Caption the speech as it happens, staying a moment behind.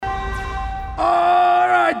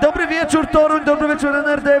wieczór Toruń, dobry wieczór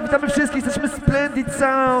NRD, witamy wszystkich, jesteśmy Splendid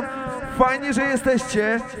Sound. Fajnie, że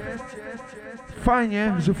jesteście.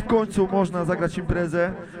 Fajnie, że w końcu można zagrać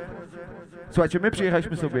imprezę. Słuchajcie, my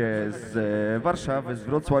przyjechaliśmy sobie z Warszawy, z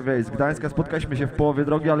Wrocławia i z Gdańska, spotkaliśmy się w połowie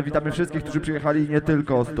drogi, ale witamy wszystkich, którzy przyjechali nie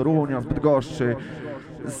tylko z Torunia, z Bydgoszczy,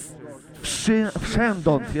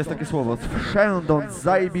 wszędąd, jest takie słowo, wszędąd,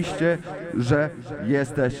 zajebiście, że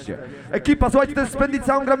jesteście. Ekipa, słuchajcie, to jest Splendid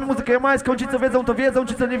Sound, gramy muzykę jamańską, ci co wiedzą, to wiedzą,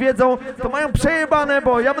 ci co nie wiedzą, to mają przejebane,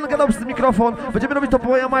 bo ja będę gadał przez mikrofon, będziemy robić to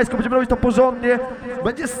po jamańsku, będziemy robić to porządnie,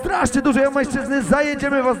 będzie strasznie dużo jamańszczyzny,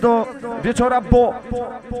 zajedziemy was do wieczora, bo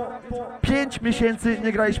 5 miesięcy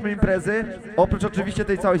nie graliśmy imprezy, oprócz oczywiście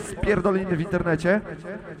tej całej spierdoliny w internecie,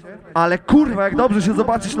 ale kurwa, jak dobrze się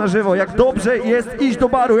zobaczyć na żywo, jak dobrze jest iść do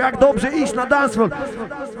baru, jak dobrze iść na dancefloor.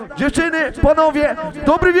 Dziewczyny, panowie,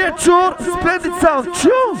 dobry wieczór, Splendid Sound,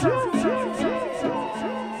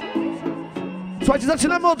 Słuchajcie,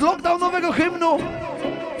 zaczynamy od lockdownowego hymnu,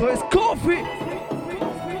 to jest Coffee.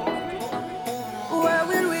 Where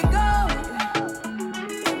will we go?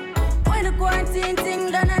 When the quarantine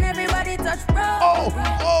thing done and everybody touch road. Oh.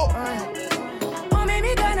 Oh,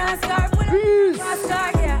 maybe gonna start with a fast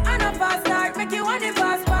start, yeah. I know fast start, make you want the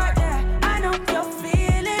fast part, yeah. I know you're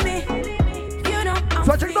feeling me. You know I'm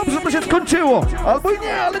Słuchajcie, jak dobrze to się skończyło, albo i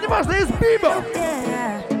nie, ale nieważne, jest bebop. yeah.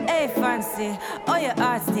 Hey fancy, oh your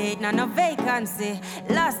heart state, now no vacancy.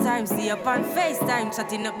 Last time see you on FaceTime,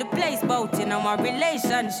 chatting up the place, bout you know my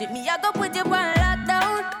relationship. Me I go put you on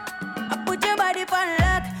lockdown, I put your body on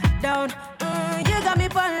lockdown. You got me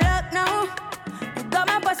on lock now, you got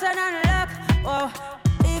my person on lock. Oh,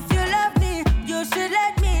 if you love me, you should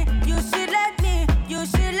let me, you should let me, you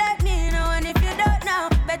should let me know. And if you don't know,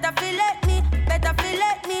 better feel let me, better feel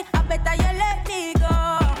let me, I better you let me go.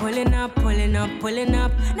 Pulling up, pulling up, pulling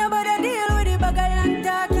up. Nobody deal with the bagel and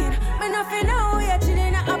talking. Me nothing know you're chilling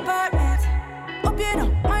in an apartment. Hope you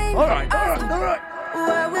don't mind. All right.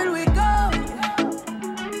 Where will we go?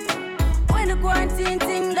 When the quarantine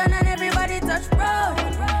thing done and everybody touch road.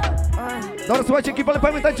 Dobra, słuchajcie, ekipa, ale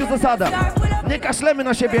pamiętajcie zasada. Nie kaszlemy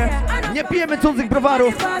na siebie, nie pijemy cudzych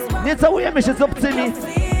browarów, nie całujemy się z obcymi.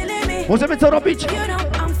 Możemy co robić?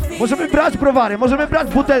 Możemy brać browary, możemy brać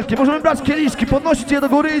butelki, możemy brać kieliszki, podnosić je do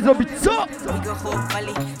góry i zrobić co?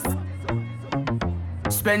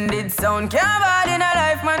 Splendid sound, can't bad in a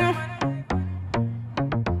life, man.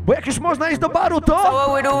 Bo jak już można iść do baru, to... So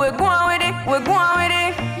what we do, we're going with it, we're going with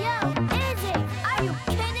it. Yo, Izzy, are you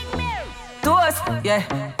kidding me? To us, yeah,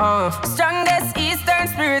 strongest eastern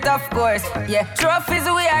spirit, of course. Yeah, trophies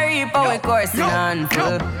we are reap our course in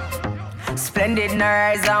handful. Splendid in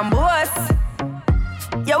our eyes and boast.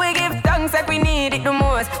 Yeah, we give thanks like we need it the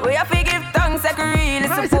most. We have to give thanks like we really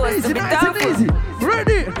supposed to be thankful.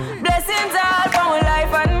 Ready? Blessings all for our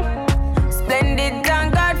life and splendid.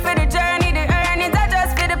 Thank God for the journey, the earnings are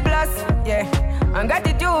just for the plus. Yeah, and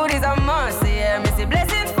gratitude is a must. Yeah, me see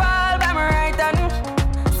blessings fall by my right hand.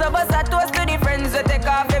 So bust a toast to the friends we take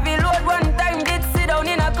off every load. One time did sit down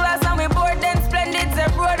in a class and we board then splendid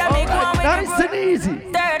step road and make one with Nice and easy.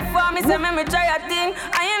 Third form is a me try a thing.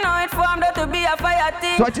 And you know it formed out to be a fire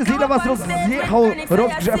thing. Słuchajcie, Zila was rozjechał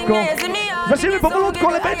rozgrzewką. Zaczniemy powolutku,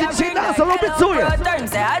 ale będzie dzisiaj nas, ale obiecuję.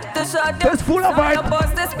 To jest full vibe.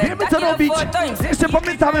 Wiemy co robić. Jeszcze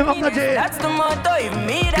pamiętamy, mam nadzieję.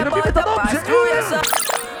 I robimy to dobrze.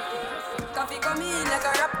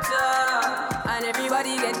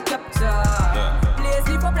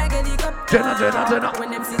 Jenna.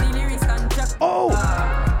 Oh!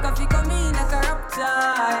 Coffee come in like a rapture,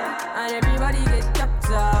 and everybody get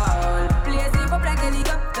captured. Play sleep up like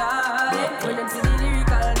helicopter. When them see the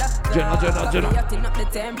lyrical doctor. Jenna. Acting up the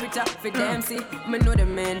temperature for them see. Me know the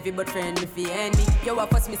man fi but friend me fi enemy. Yo, I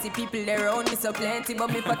first me see people there around me so plenty, but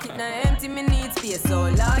me pocket na empty. Me need space so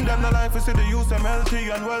long. Them the life we see the use them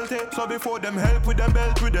healthy and wealthy. So before them help with them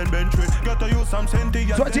belt with them bench. Got to use some senti.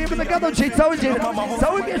 Słuchajcie, ja będę gadał dzisiaj cały dzień,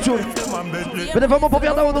 cały wieczór. Będę wam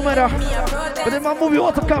opowiadał o numerach. Będę wam mówił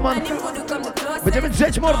o co kaman. Będziemy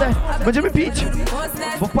drzeć mordę, będziemy pić.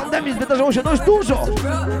 Bo w pandemii wydarzyło się dość dużo.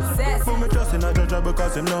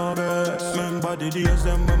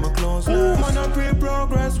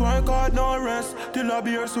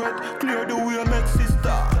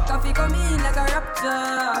 Coffee come in like a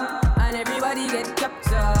rapture, and everybody get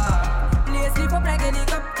captured. Play sleep up like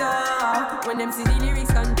helicopter, when them see the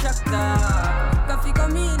lyrics contractor. Coffee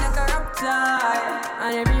come in like a rapture,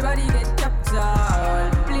 and everybody get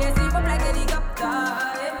captured. Play sleep up like helicopter,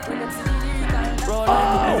 when them see the lyrics contractor.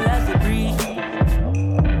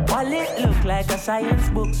 Wallet look like a science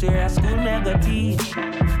book, where a school never teach.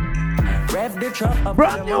 Rev the truck up.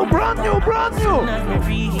 Brand new.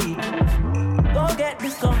 Go get the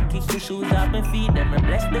skunk, kick the shoes off my feet. Then me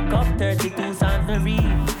bless the cup, 32 songs me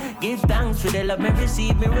read. Give thanks for the love me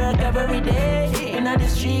receive. Me work every day in the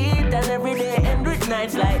street and every day end with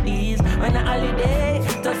nights like these. When a holiday,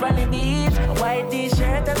 just on the beach, white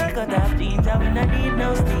t-shirt and I cut off jeans. I when I need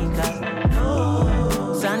no sneakers.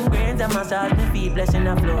 No. Sun grains and massage me feet, blessing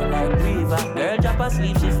the flow like river. Girl drop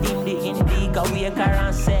asleep, she steam the indica, wake her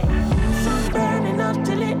and say, sun burning up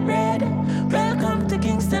till it red. Welcome to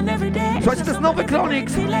Kingston every day. Słuchajcie, to jest nowy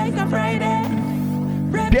Klonix. Feel like a Friday.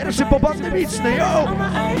 Pierwszy po pandemiczny, yo!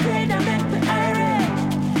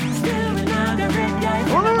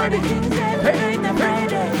 Already! Hey!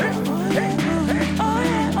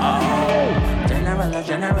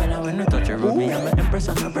 General, when you touch your road, me, I'm an empress,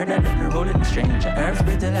 I'm a brother, let me roll in the stranger. Herbs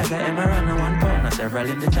bitter like an emerald, and 1 pound, and several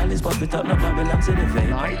in the chalice, but we talk no Babylon to the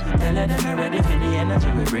veil. Tell her them we're ready for the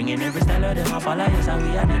energy, we bring in every style of them, I follow yes, and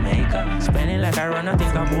we are the maker. Spending like I run, I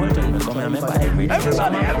think I'm Bolton, we come and remember every day.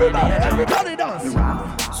 Everybody dance!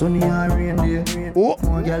 Sunny and rain day. Oh.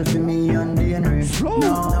 More girl for me and the rain. Slow.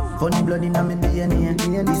 No, funny blood in my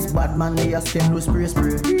DNA. This bad man they a stem to spray.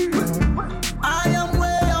 I am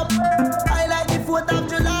way up. I like the 4th of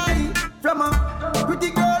July. From a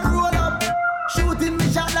pretty girl roll up, shooting me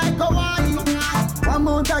shot like Hawaii. One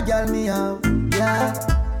mount a girl me have, yeah.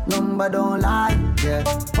 Number don't lie, yeah.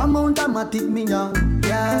 One mount a matic me have,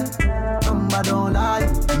 yeah. Number don't lie.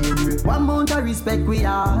 One mount a respect we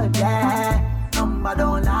are, yeah. Number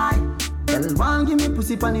don't lie. Tell one give me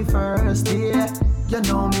pussy on the first day. You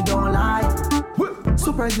know me don't lie.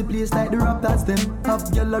 Surprise the place like the Raptors them. Have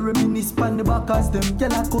gyal a reminisce pon the back as them.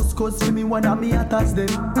 Gyal a cuss see me one of me attacks them.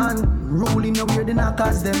 And rolling over the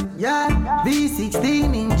knockers them. Yeah,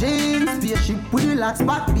 V16 in jeans. Spaceship with the lock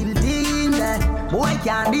spot built in. Boy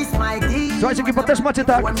can't this my team. Słuchajcie, ekipa, też macie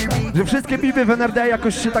tak, że wszystkie piwy w NRD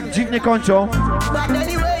jakoś się tak dziwnie kończą.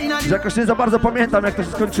 Że jakoś nie za bardzo pamiętam, jak to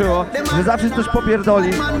się skończyło. Że zawsze coś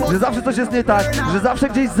popierdoli, że zawsze coś jest nie tak, że zawsze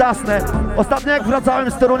gdzieś zasnę. Ostatnio jak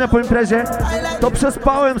wracałem z Torunia po imprezie, to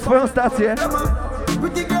przespałem swoją stację.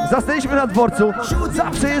 Zasnęliśmy na dworcu.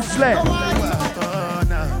 Zawsze jest źle.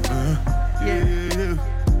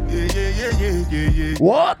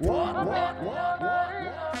 What?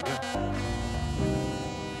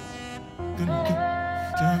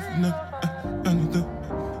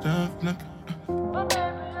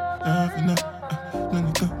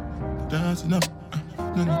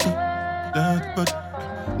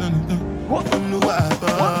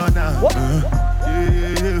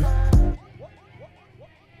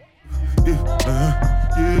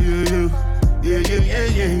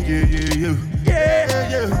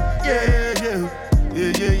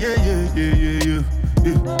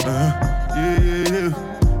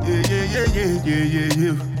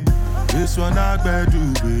 This one I better do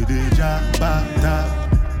with the jabba.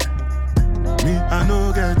 Me, I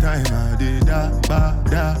no get time, I did da.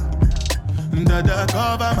 Dada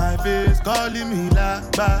cover my face, calling me la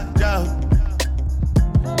ba da.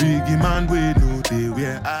 Biggie man, we know they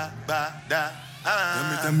wear a ba da.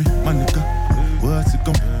 Tell me, my nigga, what's it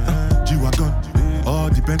gon' G-Wagon, all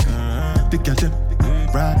the Bentley, take your them,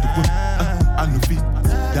 ride the whip, I no feet,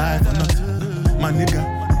 die for nothing. My nigga,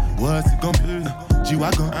 what's it gon'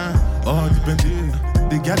 G-Wagon, all the Bentley,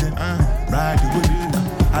 take your them, ride the whip,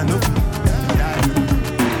 I no feet, die for nothing.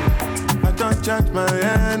 I don't charge my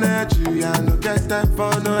energy, I no get time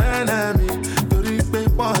for no enemy. Tori pe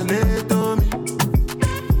pole to me.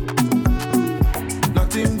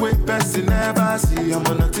 Nothing with person never see, I'm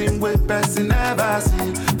on nothing with person never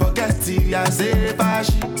see. Forget it, I say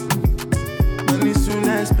bashi. Money soon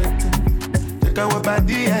expected. Take a walk by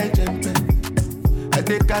the agent. I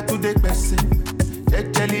take her to the person.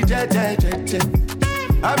 Je.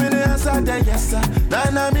 I'm in the answer, then yes sir.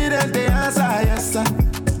 Then I'm in the answer, yes sir.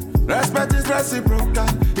 Respect is reciprocal,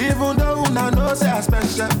 even though una know say I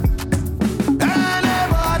special.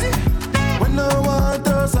 Anybody, when no one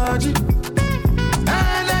to surgery.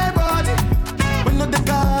 Anybody, when no the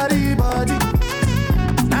carry body.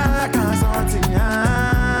 I can't something,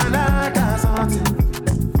 I can't something.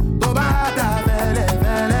 Go back to vele,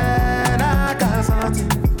 I can't something.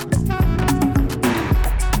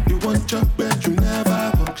 You want job but you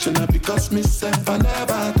never function, because myself I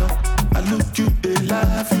never talk. I look you, they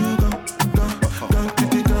laugh, you go.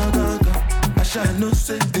 I shall no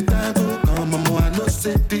say the time go come, I no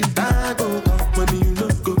say the time go come. When you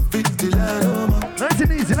look go fit the line,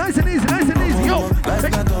 Nice and easy, yo! Life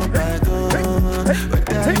not on back on,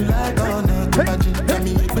 whether you like or not. Tell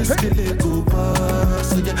me if it's still go pass,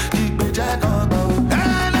 so yeah, keep it jack on.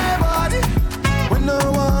 Anybody, when no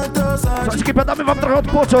one does, Słuchajcie, ekipa, damy wam trochę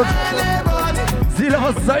odpocząć. Z ile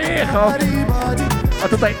was zajechał. A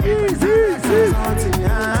tutaj easy.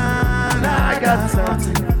 I got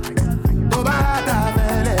something.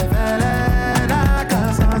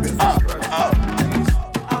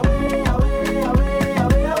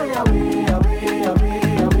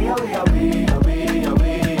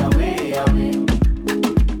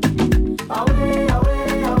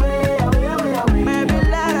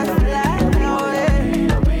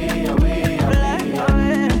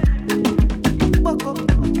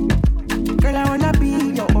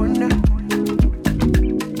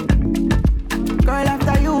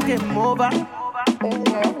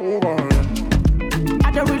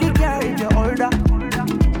 I don't really care if you're older.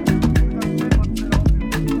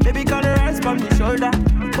 Baby, can rise from the shoulder.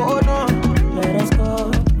 Oh no, let us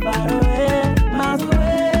go far away, miles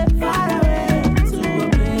away, far away, to a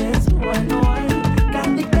place where no one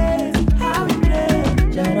can dictate how we play.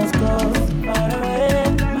 Let us go far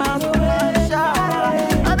away, miles away, far away.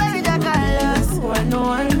 Oh baby, that kind of where no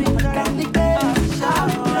one can dictate how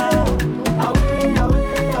we play.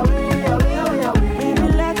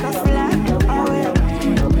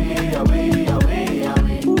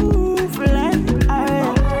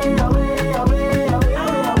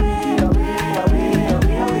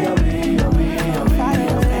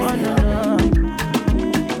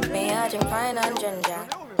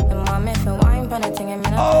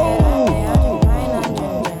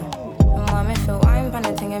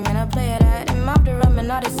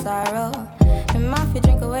 Sorrow, and my feet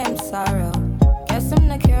drink away my sorrow. Guess I'm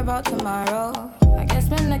not care about tomorrow. I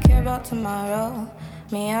guess I'm not care about tomorrow.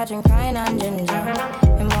 Me, I drink pine and ginger.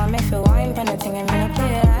 And want me feel wine, pen a thing, and me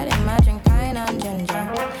play that. And I drink pine and ginger.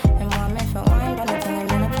 And want me feel wine, pen a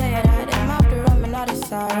thing, and me play that. And after rum and all the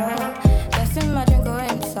sorrow. Guess I'm not drink away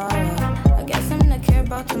my sorrow. I guess I'm not care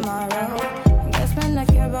about tomorrow. Man, I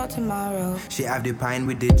care about tomorrow. She have the pine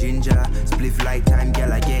with the ginger. Spliff like time,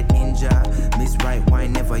 girl, I get injured. Miss right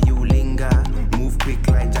wine, never you linger. Move quick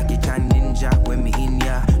like Jackie Chan ninja. When me in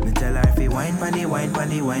ya, me tell her if you wine panny, wine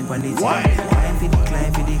panny, wine panny. Climb for the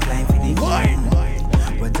climb, for the climb, for the climb.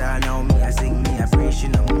 But I know me, I sing me, I pray she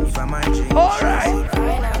no move from my dream. Alright.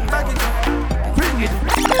 Bring it.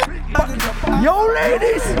 Yo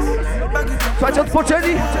ladies! Słuchajcie,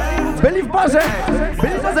 odpoczęli, byli w barze,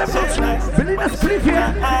 byli na zewnątrz, byli na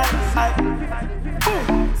spliffie.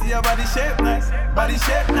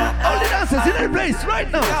 All the dancers in their place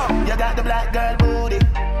right now. You got the black girl booty,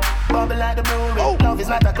 bubble like the brewery. Love is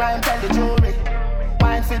not a crime, tell the jury.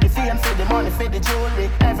 Wine for the fame, for the money, for the jewelry.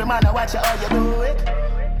 Every man I watch you how you do it.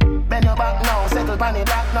 Bend your back now, settle pan it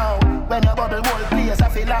back now. When your bubble whole place I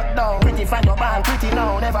feel locked down. Pretty find your band, pretty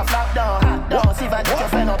now, never flop down. Hot down, see if I get your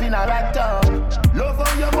friend up in a rack down. Love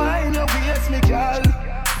how you wine, your waist, me girl.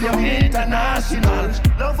 You're international.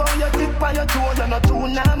 Love how you tip on your toes, you're not too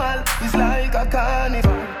normal. It's like a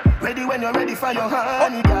carnival. Ready when you're ready for your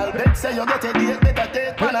honey, girl. Bet say you get a date, better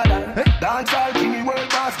take Panadol. Dance all king, world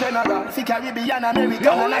boss general. Fi Caribbean,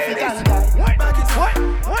 American, and African guy. Back it up,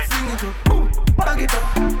 sing it up, back it up,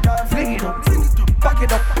 fling it up, back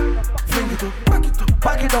it up, fling it up, back it up,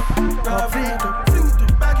 back it up, fling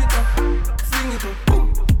it up,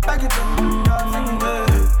 back it up, fling it up,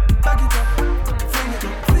 back it up, back it up,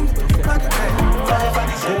 fling it up, back it up.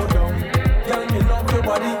 Hold down, girl, me love your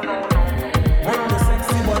body. Bring your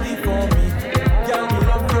sexy body for me. Girl, me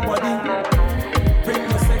love your body. Bring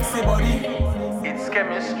your sexy body. It's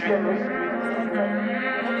chemistry.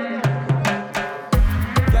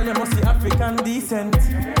 Girl, you must be African decent,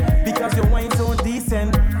 because your wine so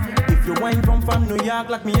decent. If your wine come from New York,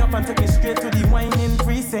 lock me up and take me straight to the wine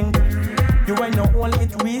precinct. You wine no all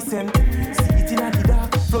it recent. See it in the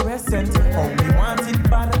dark, fluorescent. How me want it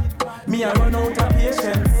bad, me I run out of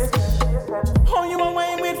patience. How you a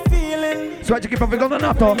wine with feeling. Słuchajcie, ekipa wygląda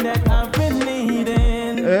na to,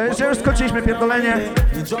 że już skończyliśmy pierdolenie.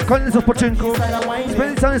 Koniec odpoczynku.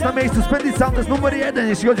 Splendid Sound jest na miejscu. Splendid Sound to jest numer 1,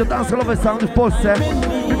 jeśli chodzi o dancehallowe soundy w Polsce.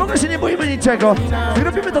 My w ogóle się nie boimy niczego. I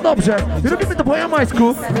robimy to dobrze. I robimy to po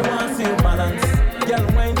jamańsku.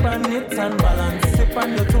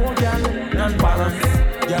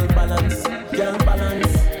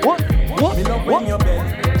 What?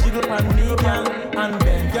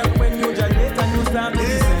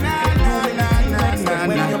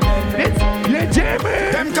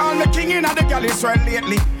 Jedziemy! Them call me king in the galleys right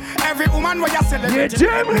lately. Every woman where you celebrate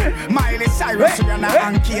Miley Cyrus, Rihanna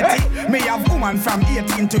and Katy. Me have woman from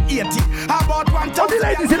 18 to 80. About 1,000 all the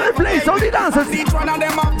ladies in their place, all the dancers. Each one of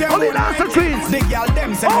them have them all the dancer queens. The girl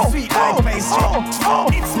them say me sweet like pastry.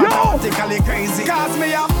 It's mathematically crazy. Cause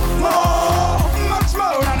me have much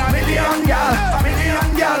more than a million girl. A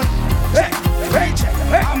million girl. Check, hey, check.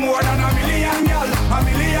 I'm more than a million girl. A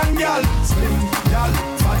million girl. Slim girl,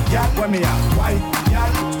 fat girl. When me have white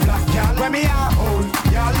girl, black girl. When me have old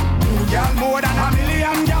girl, new girl,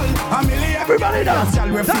 Everybody dance.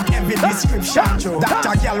 Girl we fit every description.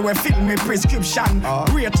 That girl we fit me prescription.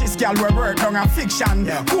 Greatest girl we work on a fiction.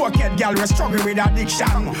 Cokehead girl we struggle with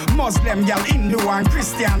addiction. Muslim girl, Hindu and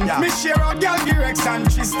Christian. Me share a girl Girex and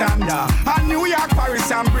Tristan. And New York,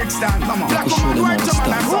 Paris and Brixton. Black woman, white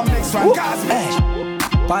woman and some next one.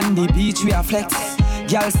 On the beach we a flex.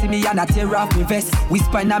 Girl see me and I tear off me vest.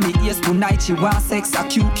 Whisper in me ears tonight she want sex. A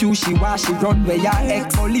QQ she want she run where your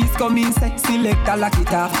ex. Police come in say select a lock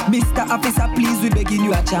it off. Mr. Officer please we begging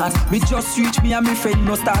you a chance. Me just reach me and me friend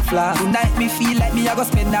no start flash. Tonight me feel like me I go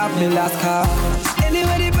spend half me last car.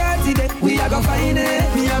 Anyway the party day we a go find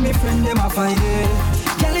it. Me and me friend them a find it.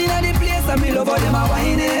 Girl inna the place and me love how them a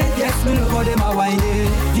whine it. Yes me love how them a whine it.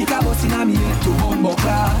 Vika boss inna me head to bumbo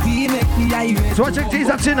class. We make me irate. Słuchajcie, gdzie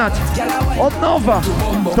zaczynać? Od nowa.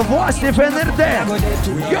 To właśnie w NRD.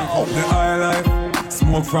 Yo! The highlight.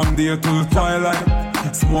 Smoke from day till twilight.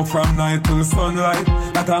 Smoke from night till sunlight.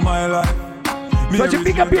 That a my life. Słuchajcie,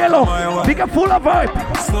 big up Yellow. Big up Full of Vibe.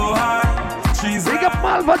 So high. Big up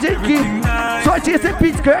Malwa, dzięki. Słuchajcie, jestem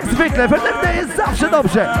Picko, jak zwykle. W NRD jest zawsze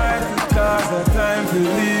dobrze.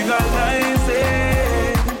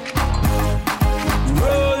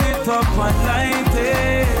 Roll it up and light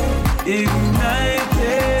it. Ignite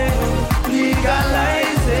it.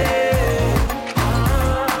 Legalize it.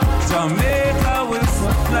 Jamaica will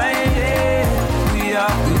supply it. We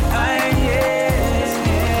are the highest.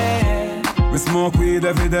 We smoke weed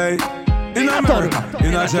every day. In America,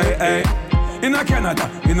 in a JA, in a Canada,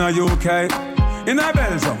 in a UK, in a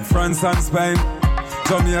Belgium, France and Spain.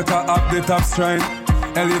 Jamaica up the top strain,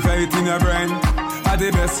 elevating your brain. Are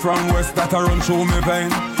the best from West that I run through me vein.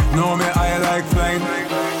 Know me I like plain.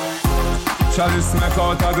 Chalice make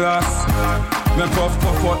out a glass. Me puff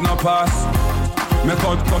out no pass. Me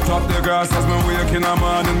cut up the grass as me wake in the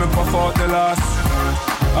morning. Me puff out the last.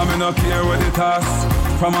 I me no care where the toss.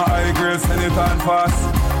 From a high grade send it on fast.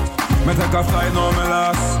 Me take a flight now me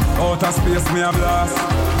last. Out of space me a blast.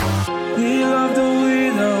 We love the way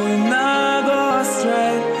that we not go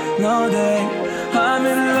astray. No day, I'm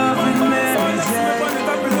in love with Mary J.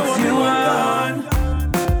 If you want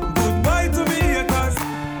goodbye to me haters.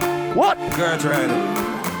 What? Gert Rider,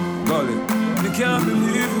 Gully, you can't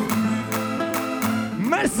believe it.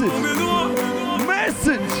 Message.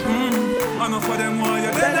 Message. Enough of them want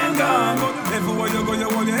you dead and gone. But everywhere you go, you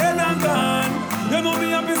want your head and gone. You know me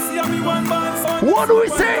happy see me one band son. What do we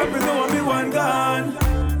say? You know me one gone.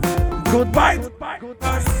 Goodbye.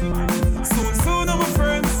 Soon, my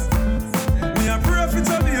friends. Me a pray for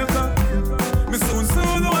Jamaica. Me soon,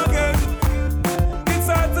 again. It's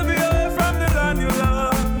hard to be away from the land you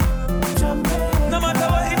love. No matter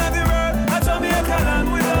what in the world, a Jamaica land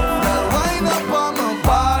we love. Girl, wind up on my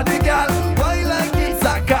body, girl. Why like it's a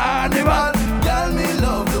carnival? Girl, me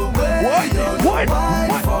love the way you wine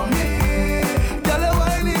for me. Girl, the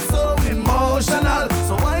wine is so emotional.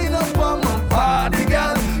 So wind up on my body,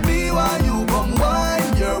 girl. Me while you come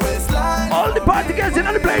wine your waistline. All the party girls in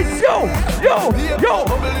the place, yo,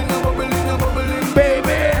 Bubbling,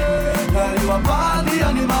 baby. Girl, you a party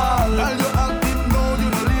animal. Girl, you active, no, you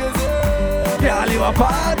no lazy. Girl, you a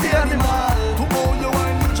party animal. To own your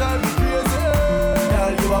wine, you drive me crazy.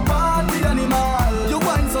 Girl, you a party animal. You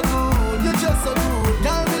wine so good, you just so good.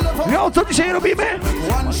 Girl, me love how. Yo, co dzisiaj robimy?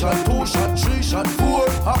 One shot, two shot, three shot, four.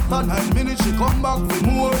 After 9 minutes, she come back with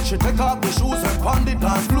more. She take off the shoes and pound the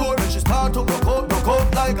dance floor. Then she start to go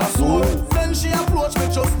out like a sword. Then she approach me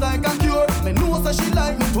just like a cure. Me know that she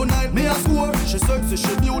like me tonight, me a score. She sexy,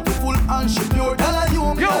 she beautiful and she pure. Tell her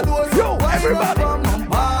you me adore. Yo, everybody. From my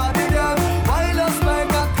body, girl. Wind us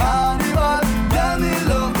like a carnival. Girl, me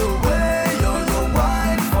love the way you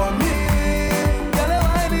wine for me. Girl, the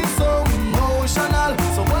wine is so emotional.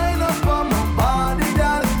 So wind up on my body,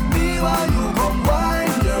 girl. Me while you come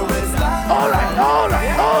wine your waistline. All right.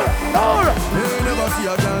 You never see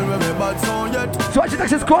a girl with me bad song yet. Słuchajcie, tak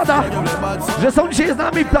się składa, że są dzisiaj z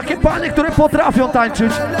nami takie panie, które potrafią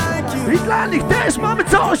tańczyć. I dla nich też mamy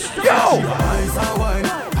coś, yo! Ice and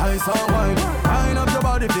wine, wine up your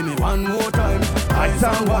body for me one more time. Ice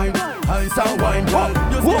and wine, girl.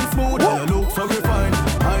 You skin smooth and you look so refined.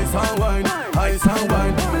 Ice and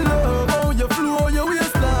wine. Me love how you flow your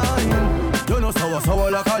waistline. You know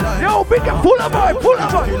sour like a lime. Yo, big up, full of vibe,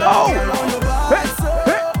 oh! Hey.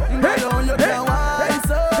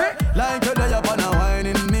 Like you're there upon a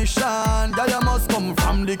whining mission. Girl, you must come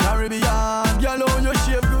from the Caribbean. Girl, how you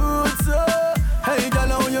shape good, so. Hey, girl,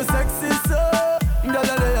 how you sexy, so. Girl,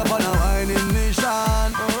 you're there upon a whining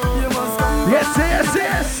mission. You must come. Yes.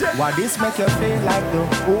 Why this make you feel like though?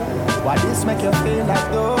 Why this make you feel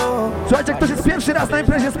like though? Słuchajcie, ktoś jest pierwszy raz na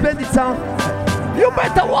imprezie Splendid Sound. You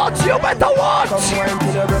better watch! Come wine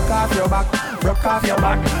till you break off your back. broke off your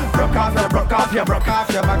back, broke off your back, if you broke off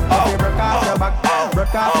your back, broke off your back,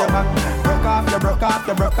 broke off your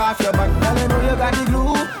back, broke off your back. Girl, you know you got the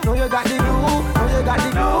glue, know you got the glue, know you got the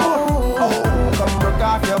glue. Come broke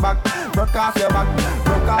off your back, broke off your back,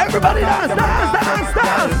 broke off. Everybody dance.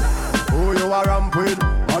 Who you are ramp with?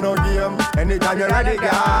 On a game, anytime you're ready,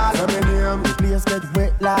 girl. Tell me name. The place get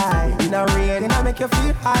wet like in a rain, and I make you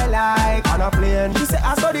feel high like on a plane. She say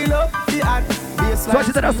I saw the love, the hot.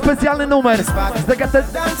 Słuchajcie, teraz specjalny numer. Zdegate...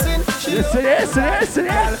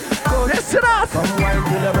 Jeszcze raz. Come wine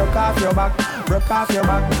till you broke off your back, broke off your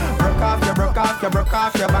back, broke off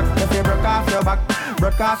your back, if you broke off your back,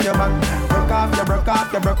 broke off your back,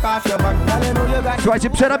 broke off your back. Słuchajcie,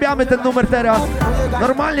 przerabiamy ten numer teraz.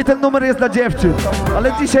 Normalnie ten numer jest dla dziewczyn,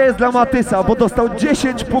 ale dzisiaj jest dla Matysa, bo dostał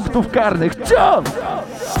 10 punktów karnych. Ciao!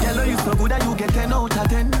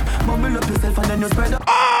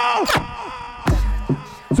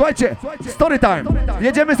 Słuchajcie, story time.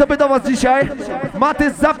 Jedziemy sobie do was dzisiaj.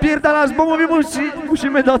 Matys, zapierdalasz, bo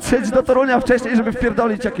musimy dotrzeć do Torunia wcześniej, żeby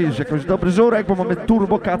wpierdolić jakiś dobry żurek, bo mamy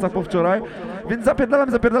turbo kaca po wczoraj. Więc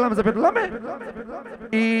zapierdalamy.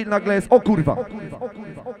 I nagle jest, o kurwa.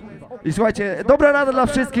 I słuchajcie, dobra rada dla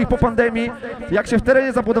wszystkich po pandemii. Jak się w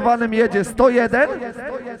terenie zabudowanym jedzie 101,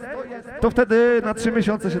 to wtedy na 3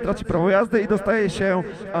 miesiące się traci prawo jazdy i dostaje się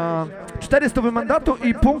 400 mandatu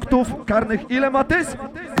i punktów karnych. Ile, Matys?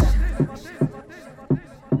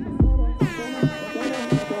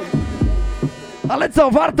 Ale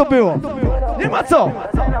co, warto było. Nie ma co.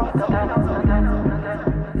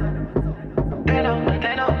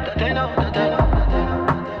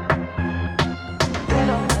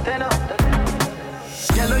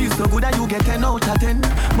 So good that you get 10 out of 10.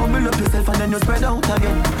 Mumble up yourself and then you spread out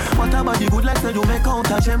again. What about the good like so you make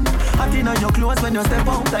out of gem? Hot in on your clothes when you step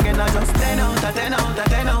out again. I just 10 out of 10 out of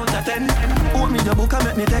 10 out of 10. Hold me the book and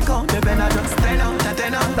make me take out the pen. I just 10 out of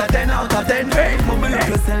 10 out of 10 out of 10. Mumble up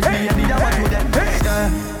yourself, me and me, I want to them.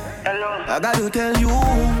 I got to tell you,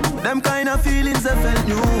 them kind of feelings I felt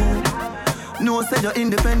you. No say you're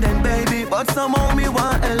independent, baby, but somehow me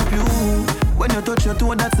want help you. When you touch your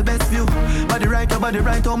toe, that's the best view. Body right, how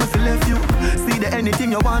me feel left you. See the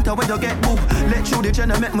anything you want, or when you get boo. Let you the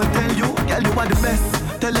channel, make me tell you, girl, you are the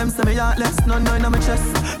best. Tell them say me heartless, none in my chest.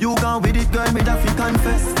 You gone with it, girl, me that fi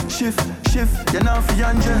confess. Shift, you know fi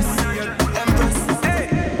undress. Empress. Hey,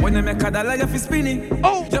 when you make a dollar, you fi spin it.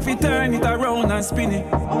 Oh, you fi turn it around and spin it.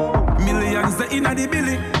 Millions the inna the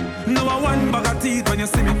billy. No one bag of teeth when you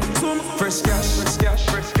see me. Some fresh cash, fresh cash,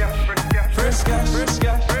 fresh cash, fresh cash, fresh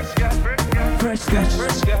cash, fresh cash, fresh cash,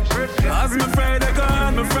 fresh cash, fresh cash. As my Friday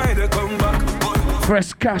gone, my Friday come back.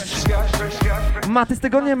 Fresh cash. Maty, z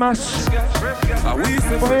tego nie masz.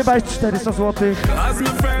 Pojebałeś 400 zł.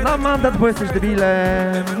 Na mandat, bo jesteś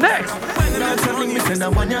debilem. Next!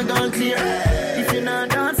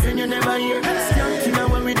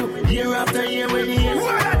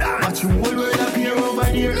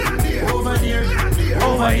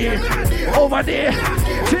 Over there!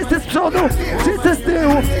 Wszyscy z przodu, wszyscy z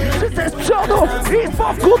tyłu, wszyscy z przodu i z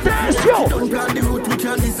boku też, yo!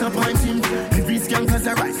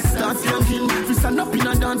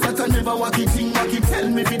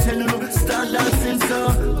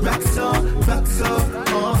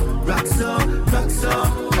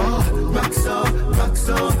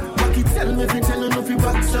 Tell me if you tell you no fi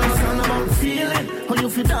back so it's all about feeling. When you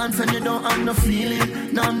fi dance and you don't have no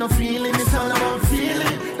feeling. No, I'm no feeling, it's all about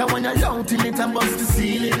feeling. That when you're loud till it and bust the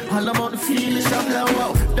ceiling. All about the feeling, shabla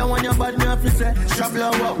wow. That when you're bad me have to say,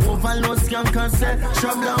 shabla wow. Overload skank and say,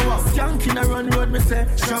 shabla wow. Skank in a run road me say,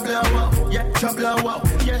 shabla wow. Yeah, shabla wow.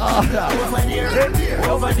 Yeah, over there,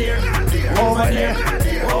 over there, over there,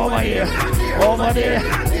 over here, over there.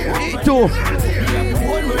 I tu!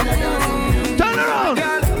 Turn around!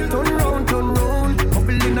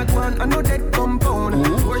 I know that compound.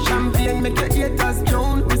 Pour champagne, make your haters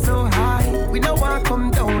drown. We so high, we don't want come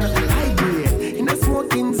down. High grade, in a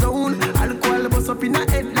smoking zone. Alcohol bust up in a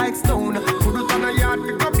head like stone. Put it on a yard,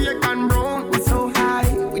 pick up bacon and brown. We so high,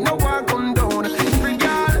 we don't want come down. Every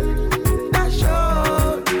girl, dash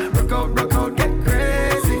out. Rock out, get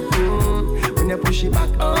crazy. When you push it back,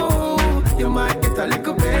 oh, you might get a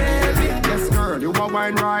little baby. Yes, girl, you are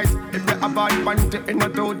wine right. If you have a bunch in a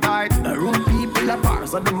toe tight. Room people are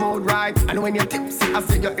bars on the mode right. And when you're tipsy, I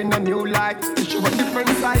see you in a new light. You show a different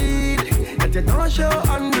side that you don't show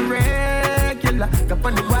on the regular. Up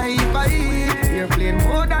on the Wi-Fi, you're playing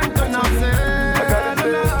more than turn off.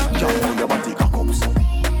 Jump on your body, cock up so.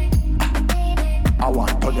 I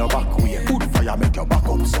want on your back way. Good fire, make your back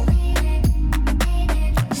up so.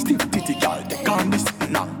 Stiff titty girl, the calmness,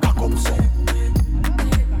 now cock up so.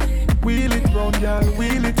 Wheel it round, girl,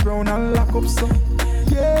 wheel it round and lock up so.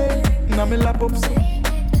 Yeah, now me lap up so.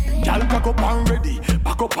 Girl, back up and ready.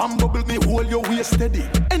 Back up and bubble me, hold your waist steady.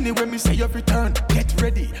 Anyway, me say you return, get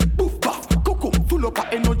ready. Boof, baff, cocoa, full up of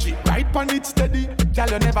energy. Right pan it steady. Girl,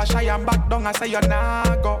 you never shy and back down and say you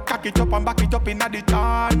nah go. Cock it up and back it up in the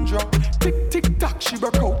tundra. Tick, tick, tock, she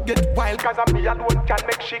broke out, get wild. Cause I'm me alone can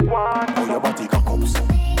make she want. Oh, your body cock up so.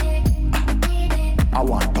 I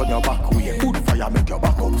want turn your back way. Good fire make your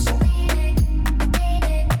back up so.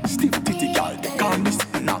 Stiff titty girl, they can't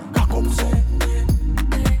listen now. Cock up so.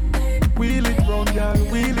 Wheel it round, girl,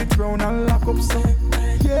 wheel it round and lock up so.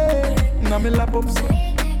 Yeah, now me lap up so.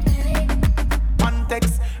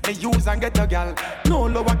 Context, me use and get a girl. No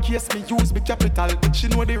lowercase, me use big capital. She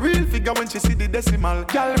know the real figure when she see the decimal.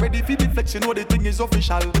 Girl ready for the flex, she know the thing is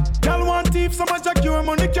official. Girl want thief, so much like your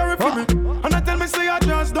money carry for me. And I tell me say I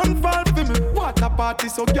just don't fall for me. What a party,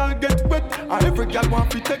 so girl get wet. And every girl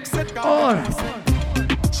want to take set.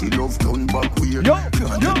 She love done back weird. Can't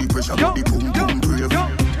get the pressure, but the boom boom brave.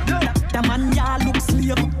 The man ya look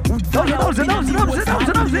slave. Boom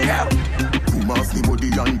off me body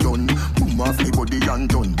and done. Boom off me body and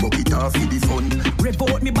done. Bucket off for the fun. Rev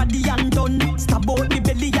out me body and done. Stab out me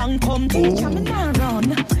belly and come. Take camera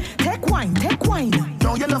run. Take wine, take wine.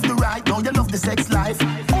 Now you love the ride, now you love the sex life.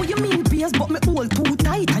 Oh, you mean beers, but me all too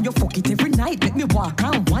tight. And you fuck it every night. Make me walk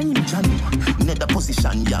and wine. Johnny, nether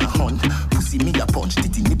position ya hunt. Pussy me a punch,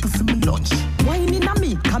 titty nipple for me lunch. Wine in a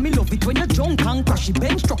me, come me love it when you drunk and crash it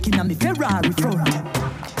bench truck in a me Ferrari front.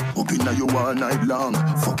 Up inna you all night long,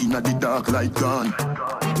 fucking at the dark light gone.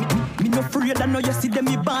 Me no afraid I know you see them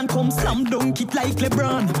me band come slam dunk it like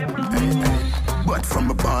LeBron. But from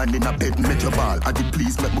a band in a bed, make your ball. I did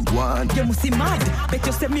please make me go on. You must see mad. Bet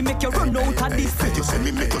you say me make you run out of this. Bet you say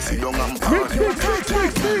me make you sit down and fall.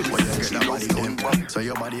 So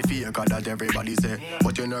your body fake that everybody say.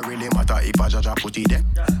 But you don't really matter if I judge put it there.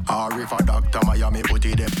 Or if a doctor Miami put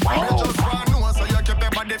it there. I just want to know so you keep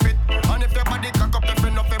your body fit. And if your body cock up, if you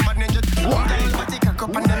know you manage it. Your body cock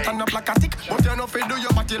up and then turn up like a stick. But you know if you do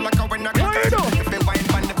your body like a when I crack a stick. If you wine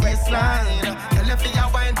on the baseline, tell if you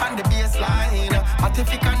wine on the baseline. But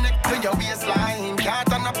if you connect to your waistline, can't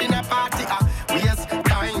turn up in a party, waste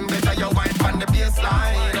time. Better you wine on the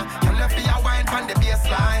baseline. Tell if you wine on the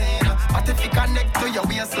baseline. But if you connect to your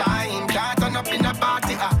waistline, can't turn up in a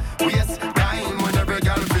party, waste time. When every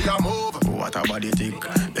girl feel you move, what a body tick.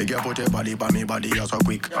 Make you put your body by me body so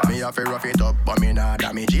quick. Me have to rough it up, but me not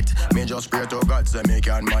damage it. Me just pray to God so me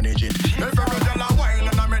can manage it. If every girl a wine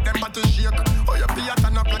and I make them body shake. Oh, you feel you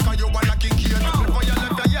turn up like you want a kick here. Before you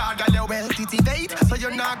left your yard, girl, you well titivate. So you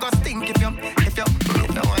not go stink if you wine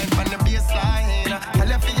from the baseline.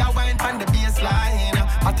 Tell if you wine from the baseline.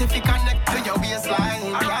 But if you connect to your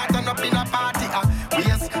waistline, can't turn up in a party,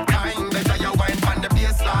 waste time. Better you wine from the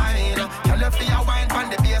baseline. Tell if you wine from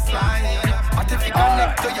the baseline. But if you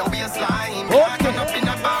connect to your waistline, can't turn up in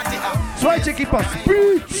a party, Słuchajcie, ekipa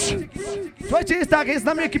Speech! Słuchajcie, jest tak, jest z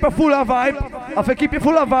nami ekipa Fulla Vibe, a w ekipie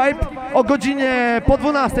Fulla Vibe o godzinie po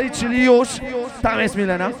 12, czyli już, tam jest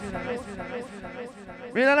Milena.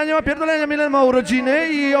 Milena nie ma pierdolenia, Milena ma urodziny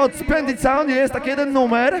i od Splendid Sound jest taki jeden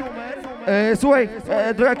numer. Słuchaj,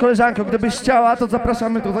 droga koleżanko, gdybyś chciała, to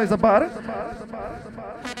zapraszamy tutaj za bar.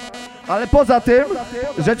 Ale poza tym,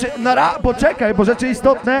 rzeczy, poczekaj, bo rzeczy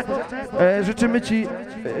istotne życzymy ci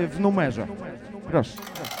w numerze. Proszę.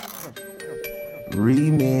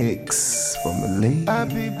 Remix from the lady.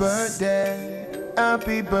 Happy birthday,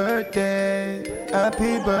 happy birthday,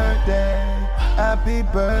 happy birthday, happy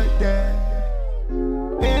birthday.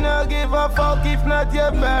 Me no give a fuck if not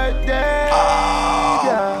your birthday.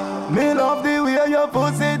 Yeah. Me love the way your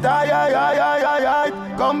pussy tight.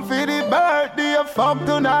 Come for the birthday, fuck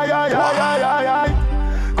tonight.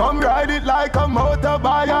 Come ride it like a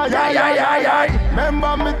motorbike.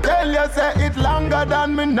 Remember me tell you say it longer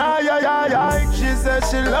than me now. She said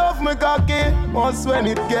she love me cocky once when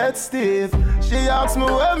it gets stiff. She asks me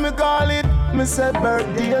when me call it. Me say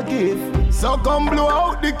birthday gift. So come blow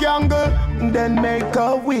out the candle, then make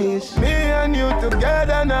a wish. Me and you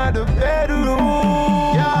together in the bedroom.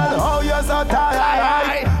 Girl, oh you're so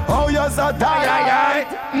tired. Oh you're so tired.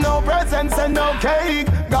 No presents and no cake,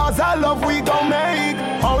 cause I love we gon' make.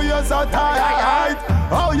 Oh you're so tired.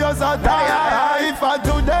 Oh you're so tired. For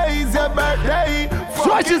today is your birthday.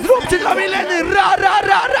 Słuchajcie, zróbcie dla Mileny ra.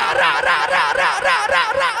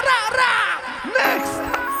 Next!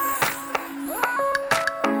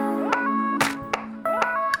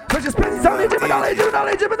 Słuchajcie, Splendid Sound,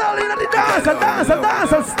 jedziemy dalej,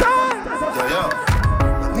 dansa, start!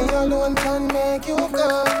 Me alone can make you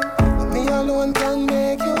go. Me alone can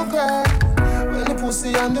make you cry. When the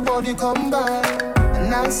pussy and the body come by, a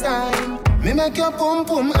nice time. Me make your pum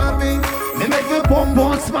pum happy. Me make your pum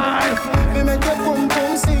pum smile. Me make your pum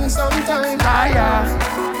pum sing sometime. La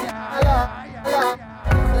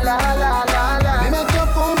la la la la. Me make your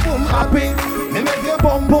pum pum happy. Me make your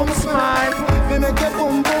pum pum smile. Me make your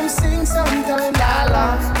pum pum sing sometime. La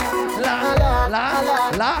la la la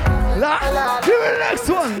la la la. Give me the next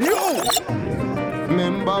one, yo.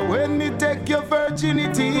 Remember when me take your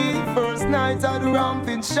virginity, first night at the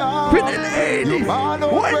ramping shop. Pretty lady. Why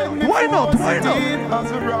not? As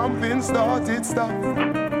the ramping started stop.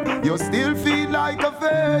 You still feel like a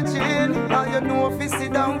virgin, and you know if you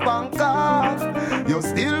sit down Bangkok. You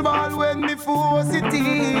still ball when me force it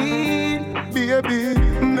in. Baby,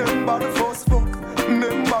 remember the first fuck.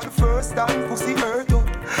 Remember the first time pussy hurt up.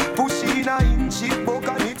 Push in a inch, it buck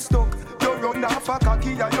and it stuck. You run off a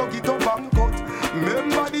cocky and you get up and cut.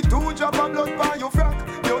 Remember the 2 drop of blood by your frack.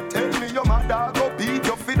 You tell me your mother go beat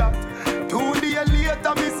you for that. 2 days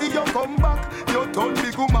later me see you come back. You told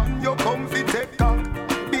big woman you come fi take cock.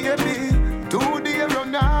 Baby, 2 days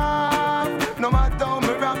run off. No matter how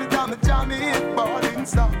me ram it, I'm jam it, balling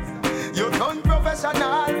stop. You done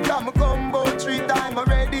professional, come combo 3 times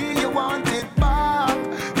already. You want it back.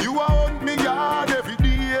 You want me yard every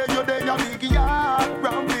day. You there a big yard,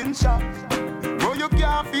 ramping shop. Oh, you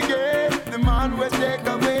can't forget the man was take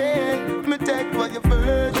away. Me take for your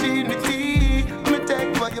virginity. Me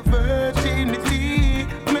take for your virginity.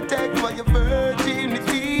 Me take for your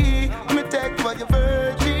virginity. Me take for your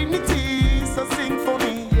virginity. So sing for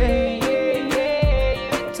me. Yeah, yeah, yeah.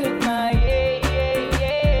 You took my yeah, yeah,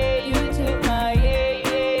 yeah. You took my yeah,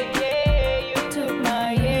 yeah, yeah. You took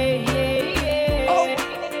my yeah, yeah, yeah.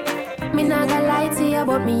 Oh. Me not gonna lie to you,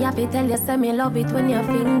 but me happy tell you say me love it when you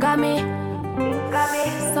finger me.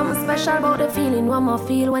 Something special about the feeling one more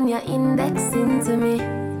feel when you're indexing to me.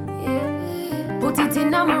 Yeah. Put it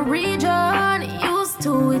in my region. Used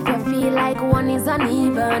to if you feel like one is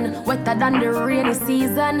uneven, wetter than the rainy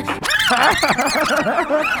season.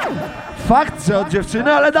 Fakt, że od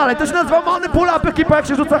dziewczyny, ale dalej. To się nazywa money pull up. Ekipa jak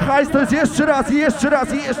się rzuca hajs, to jest jeszcze raz, i jeszcze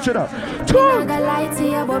raz, i jeszcze raz.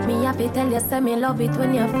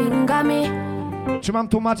 Czy mam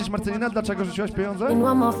tłumaczyć, Marcelina, dlaczego rzuciłaś pieniądze?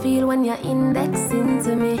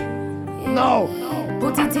 No!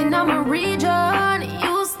 Put it in my region.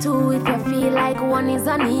 Used to if you feel like one is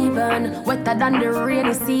uneven, wetter than the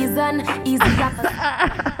rainy season. Easy up.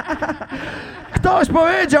 Ktoś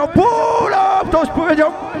powiedział pull up! Ktoś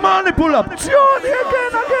powiedział money pull up! Johnny,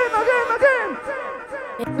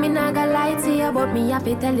 again! Me not gonna lie to you, but me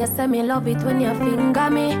happy tell you say me love it when you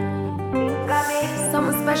finger me.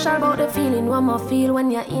 Something special about the feeling one more feel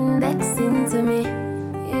when you're indexing to me.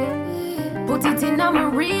 Yeah. Put it in my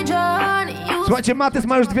region. Słuchajcie, Matys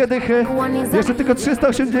ma już 2 dychy. Jeszcze tylko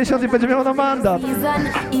 380 i będzie miał na mandat.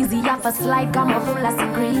 Easy off a slide, come full of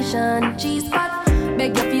secretion. Cheese pot,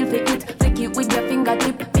 beg you feel for it. Take it with your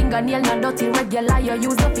fingertip. Fingernail not dirty, regular, you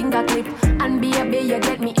use a finger clip. And baby, you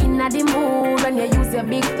get me in the mood when you use your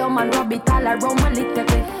big thumb and rub it all around my little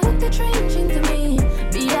bit. Put the trench into me.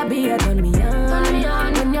 Baby, turn me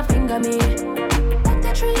on when you finger me. Put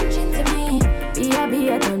the trench into me.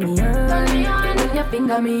 Baby, turn me on when you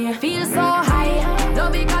finger me. Feel so high,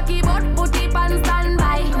 don't be cocky but put it on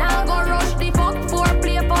standby. Now go rush the fuck for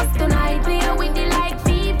play post tonight. Play with the like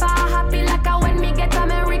FIFA, happy like a when me get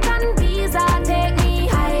American visa. Take me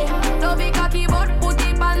high, don't be cocky but put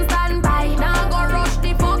it on standby. Now go rush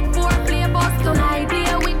the fuck for play post tonight.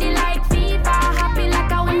 Play with the like FIFA, happy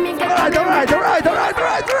like a when me get American visa.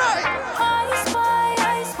 All right.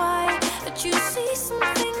 I spy that you see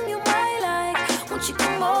something you might like. Won't you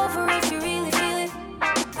come over if you really feel it?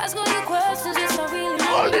 Ask all your questions, yes, I really need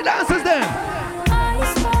all the dancers then. I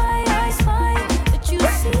spy that you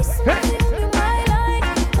see something you might like.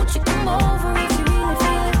 Won't you come over if you really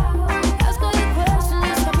feel it? Ask all your questions,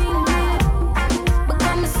 yes, I really need it. But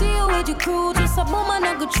come to see you with your crew, just a woman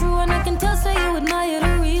I go through, and I can tell say you admire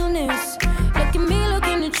the realness. Look at me,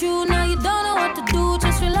 looking at you, now you don't know what to do.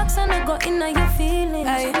 Just relax and I go in your feelings.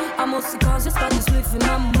 Hey, I must cause you start to spliff in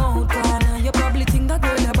my mouth corner. You probably think that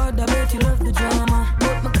girl about that bet you love the drama.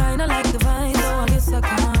 But me kinda like the vibe, so I guess I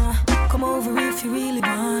can come over if you really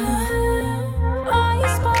wanna.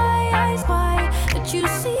 I spy that you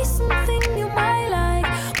see something you might like.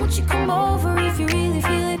 Won't you come over if you really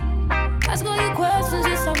feel it? Ask all your questions,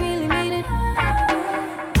 yes, I really mean it.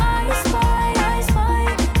 I spy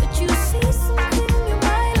that you see something you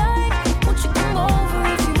might like. Won't you come over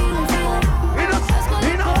if you really feel it? Ask all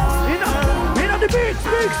your questions. The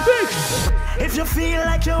beats. If you feel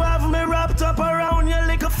like you have me wrapped up around your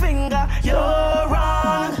little finger, you're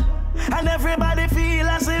wrong. And everybody feel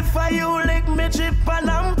as if you lick me chip and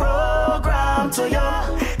I'm programmed to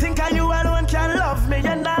you. Think of you alone.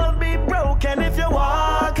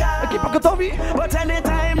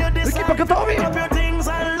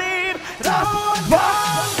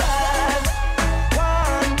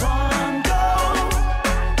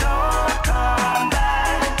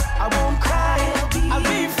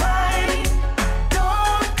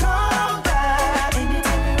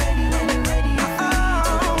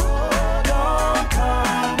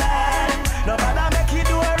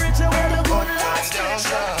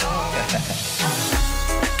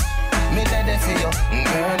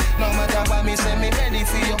 girl. No matter what me say, me ready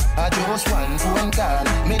for you. I just one phone call,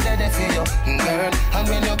 me ready for you, girl. And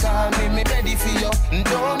when you call me, me ready for you.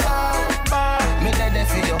 Don't bye, me ready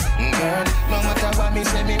for you, girl. No matter what me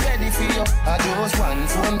say, me ready for you. I just one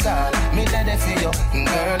phone call, me ready for you,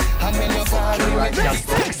 girl. And when you call me, me ready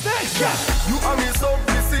for you. You and me so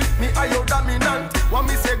busy, me are your dominant. What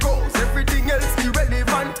me say goes, everything else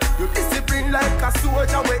irrelevant. You discipline like a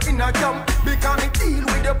soldier, we in a camp. Because me deal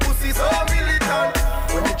with the pussy so militant.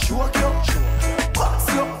 When me choke you,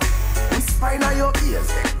 box you, whisper in your ears,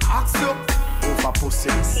 ask you. Over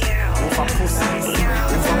pussies, over pussies,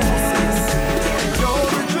 over pussies. No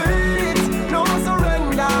retreat, no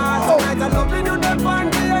surrender. Tonight I'm loving you, the on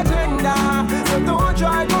the agenda. So don't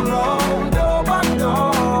try to run, no back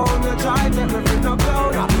down. You try to take everything up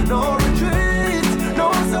down. No retreat, no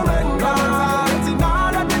surrender. It's in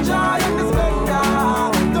all of the joy and the splendor.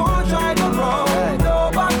 Don't try to run, no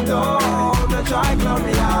back down. You try to clown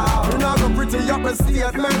me out. You're not gonna pretty up a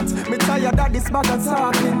statement. Me tired of this bag of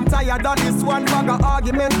talking. Tired of this one bag of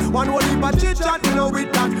argument. One whole heap of chit-chat, you know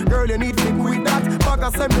with that. Girl, you need to quit that. Bag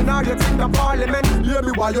of seminar, you think of parliament. Hear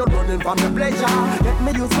me while you're running from the pleasure. Let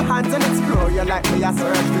me use my hands and explore you like me a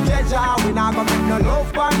search for treasure. We not gonna make no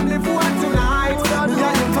love on the phone tonight. Me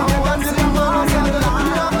and you come on to the morning.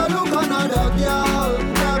 Never look another girl.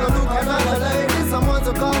 Never look another lady. Someone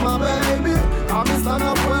to call my baby. I'm stand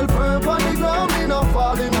up well firm on the ground. Me not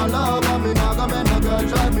fall in love. And me not gonna make no girl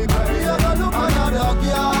drive me crazy. Never look another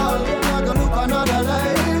girl. Never look another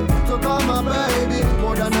lady. To call my baby.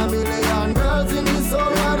 More than a million girls in this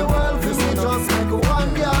whole wide world. For me just make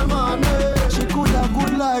one girl man. She could have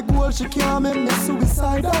good like gold. She can't make me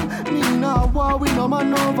suicidal. Me now war with no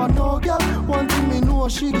man over no girl. One thing me know,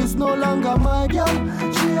 she is no longer my girl.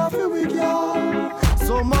 She a free girl.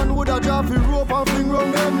 Some man woulda drop the rope and fling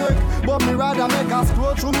round them neck. But me rather make her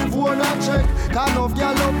scroll through me phone and check. Kind of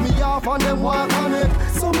girl love me off and them walk on it.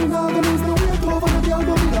 So me nah gonna lose no weight over the girl,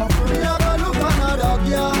 but me not free. Me a go look another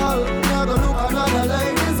girl, me a go look another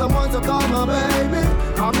lady. Someone to call my baby.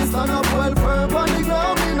 Come me stand up well firm on the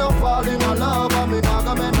ground. Me no fall in love and me nah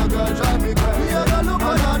gonna make no girl drive me crazy. Me a go look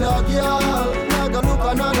another girl, me a go look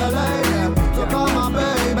another lady. To call my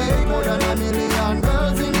baby. More than a million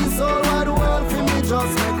girls in this whole wide world. For me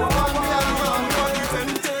just make one girl man.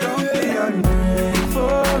 Don't be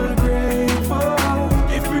ungrateful, grateful.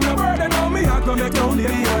 If we no burden on me, I go make only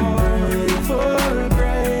be ungrateful,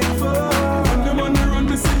 grateful. When the money run,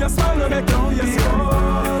 me see a smile, no make no yes.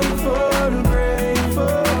 Grateful,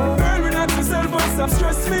 grateful. Girl, relax yourself, but stop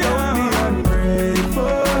stress me out. Don't be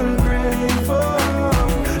ungrateful, grateful.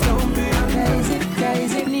 Don't be ungrateful.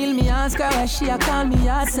 Crazy, Neil me ask her why she a call me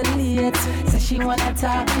isolate. Say she wanna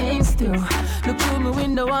talk things through. Look through my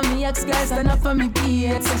window and me ex-guy stand up for me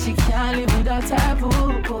beat. Say she can't live without her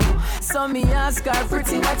boo. So me ask her,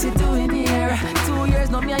 pretty, what you doing here? 2 years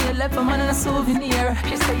now me and you left a man and a souvenir.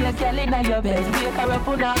 She say you're girl in your bed, wake her up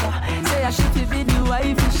on her. Say I should be with you,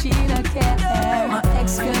 wife if she not care. My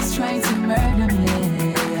ex-girl's trying to murder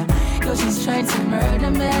me. Yo, she's trying to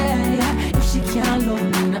murder me. If she can't love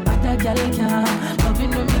me, no other girl can.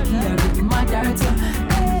 Loving no Mickey, I really mad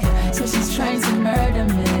her. So she's trying to murder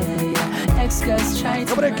me. Ex-girl's trying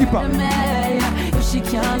to murder me. If she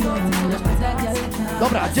can't love me, no other girl can.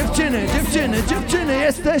 Dobra, dziewczyny,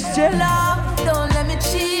 jesteście? Don't let me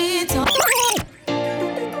cheat on.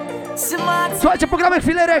 Słuchajcie, pogramy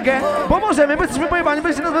chwilę reggae, bo możemy, bo jesteśmy pojebani, bo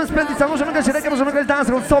jesteśmy nazwani Splendica, możemy grać reggae, możemy grać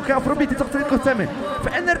dancehall, soca, afrobeaty, co tylko chcemy. W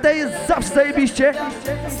NRD jest zawsze zajebiście.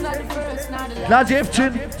 Dla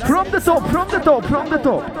dziewczyn, from the top.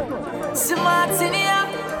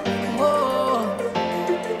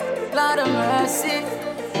 Lord of mercy.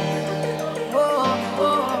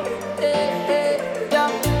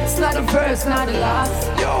 It's not the first, not the last.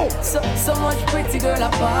 Yo! So much pretty girl I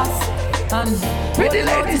pass. And pretty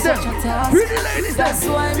ladies them. That's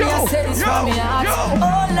why me I say this from me heart.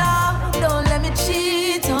 Oh Lord, don't let me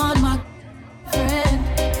cheat on my friend.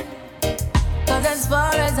 Cause as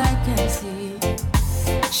far as I can see,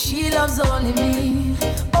 she loves only me.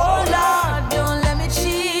 Oh Lord, don't let me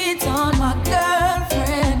cheat on my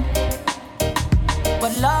girlfriend.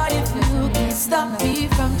 But Lord, if you can stop me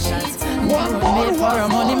from cheating, you were made for a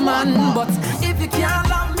money man. But if you can't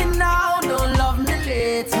love me now, don't love me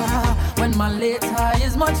later. When my later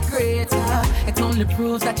is much greater, it only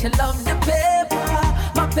proves that you love the paper,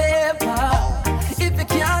 my paper. If you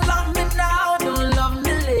can't love me now, don't love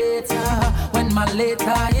me later. When my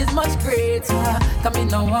later is much greater, come me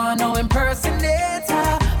no one, no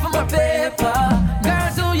impersonator for my paper. Girl,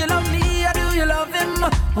 do you love me or do you love him?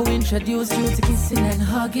 who introduced you to kissing and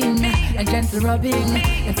hugging and gentle rubbing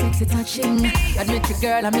and sexy touching. Admit your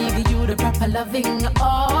girl, I'm giving you the proper loving.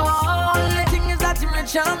 All the thing is that you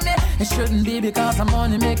rich on me. It shouldn't be because I'm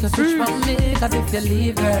only make a switch from me. Cause if you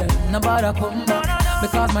leave, girl, nobody come back.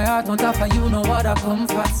 Because my heart won't offer you no other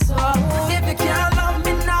comfort. So if you can't love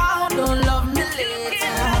me now, don't love me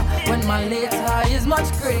later. When my later is much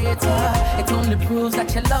greater, it only proves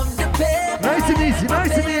that you love the pain. Nice and easy,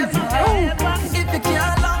 nice and easy. Oh. If you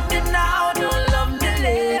can't love me now, don't love me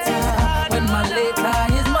later. When my later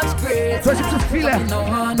is much greater. Słuchajcie, przez chwilę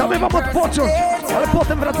damy wam odpocząć, ale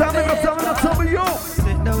potem wracamy na cały ją.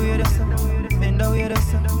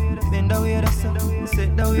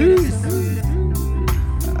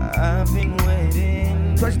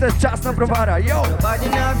 Słuchajcie, to jest czas na browara, yo! Nobody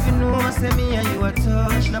nothing know, say me and you a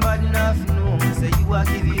touch. Nobody nothing know, say you a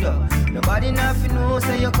give it up. Nobody nothing know,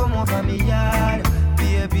 say you come over me yard.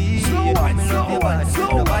 Baby, you know me love your body.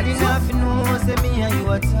 Nobody nothing know, say me and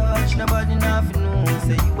you a touch. Nobody nothing know,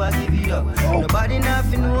 say you a give it up. Nobody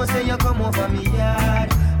nothing know, say you come over me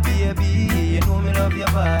yard. Baby, you know me love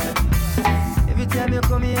your body. Every time you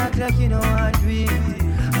come, you act like you know I do it.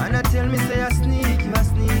 And I tell me say I sneak, you a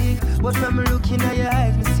sneak. But when me looking at your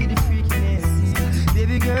eyes, me see the freakiness.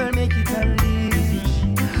 Baby girl, make it unleash.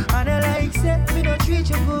 And I like say me no treat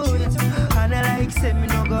you good. And I like say me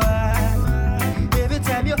no go hard. Every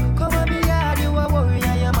time you come on me yard, you a worry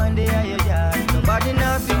and your man they are your yard. Nobody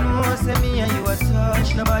nothing know, say me and you a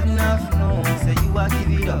touch. Nobody nothing know, say you a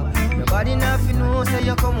give it up. Nobody nothing know, say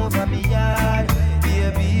you come over me yard.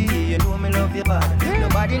 Baby, you know me love your body.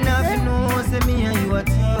 Nobody nothing know, say me and you a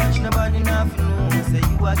touch. Nobody nothing know, say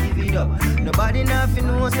you a give it up. Nobody nothing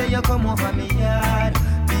know, say you come over me yard.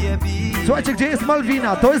 Baby. Słuchajcie, gdzie jest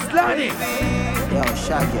Malwina? To jest dla nich! Yo,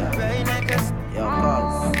 Shaggy.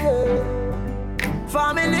 Yo, Cuz.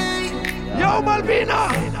 Family. Yo, Malwina!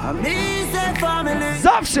 Me say family.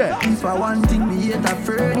 Zawsze! If I want thing, me hate a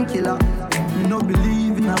fern killer. Me no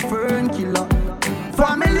believe in a fern killer.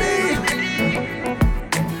 Family.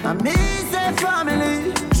 And me say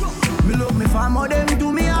family. Me love me family, them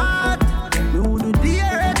to me heart. Me would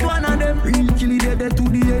dare hate one of them. Real kill it dead to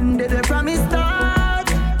the end, dead from me start.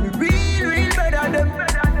 Me real better them.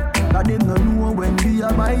 Cause them no know when we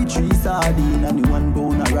a buy 3 sardines and the 1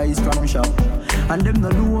 pound a rice from shop. And them no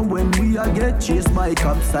know when we a get chased by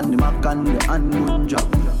cops and the mac and the handgun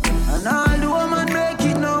job. And all the woman make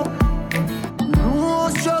it now. No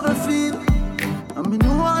struggle feel. And me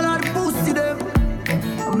know all of the pussy them.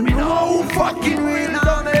 And me know who fucking win.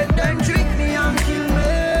 Now make them trick me and kill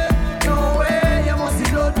me. No way, you must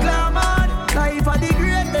see blood glamour. Life are the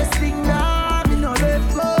greatest thing that. Me no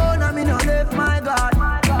left phone and me no left my God.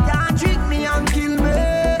 Can't trick me and kill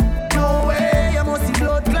me. No way, you must see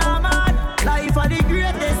blood glamour. Life are the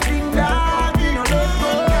greatest thing that. Me no left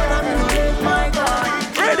phone and me no left my God.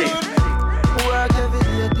 Ready? Work every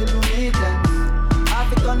day till the weekend. I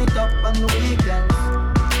fi turn it up on the weekend.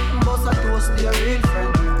 Boss a toast to your real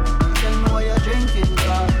friend. Tell me what you're drinking,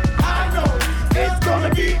 girl. I know it's gonna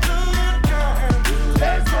be good time.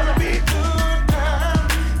 There's gonna be good time.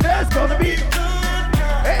 There's gonna be good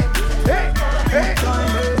time. Hey, hey, hey.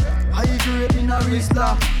 I grew up in a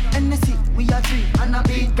Rizla. NSC, we a tree and a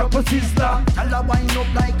beat couple sister. Tell her wind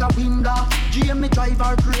up like a winder. GM me drive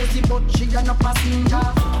her crazy, but she a no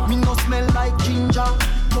passenger. Me no smell like ginger.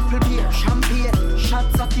 Couple beer, champagne,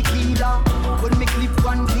 shots of tequila. When me clip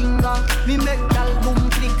one finger, me make gal boom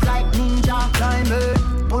click like ninja. Climb it,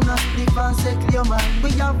 on a split and set your man.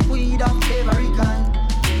 We have weed of every kind.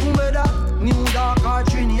 Whether new dark or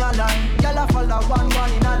Trinity line, gal a follow one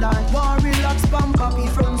in a line. One relax, pump happy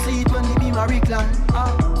front seat when the beam a recline.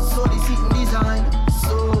 So the seating design.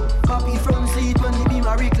 So happy front seat when the beam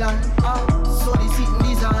a recline. So the seating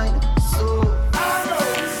design. So I know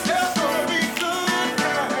there's gonna be good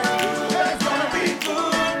time. There's gonna be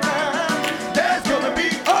good time. There's gonna be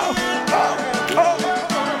oh. There's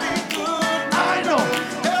gonna be good. I know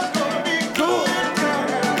there's gonna be good time.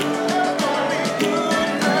 There's gonna be good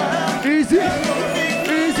time. Easy,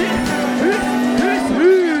 easy,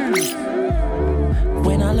 easy.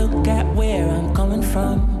 When I look at where I'm coming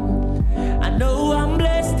from, I know I'm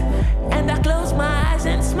blessed, and I close my eyes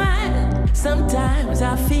and smile. Sometimes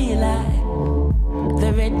I feel like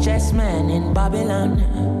the richest man in Babylon,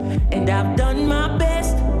 and I've done my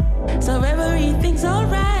best, so everything's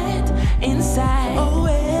alright inside. Oh,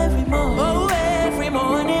 every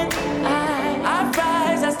morning I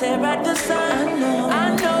rise, I stare at the sun.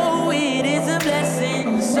 I know it is a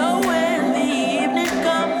blessing, so when the evening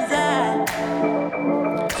comes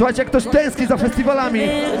Słuchajcie, jak ktoś tęskni za festiwalami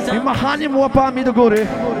i machaniem łapami do góry,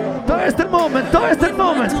 to jest ten moment, to jest ten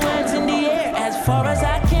moment. as far as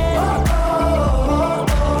I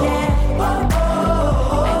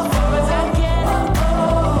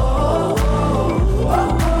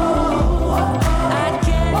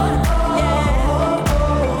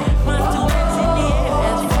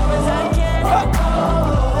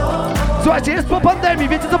Słuchajcie, jest po pandemii,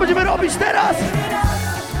 wiecie co będziemy robić teraz?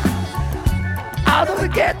 Out of the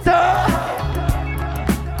ghetto!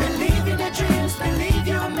 Believe in your dreams, believe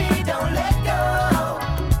you and me, don't let go.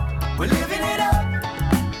 We're living it up.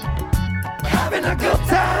 We're having a good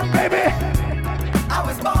time, baby. I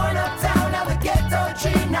was born uptown, now the ghetto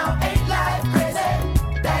tree, now ain't life crazy.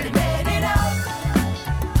 Daddy made it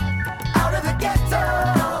out of the ghetto.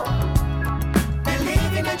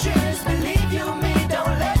 Believe in your dreams, believe you and me,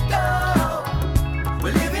 don't let go.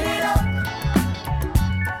 We're living it up.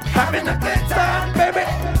 Having a good time, baby.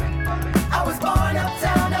 I was born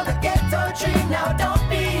uptown, now the ghetto tree, now don't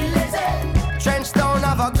be lazy. Trench town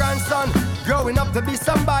have a grandson, growing up to be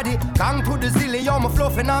somebody. Can't put the zilly on my flow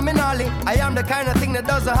phenomenally. I am the kind of thing that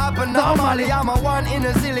doesn't happen normally. I'm a one in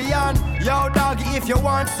a zillion. Yo doggy, if you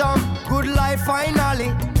want some good life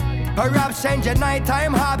finally, perhaps change your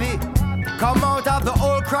nighttime hobby. Come out of the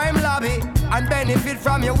old crime lobby and benefit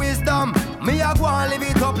from your wisdom. Me a go and live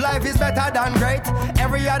it up, life is better than great.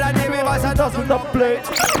 Every other day me voice a dozen up plate.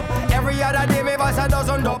 Every other day me voice a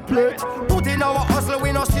dozen up plate. Put in our hustle,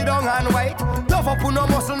 we no sit down and wait. Tough up on no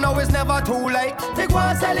muscle, now it's never too late. Take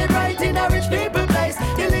one celebrate in a rich people place.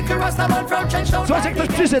 The liquor rastaman from Trenchtown. Słuchajcie, ktoś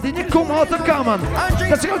przyszedł i nie kuma o ten kaman.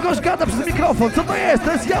 Dlaczego gość gada przez mikrofon? Co to jest?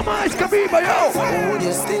 To jest jamańska biba, yo! Would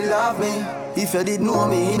you still love me if you did know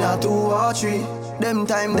me in a 2 or 3? Them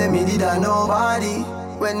time them me did a nobody.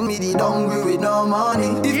 When me did hungry with no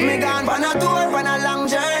money. If me gone on a tour, on a long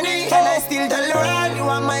journey, and I still tell the world you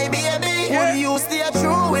are my baby. Would you stay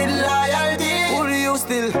true with loyalty? Would you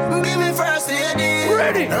still be me first lady?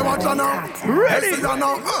 Ready? Hey, what you know? Ready? Hey, you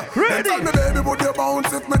know? Ready? Tell me, baby, would you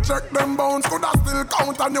bounce if me check them bounce? Could I still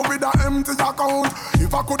count on you with an empty account?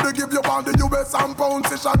 If I could give you all the US and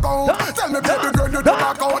pounds, it's a count. Tell me, baby girl, you do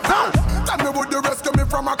back out. Tell me, would you rescue me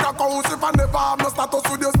from a crack house? If I never have no status,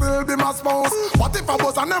 would you still be my spouse? What if I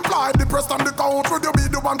was unemployed, depressed on the couch? Would you be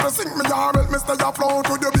the one to sink me or help me stay afloat?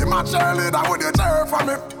 Would you be my cheerleader? Would you cheer for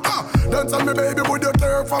me? Then tell me, baby, would you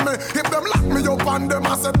care for me? If them lock me up and them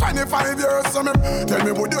I said 25 years to me, tell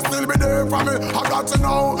me, would you still be there for me? I got to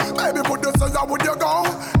know, baby, would you say, would you go?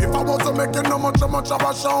 If I wasn't making no much of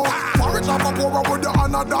a show, for rich or for poor, would you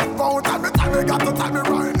honor that vote? Tell me, got to tell me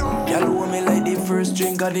right now. Girl, want me like the first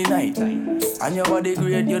drink of the night, and your body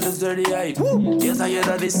great, you deserve the hype. Yes, I hear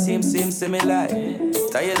that the same lie.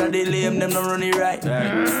 Tired of the lame, them not running right.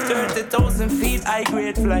 30,000 feet, high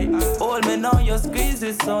grade flight. Hold me now, your squeeze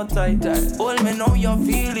is so tight. Hold me now, your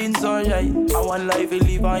feelings alright. I want life, you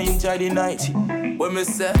live and enjoy the night. When me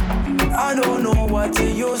say, I don't know what you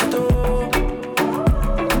used to,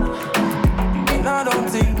 and I don't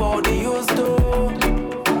think about the used to.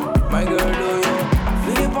 My girl, do you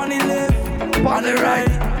flip on the left, on the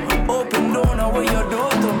right, open door now where your door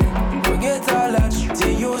to me. Forget all that shit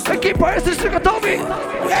you used to. Ekipa, jesteście gotowi?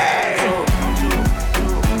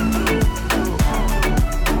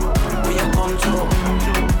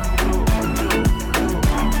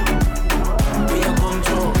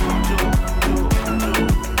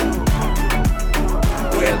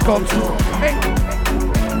 Welcome to. Hey.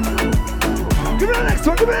 Give me the next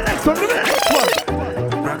one, give me the next one, give me the next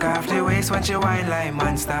one. Rock off the waist when you wine like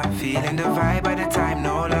monster. Feeling the vibe by the time,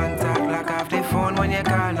 no long talk. Lock off the phone when you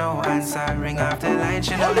call, no answer. Ring off the line,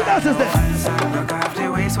 she no answer. Rock off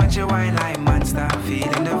the waist when you wine like monster.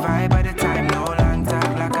 Feeling the vibe by the time, no long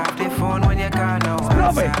talk. Lock off the phone when you call, no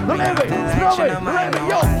answer. Ring off the line, she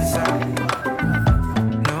no answer.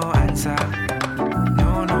 No answer.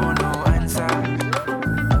 No answer.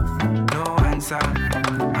 No answer.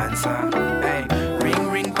 Answer. Hey.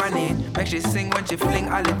 Ring pan it. Make she sing when she fling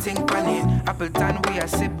all the ting pan it. Appleton we a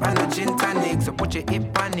sip and a gin tonic. So put your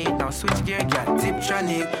hip on it. Now switch gear, girl,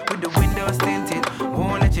 tiptronic. With the windows tinted.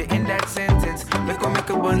 Won't let you in that sentence. Make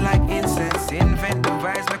a burn like incense. Invent the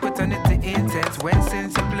vibes, make we turn it to intense. When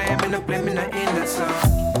since you play, me no in the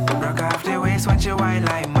song. Rock off the waist when you wine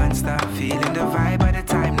like monster. Feeling the vibe by the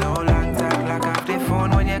time, no long talk. Lock off the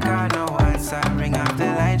phone when you call, no answer. Ring off the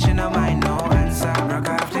line, she no mind, no answer. Rock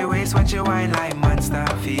off the waist when you wine like monster.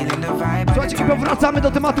 Feeling the vibe. Słuchajcie, chyba wracamy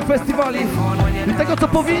do tematu festiwali i tego, co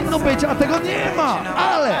powinno być, a tego nie ma,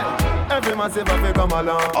 ale... Every massive have come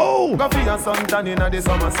along. Oh! Go for your suntan in the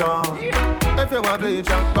summer sun. If you want bleach,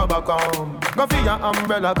 go back home. Go for your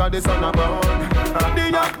umbrella, cause the sun a burn. The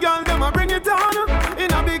young girl, them a bring it on.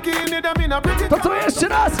 In a bikini, them in a pretty. To co jeszcze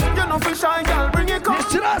raz? You know for shy girl, bring it come.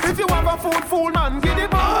 Jeszcze raz. If you have a fool man, get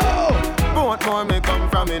it back. Both more may come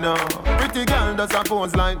from me now. Pretty girl does a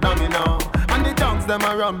pose like dummy now. And the dogs, them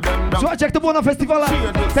a rub them down. Słuchajcie, jak to było na festiwalach,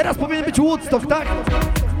 teraz powinien być Woodstock, tak?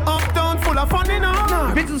 Uptown full of fun, you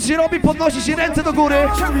know. Więc co się robi? Podnosi się ręce do góry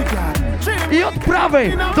i od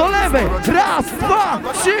prawej do lewej. Raz, dwa,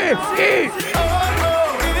 trzy i...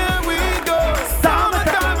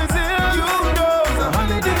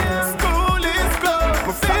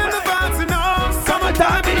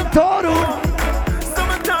 Summertime in Toruń.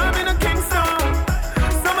 Summertime in a Kingston.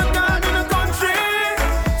 Summertime in a country.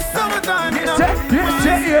 Summertime in a...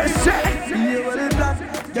 Yes.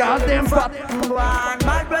 Goddamn fat.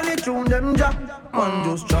 Bad when they tune them jack. Man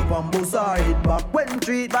just chop and bust her head back. When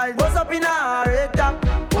treat vibes bust up in her head top.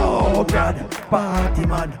 Oh God, party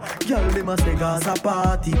mad. Girl they must say Gaza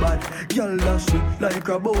party bad. Girl that shit like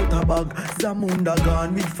a butter bag. Zamunda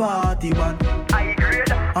gone with 40 man. I agree.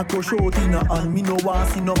 I go short in her hand. Me no want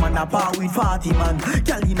see no man a bar with 40 man.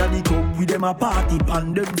 Girl inna the club with them a party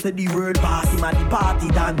pan. Them say the world party man the party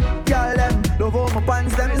done. Girl them love how my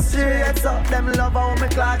pants them straight up. Them love how my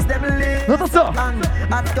clocks them lit. No to co?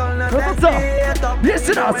 No to co?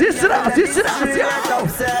 Jeszcze raz, yo!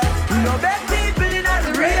 No bad people in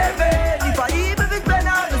the raven. If I even be spend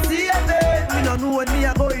out the saving, me no know when me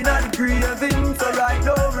a going on craving. So right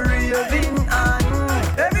now we raving and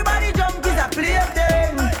everybody jump is a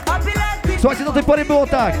plaything. Słuchajcie, do tej pory było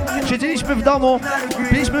tak. Siedzieliśmy w domu,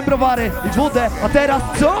 piliśmy browary i wodę, a teraz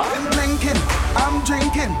co? I'm drinking.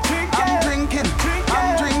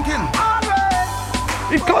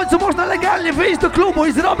 I w końcu można legalnie wyjść do klubu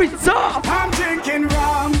i zrobić co? I'm drinking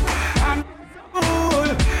rum and fool.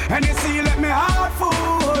 And you see, let me heart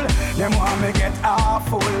full. Them want me get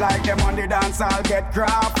awful, like them on the dance I'll get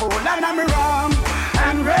grappled. And I'm rum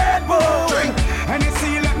and Red Bull. Drink. And you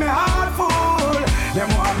see, let me heart full. Them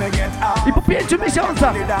want me get awful. I po 5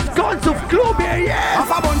 miesiącach w końcu w klubie jest!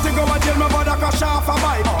 If I want to go and tell my brother cause off a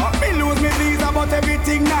bite. Me lose me visa but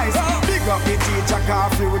everything nice. Big up the teacher car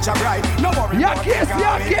future bright. No worry jak jest?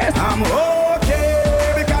 I'm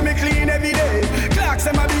okay because me clean every day. Clocks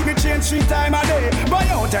and my baby change 3 times a day. Buy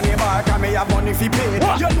out any bar cause me have money fi pay.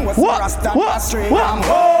 You know what's Rasta straight. I'm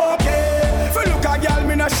okay. If you look a girl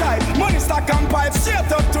me no shy. Money stack and pipe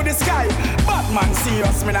straight up to the sky. Batman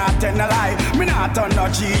serious me not tell no lie. Me not turn no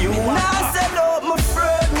G you. Now sell out my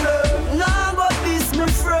friend. Now but this my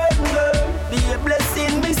friend. Be a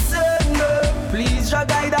blessing me son. Please your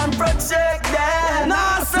guide and protect them.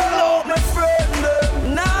 Now sell out my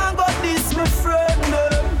friend. Now but this my friend.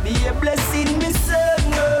 Be a blessing me son.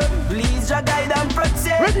 Please your guide and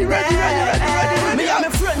protect ready. Me and my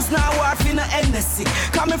friends now work in a Hennessy.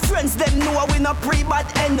 Cause my friends them know we no pre-bad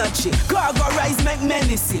energy. Cargo rise make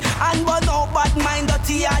menace. And burn out bad mind,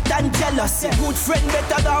 dirty heart and jealousy. Good friend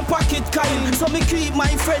better than pocket kind. So me keep my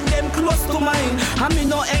friend them close to mine. And me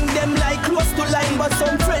no hang them like close to line. But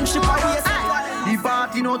some friendship are waste. The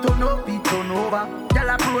party no turn up, it turn over. Y'all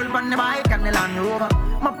a roll on the bike and the Land Rover.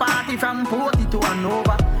 My party from 40 to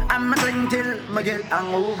Hanover. I'm a drink till me get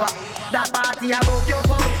hangover. That party about your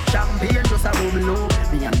phone. Champagne just a bubble.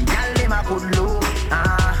 Me and the gal them a good low.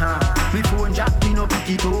 Me phone jack me no pick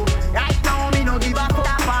it up. Right now me no give a fuck.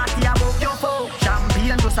 That party about your phone.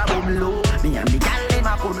 Champagne just a bubble. Me and the gal them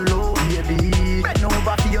a good low. Baby, bend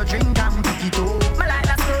over for your drink and pick it up. Me like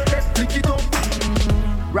that skirt, flick it up.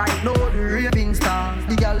 Right now the raving stars.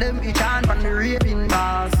 The gal them each hand from the raving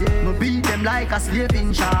bars. Yeah. Me beat them like a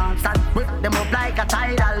slaving sharks and whip them up like a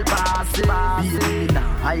tidal pass. Baby, nah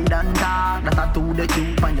hide and talk. That I do the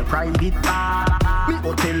cute on your private car. Me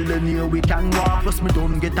go tell them here we can walk. Plus me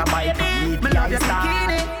don't get a bike. Me love your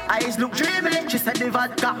bikini. Eyes look dreamy. She said the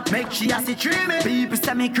vodka make she a see dreamy. People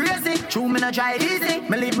say me crazy. True me no drive easy.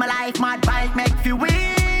 Me live my life mad bike make you wheel.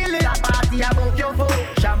 That party about your phone.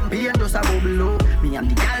 Champagne just a bubble. Me and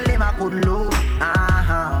the gal them a good low.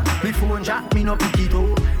 Me phone jack me no pick it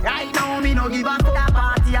up. Right now me no give a fuck. That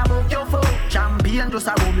party about your phone. Champagne just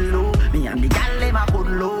a bubble. Me and the gal them a good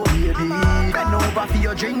low. Baby, bend over for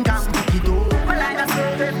your drink and pick it up. Me like a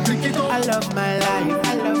serpent, pick it up. I love my life.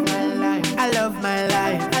 I love my life. I love my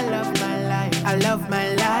life. I love my life. I love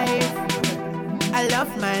my life. I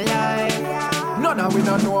love my life. None of we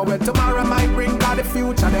don't know what tomorrow might bring. Cause the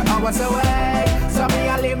future the hours away. So me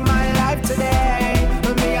I live my life today.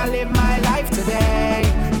 Me I live my life today.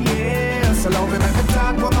 Yeah. So love me make me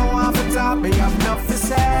talk what I want to talk. Me have enough to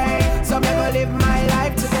say. So me go live my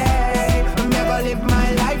life today. Me go live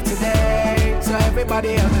my life today. So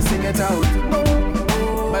everybody else me sing it out.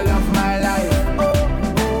 Oh, me love my life.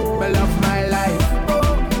 Oh, me love my life.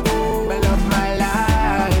 Oh, me love my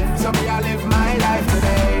life. So me I live my life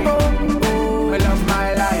today. Me love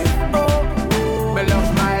my life. Me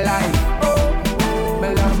love my life. Me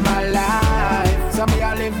love my life. So me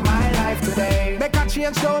I live my life today. Make a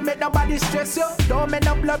change, don't make nobody stress you. Don't make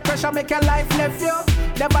no blood pressure make your life left you.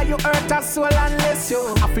 Never you hurt a soul unless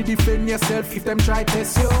you have to defend yourself if them try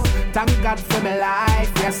test you. Thank God for my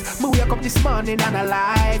life, yes. Me wake up this morning and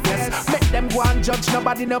alive, yes. Make them go and judge,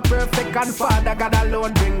 nobody no perfect. And Father God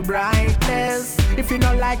alone bring brightness. If you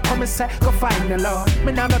don't like come and say, go find the Lord.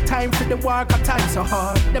 Me now no time for the work, a time so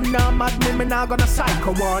hard. Them now mad me now gonna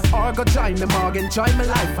psycho ward. Or go join the morgue, enjoy my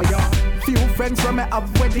life for y'all. Few friends from me up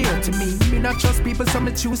were dear to me. Me not trust people, so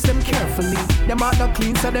me choose them carefully. Them are not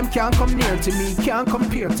clean, so them can't come near to me. Can't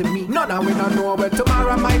compare to me. None of we don't know where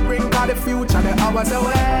tomorrow might bring. Cause the future, the hours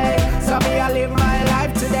away. So me I live my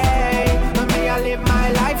life today. Me I live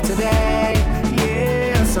my life today.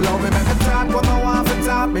 Yeah, so long me make a talk what I want to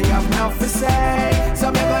talk. Me have enough to say.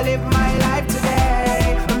 So me go live my life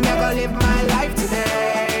today. Me go live my life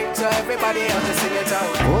today. So everybody else to sing it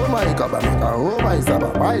out. Oh my God, oh my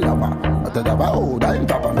Zaba, my lover. I tell you oh, I'm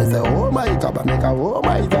top of me say, oh my God, oh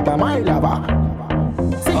my Zaba, my lover.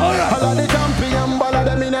 All of the champion, ball of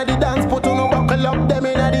them in the dance, put on a buckle up them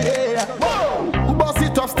in the air. Bust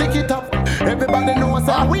it up, stick it up. Everybody knows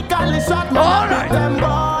how we call it shot, man. Big them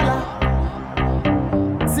baller.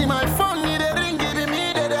 See my phone, need a ring, giving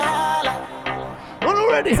me the holla.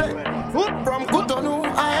 Already. From Cotonou,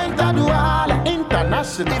 I enter Douala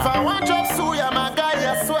International. If I want job, suya my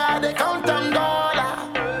guy, I swear they count them dollar.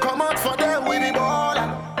 Come out for them, we be baller.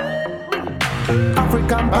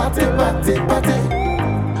 African party, party, party.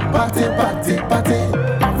 Party, party, party.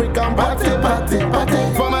 African party, party, party.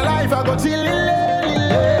 For my life, I go chillin'.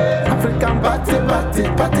 African party, party,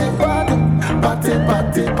 party, party,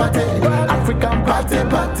 party, party. African party,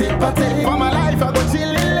 party, party. For my life, I go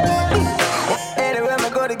chillin'. Anywhere me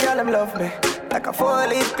go, the girl them love me. Like a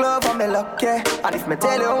 4-leaf glove on me luck, yeah. And if me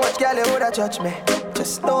tell you how much girl you woulda judge me,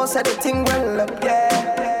 just know say the thing well up,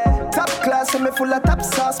 yeah. Top class and me full of top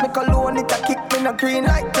sauce. Me cologne it a kick me no green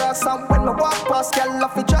like grass. And when me walk past, girl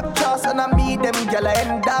off the drop toss. And I meet them girl I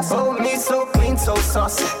end up. Oh me so clean, so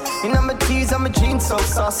saucy. You know my tees and my jeans so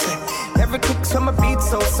saucy. Every kick from my beat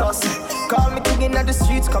so saucy. Call me king in the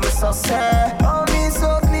streets, come saucy. Oh me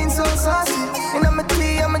so clean, so saucy. You know my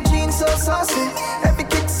tee and my jeans so saucy. Every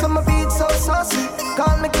kick from my beat so saucy.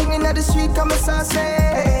 Call me king in the street, come saucy.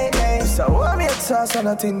 Hey, hey. So hold me a sauce and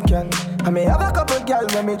a tin can. I may have a couple girl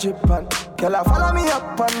when me drip on. Girl I follow me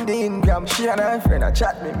up on the Instagram. She and her friend a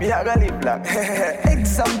chat me I go live long.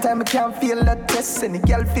 Sometime I can't feel that test. And the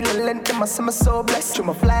girl feel the length, them a say me so blessed. Through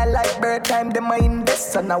my fly like bird time, them a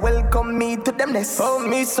invest. And I welcome me to them nest. Oh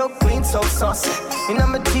me so clean, so saucy. You know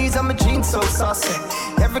my tees and my jeans so saucy.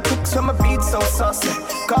 Every kick from my beat so saucy.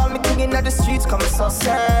 Call me king in the streets, come saucy.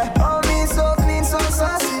 Oh me so clean, so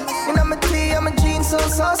saucy. You know my tee and my jeans so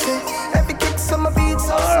saucy. Every kick from my beat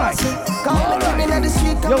so saucy. Call me king in the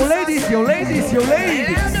street, come Yo ladies, yo ladies, yo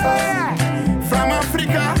ladies. From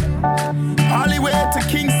Africa, all the way to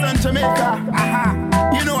Kingston, Jamaica.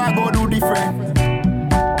 You know I go do different.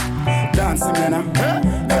 Dancing, man.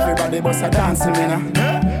 Everybody bust a dancing, man.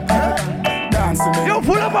 Dancing, man. Yo,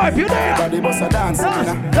 full of vibe, you there? Everybody bust a dancing,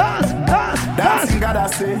 man. Dancing,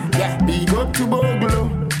 gotta say, yeah. Big up to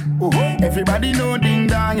Boglo. Everybody know ding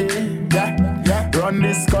dong, yeah. Run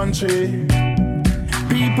this country.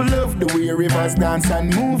 People love the way rivers dance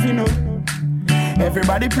and move, you know.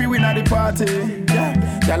 Everybody pre-win at the party.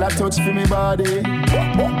 Yeah, y'all a touch for me body.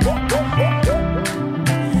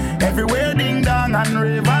 Everywhere ding dong and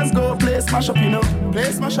rivers go, play smash up, you know.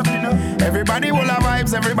 Play smash up, you know. Everybody will have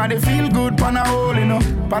vibes, everybody feel good, pan a hole, you know.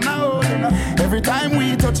 Pan a hole, you know. Every time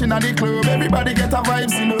we touching at the club, everybody get a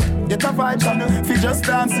vibes, you know. Get a vibes, you know. Fi just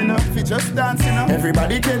dance, you know. Fi just dance, you know.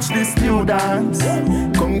 Everybody catch this new dance.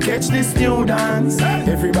 Come catch this new dance.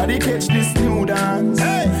 Everybody catch this new dance.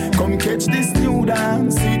 Come catch this new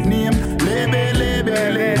dance. It name Lebe,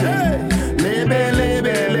 Lebe, Lebe. Lebe,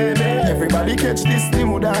 Lebe, Lebe. Everybody catch this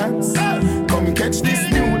new dance. Come catch this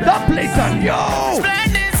new dance. That place on yo.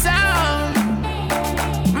 Splendid sound.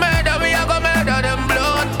 Murder, we a go murder them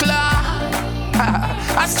blood clot.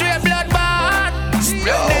 A straight blood bath.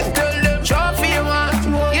 Splendid, tell them trophy you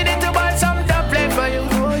want. You need to buy some top play for you.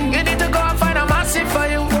 You need to go and find a massive for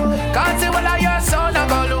you. Can't see what your son a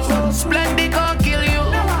go lose. Splendid gon' kill you.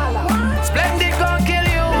 Splendid gon' kill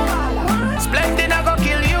you. Splendid a go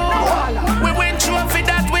kill you. We win trophy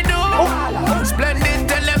that we do. Splendid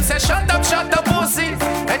tell them say shut up pussy.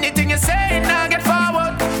 Anything you say now get forward.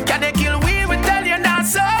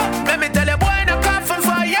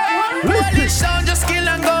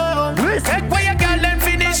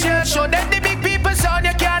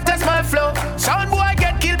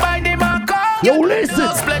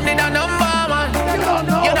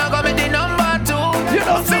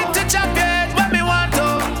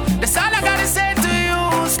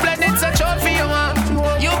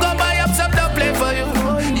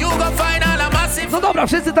 Dobra,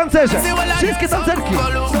 wszyscy tancerze, wszystkie tancerki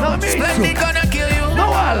na miejscu.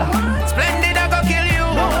 Noel! Splendid, I go kill you.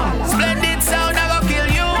 Splendid sound, I go kill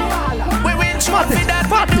you. We win trophy that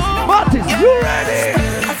we do. Martis, you ready?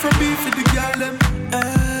 Afrobeat for the girl them.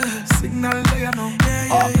 Signal there now.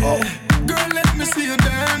 Girl, let me see you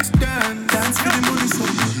dance, dance. Dance for the money, so.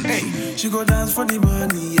 Hey, she go dance for the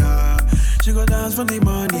money, yeah. She go dance for the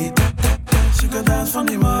money. She go dance for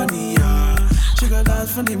the money, yeah. She go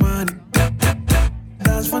dance for the money.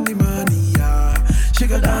 Dance for the money, yeah. She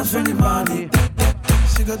go dance for the money.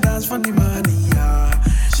 She go dance for the money, yeah.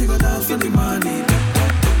 She go dance for the money.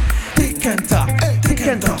 Tick and talk, tick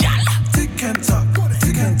and talk, tick and talk,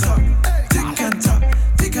 tick and talk, tick and talk,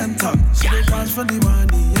 tick and talk. She go dance for the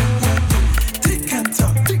money, yeah. Tick and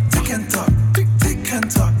talk, tick and talk, tick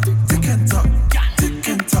and talk, tick and talk, tick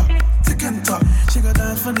and talk, tick and talk. She go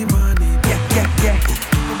dance for the money, yeah.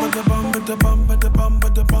 But the bomb, but the bomb, but the bomb,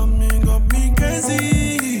 but the bomb, you got me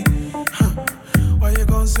crazy. Why you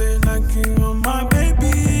gon' say knocking on my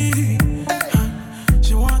baby?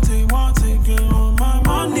 She want it, get on my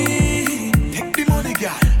money. Take the money,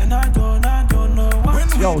 girl. And I don't know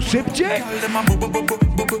what. Yo, ship check. Girl, them a bubble for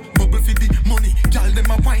the money. Girl,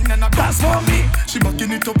 them a wine and a dance for me. She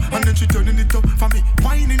backing it up and then she turning it up for me.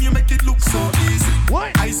 Whining, you make it look so easy.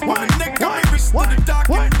 Ice on my neck and my wrist to the dark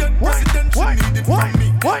and dead president. She need it from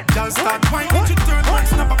me. Girl, start whining, she turn right,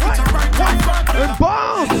 snap a picture right back. And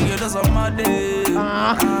bomb! You just on my day.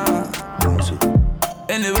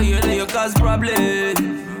 Anyway, you do, you cause problems.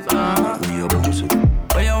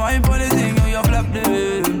 When you wine for the thing, you flap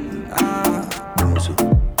them.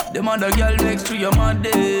 The mother girl next to your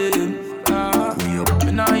mother.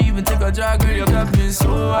 Me not even take a drag, girl, you got me so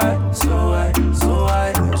high, so high, so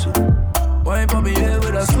high. Wine for me here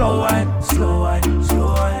with a slow wine, slow wine,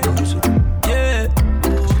 slow wine. Yeah,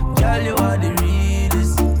 girl, you are the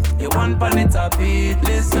realest. You want planet happy,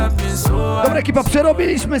 let's got me so high. Dobra ekipa,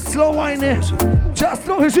 przerobiliśmy slow wine. Czas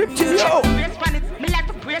trochę szybciej, yo!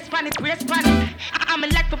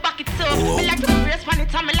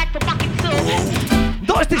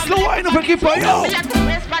 Dość tych slow wine'ów ekipa, yo!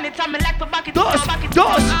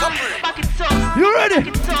 Dość! You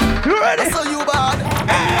ready? You ready?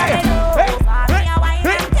 Hey!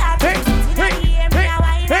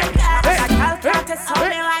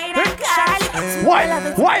 Wine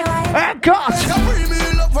and cut!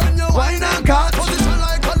 Wine and cut!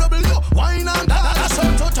 Wine and dance,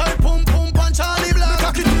 so tight, pum pum, punch Charlie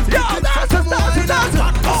Black. Yo, dance!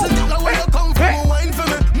 Oh, where you come from, wine for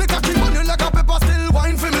me. Make a keep on you like a pepper, still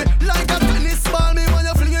wine for me. Like a tennis ball, me when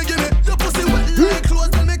you fling it, give me. Your pussy wet like clothes,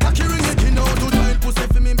 tell me cocky ring it. You know to tight pussy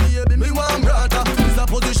for me, baby. Me want brother. This a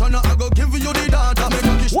position, I go give you the data. Make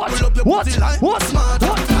a kiss, pull up your pussy like smart. I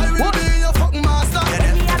will be your fucking master.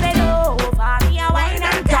 Me a bed over, me a wine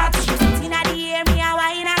and catch. Inna the air, me a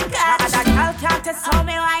wine and catch. That girl can't test how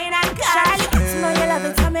me wine and catch. You know you love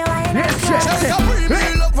it, tell me wine and catch. Take a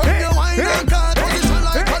free look from your wine and catch. Position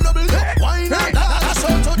like a double wine and catch.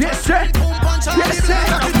 Yes, sir. Yes, sir.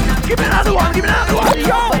 Give me another one. Give me another one.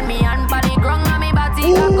 Yo. When me and body grung and me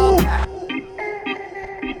body cock up.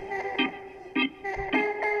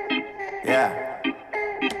 Yeah.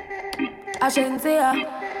 Ashensia.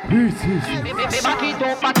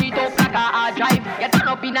 Back it up like a hard drive. You turn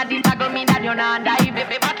up in a disaggle, me that you not dive.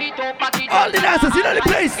 Back it up. All the dancers in the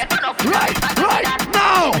place. Right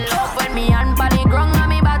now. Love when me and body grung and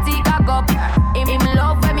me body cock up. Him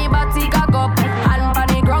love when me body cock up. And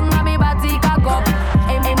body grung and me body cock up.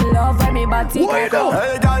 Him love when me body cock up.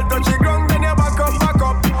 Hey, girl, touch the ground, then you back up.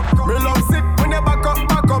 Me love sit when you back up.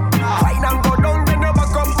 Wine and go down, then you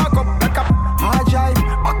back up. Back up, hard drive,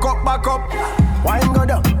 back up. Wine go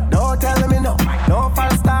down, don't tell me no. No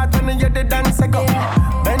false start when you the dance go.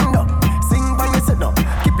 Bend up, sing when you sit up.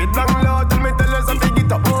 Keep it long low, tell me tell you something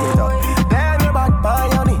get up. Then you back by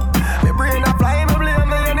your knee. Me brain a fly, me blame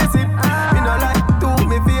me in the seat. Me no like to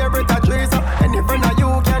me favorite a trace up. Any friend of you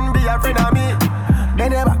can be a friend of me.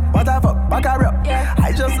 Then you back, what the fuck, back her up.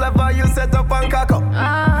 I just love how you set up and cock up.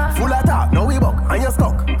 Full of talk, now we buck and you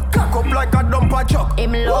stuck. Cock up like a dumper truck.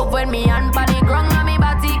 Him love when me and body grung and me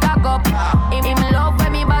body cock up. Him love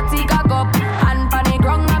when me body cock up. And body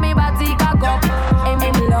grung and me body cock up.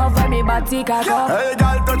 Him love when me body cock up. Hey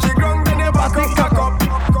girl, touch the ground, then you back up, cock up.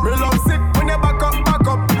 Me love sit when you back up.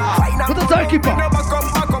 Co to za ekipa?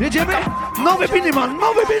 Jedziemy? Nowy Biniman,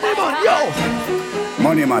 yo!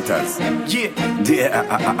 Money matters. Yeah.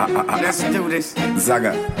 Let's do this.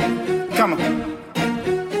 Zaga. Come on.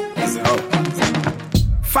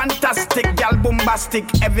 Fantastic, gal bombastic.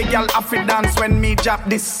 Every gal have to dance when me drop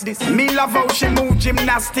this. Me love how she move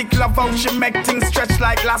gymnastic. Love how she make things stretch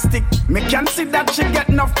like elastic. Me can see that she get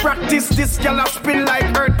enough practice. This gal a spin like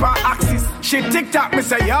earth per axis. She tick tock, me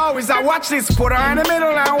say yo, is I watch this. Put her in the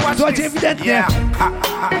middle and watch Słuchajcie, this. ewidentnie.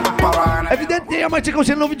 Ewidentnie Jamajczykom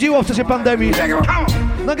się nudziło w czasie pandemii.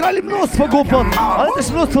 Nagrali mnóstwo głupot, ale też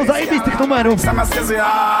mnóstwo zajebistych numerów.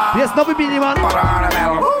 Jest nowy Miniman.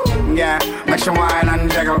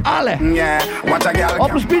 Ale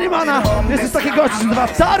oprócz Minimana jest też taki gość, który nazywa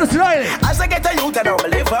Toruń. As I get a youth, I don't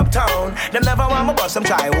believe uptown. Them never want me bust, them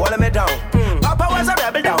try holding me down. Papa was a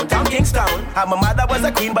rebel downtown Kingston, and my mother was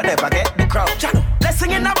a queen, but never get the crown.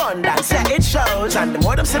 Blessing in abundance, yeah, it shows. And the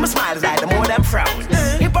more them see me smiles, like the more them frown.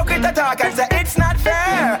 Hypocrite talk and say it's not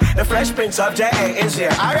fair. The Fresh Prince of J.A. is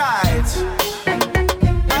here. Alright.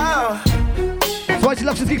 Oh. Słuchajcie,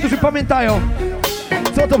 dla wszystkich, którzy pamiętają,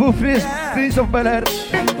 co to był Prince of Bel-Air.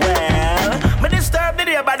 Me disturb the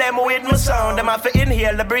day by them with my sound. Them have to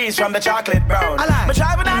inhale the breeze from the chocolate brown. Me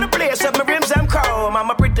driving down the place up my rims them chrome.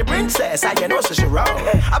 I'm a pretty princess, I you know so she wrong.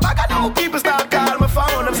 I back I know people start calling my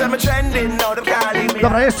phone. Them say me trending, no them can't leave me.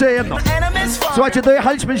 Dobra, jeszcze jedno. Słuchajcie,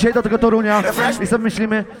 dojechaliśmy dzisiaj do tego Torunia i sobie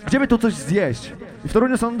myślimy, gdzie by tu coś zjeść. I w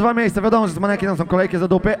Toruniu są dwa miejsca, wiadomo, że z maneki tam są kolejki za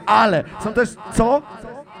dupy, ale są też co?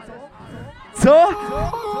 Co?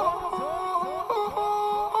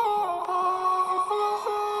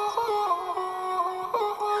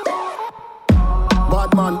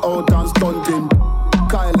 Bad man out and stunting.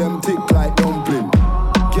 Kyle them tick like dumpling.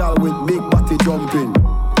 Girl with big body jumping.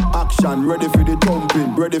 Action, ready for the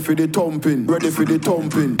thumping. Ready for the thumping. Ready for the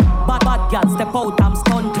thumping. Bad girl step out, I'm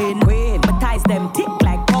stunting. My ties them tick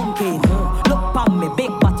like pumpkin. Look pon me,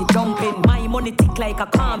 big body jumping. My money tick like a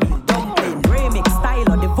caramel dumpling. Remix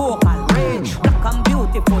style of the vocal range. Black and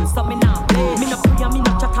beautiful, so me not play. Me no pray, me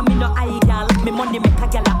no chat, me no eye girl. Me money make a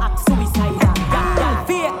girl act suicidal. Girl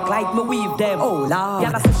fake like me weave them. Oh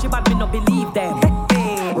Lord, girl say she bad, me no believe them.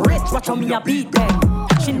 Hey, rich, watch how me a beat them.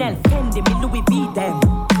 Chanel, Fendi, me Louis V them.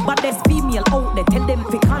 But there's female out there, tell them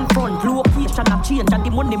fi confront. Location a change and the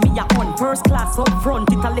money me a on. First class up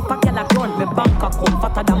front, Italy if a girl a grunt. Me bank account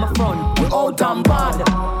fatter than my front. We out and bad,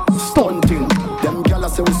 stunting. Them gyal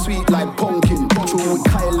say we sweet like pumpkin. True, we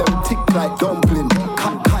Kyle them tick like dumpling.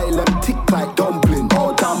 Kyle them tick like dumpling.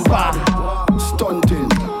 Out and bad, stunting.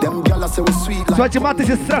 Them gyal say we sweet like. Słuchajcie, Matys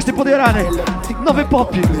jest strasznie podjarany. Nowy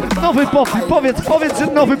popi, powiedz, że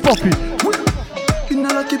nowy popi. In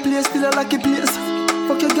a lucky place, still a lucky place.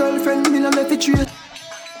 Fuck your girlfriend, me no let it treat.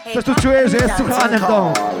 Coś tu czuję, że jest słuchany w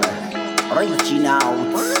domu.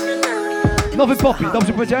 Nowy popi,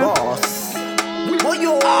 dobrze powiedziałem?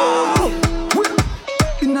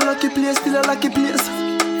 In a lucky place, still a lucky place.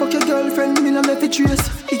 Fuck your girlfriend, me no let it trace.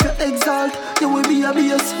 If you exalt, you will be a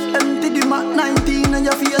base. Empty the Mac 19 on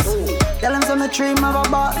your face. Tell them some dream of a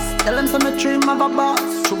boss. Tell them some dream of a boss.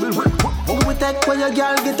 Who will take where your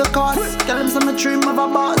girl get a cost? Tell them some dream of a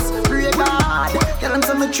boss. Pray God. Tell them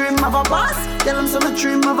some dream of a boss. Tell them some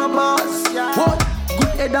dream of a boss. What?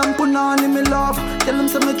 Good head and put on in me love. Tell them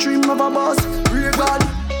some dream of a boss. Pray God.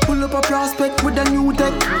 Pull up a prospect with a new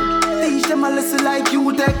tech. Teach them a lesson like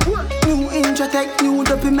you tech. New intro tech, new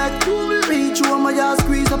dopey mech. Reach you on my ass,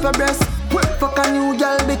 squeeze up your breast. Fuck a new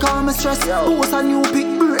girl, become a stress. Post a new pic,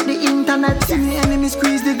 break the internet. See me enemy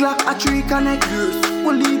squeeze the Glock, a tree connect.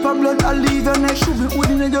 We'll leave a blood, I'll leave your neck. Should be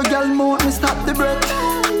within your girl mouth, me stop the breath.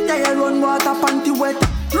 Yeah, I run water, panty wet.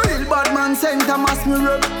 Real bad man, center mask me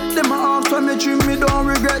rep. Them a ask when me dream, me don't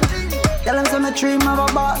regret. Tell them some dream of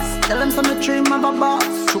a boss. Tell them some dream of a boss.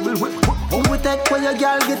 Who will take where your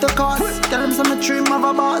girl get a cost? Tell them some dream of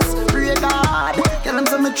a boss. Pray God. Tell them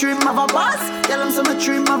some dream of a boss. Tell them some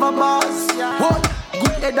dream of a boss. What?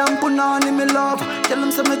 Good head and put on in me love. Tell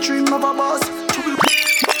them some dream of a boss.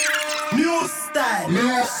 New style,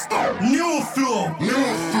 new flow, me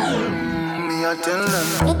I tell them.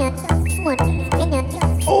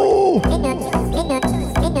 Oh!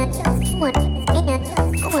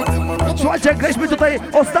 Słuchajcie, jak graliśmy tutaj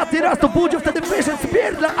ostatni raz, to Budzio wtedy wyszedł z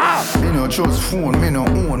pierdla. Me no trust phone, me no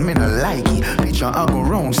own, me no like it. Picture I go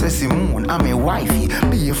round, say Simone, I'm a wifey.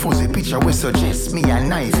 Be a fuzzy picture we suggest me a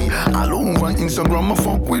knifey. All over Instagram, I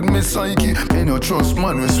fuck with me psyche. Me no trust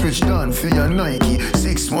man, we switch down for your Nike.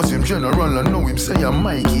 6 months him general, I know him say I'm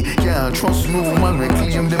Mikey. Can't trust no man, we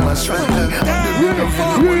claim them as strike.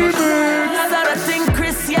 Everything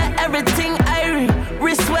Chris, yeah, everything irie.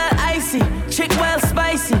 Wrist well icy, chick well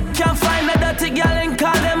spicy. Can't find a dirty girl and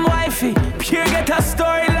call them wifey. Pure get a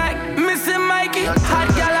story like Missing Mikey. Hot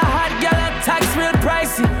gal, tax real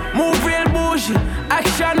pricey. Move real bougie,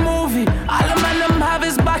 action movie. All the man them have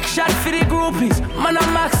his back shot for the groupies. Man I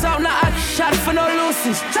max out, no action. shot for no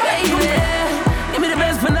losses. Yeah, give me the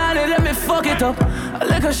best banana, let me fuck it up. A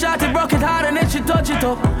liquor shot, it broke it hard and then she touch it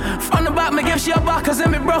up. From the back, me give she a back, cause then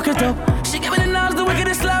me broke it up. She give me the knobs, the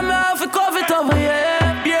wickedest slam, me off it, cover it up.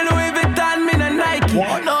 Yeah, yeah, Louis Vuitton, me no Nike.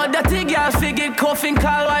 What? No, that thing, y'all figure, coughing,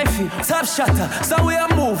 call wifey. Top shutter, so we a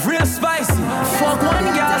move, real spicy. Fuck one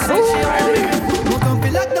girl, say she ready.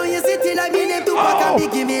 Lock down your city like me name Tupac and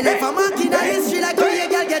Biggie. Me left a mark in a history like how your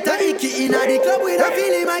girl get a icky in the club with a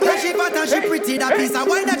feeling. My girl she fat and she pretty. That piece of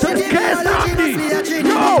wine that she give me, all that she must be a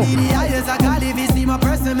trinity. Me need the highest I call if you see my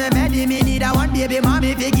person, me ready. Me need a one baby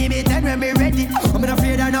mommy if you give me 10 when me ready. I'm not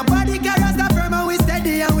afraid of nobody, carry the firm and we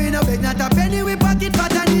steady. And we no beg not a penny, we pocket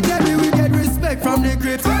fat and it heavy. We get respect from the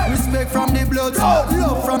grips, respect from the bloods,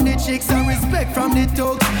 love from the chicks and respect from the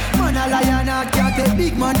thugs. Man a lion and can't take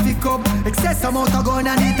big man pick up. Excess amount of gun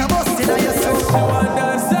and it a bust in your soul. She want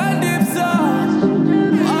dance and dip so.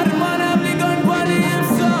 All the man have the gun for the hip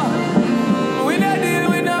so. We no deal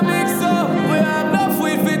with no mix up. We have enough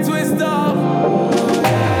weed for twist up.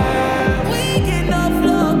 We get enough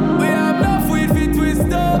love. We have enough weed for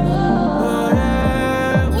twist up.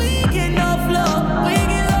 We get enough love. We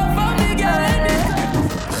get love from the girl.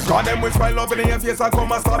 Cause them with smile up in your face, I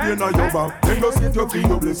come and stab you now your back. Then go sit up for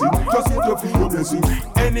your blessing, just sit up for your blessing.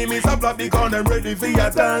 Enemies are black because them ready for your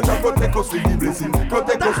dance. And protect us with the blessing,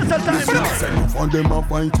 protect us with the blessing. Send for them and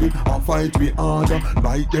fight we harder.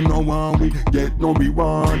 Like them no one we get no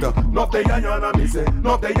reward. Not they are yon and me say,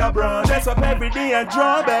 not they are brand. Dress up every day and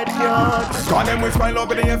draw bed yard. Cause them with smile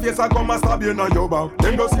up in your face, I come and stab you now your back.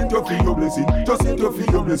 Then go sit up for your blessing, just sit up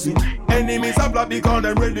for your blessing. Enemies are black because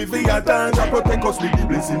them ready for your dance. And protect us with the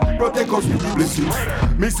blessing, protect us with the blessing.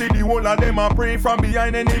 Me see the whole of them a pray from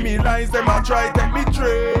behind enemy lines. Them a try take me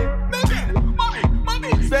trade.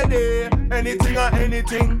 Mommy, steady, anything or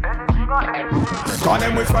anything. Cause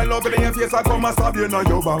them with smile up in your face, I come and stab you now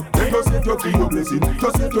your back. Then go sit up for your blessing,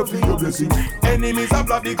 just sit up for your blessing. Enemies are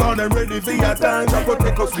black because them ready for your dance. And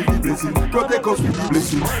protect us with the blessing, protect us with the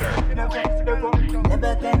blessing.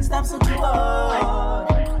 Never can stop so cool.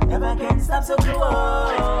 Never can stop so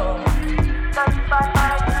cool.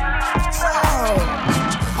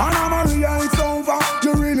 Anna Maria, it's over.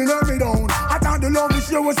 You really let me down. I thought the love is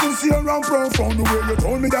you was sincere and profound. The way you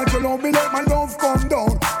told me that you love me, let my love come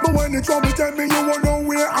down. But when the trouble tell me you were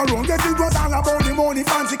nowhere around, guess it was all about the money,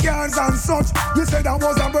 fancy cars and such. You said I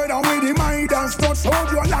was a brother with the mind and touch.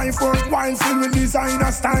 Hold your life worthwhile, filled with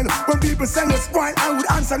designer style. When people say you spoil, I would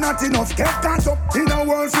answer not enough. Kept caught up in a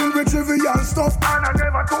world filled with trivial stuff. And I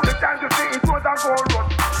never took the time to see it was a gold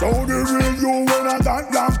rush. So the real you when I got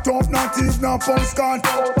locked up, not even a postcard.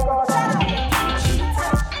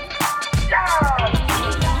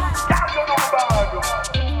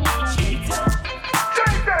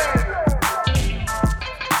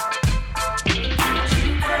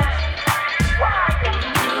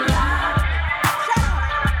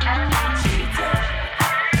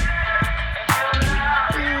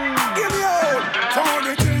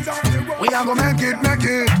 We are gonna make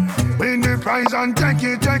it. Win the prize and take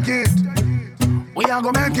it. We are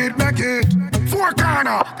gonna make it. Four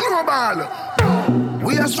corner, global.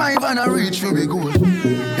 We are strive and a reach for big goal.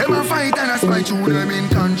 Them a fight and a spite through them in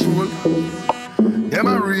control. Them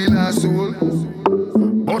a real asshole.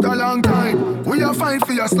 But a long time, we a fight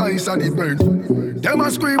for your slice of the bread. Them a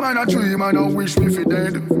scream and a dream and a wish me for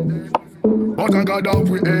dead. But I got off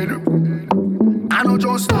with head. I know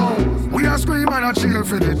just now, we a scream and a cheer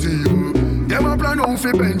for the team. Them a plan out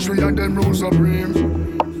for bench we and them rules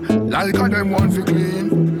supreme. Like a them want for clean.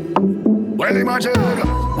 Well imagine,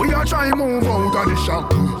 we a try move out of the shock.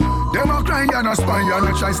 Them a cry and a spy and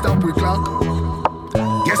a try stop we clock.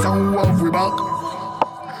 Guess how off we back.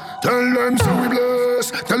 Tell them so we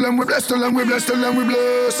bless. Tell them we bless, tell them we bless, tell them we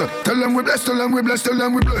bless. Tell them we bless, tell them we bless, tell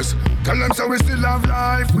them we bless. Tell them so we still have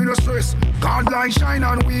life, we no stress. God light shine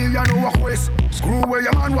on we, you know what quest. Screw where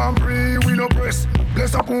your man want pray, we no press.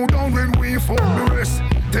 Bless up who down when we fuck the rest.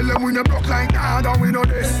 Tell them we no block like that and we no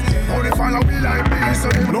this. Only follow we like me, so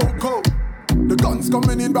they no go. The guns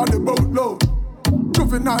coming in by the boatload.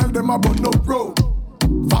 Juvenile them about no pro.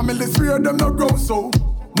 Families fear them no grow so.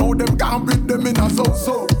 Now them can't beat them in a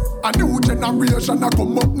so. A new generation a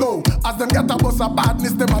come up now. As them get a bus of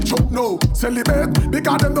badness, them a choke now. Celebrate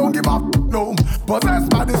because them don't give up no. Possessed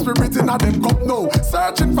by the spirit in a them cup now.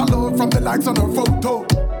 Searching for love from the likes on her photo.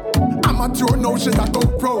 Amateur now she a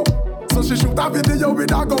GoPro. So she shoot a video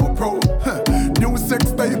with a GoPro. New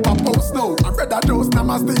sex tape a post now. I read a dose now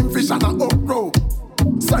my steam fish and a okro.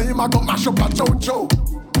 So him a go mash up a chocho.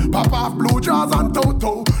 Pop off blue jaws and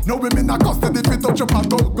toto. No women are custody if it touch up a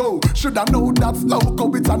go-go. Shoulda know that's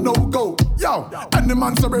loco, it's a no-go. Yo, any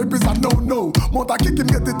man so rape is a no-no. Mount a kick him,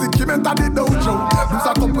 get it, him enter the dojo. Lose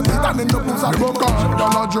a couple teeth and end up lose a go come.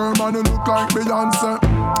 Girl a German, you look like Beyonce.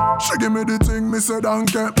 She give me the thing, me say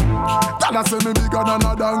donkey. Tell her say me bigger than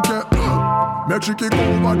a donkey. Make she kick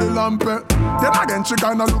over the lamp. Then again she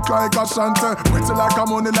kinda look like a shante. Pretty like a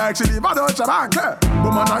money like she leave a Deutsche Bank.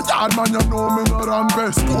 But man a yard man, you know me no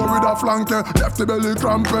rampe. Score with a flank, left the belly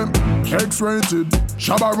cramp. X-rated,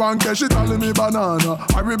 Shabba Ranke. She telling me banana.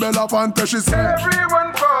 I rebel a fante, she say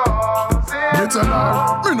everyone falls in. Me tell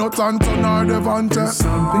her, me no tanto nor devante.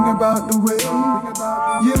 Something about the way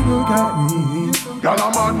you look at me. Girl,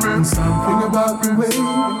 I'm on me. Something about the way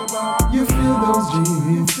you feel those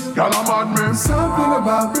jeans. Girl, I'm on me. Something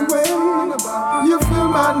about the way you feel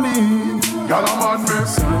my needs. Girl, I'm on me.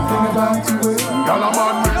 Something about the way. Girl, I'm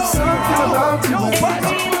on me. Something about the way.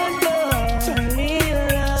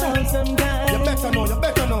 You better know, you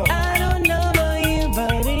better know. I don't know about you,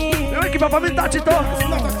 buddy. Io che papà mi tacci to. It's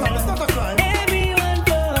not a crime, it's not a crime. Everyone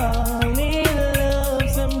fall in love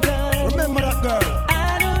sometimes. Remember that girl. I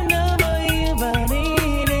don't know about you, buddy.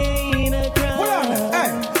 It ain't a crime. Hold on, hey,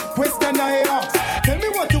 question I ask. Tell me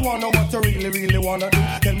what you wanna, what you really, really wanna do.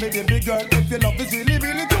 Tell me, baby girl, if your love is really,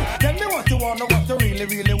 really true. Tell me what you wanna, what you really,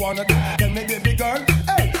 really wanna do. Tell me, baby girl,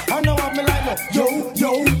 hey, I know what me like, no. Yo,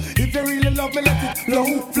 yo, if you really love me, let it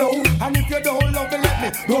flow, flow. And if you don't love me, let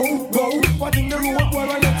me go, go. What in the road where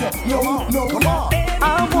I let you no, come on.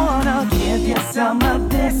 I wanna give you some of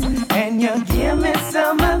this, and you give me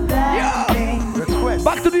some of that. Yeah.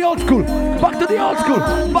 Back to the old school. Back to the old school.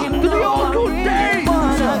 Back to the old school days. I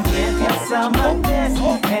wanna give you some of this,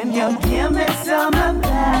 and you give me some of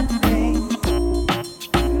that thing.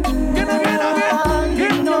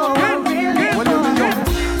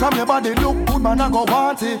 From your body look good, man, I go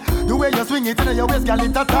want it. The way you swing it in your waist, girl,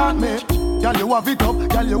 it attack me. Girl, you have it up,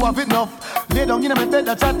 girl, you have it enough. Lay down in my bed,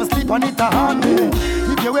 I try to sleep on it, a hard me.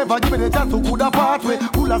 If you ever give me the chance to good a part way,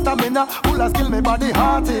 full of stamina, full of skill, my body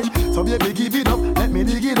hearty. So baby, give it up, let me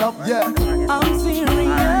dig it up, yeah. I'm serious,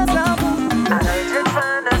 I heard you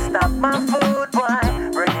trying to stop my food, boy.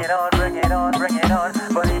 Bring it on, bring it on, bring it on.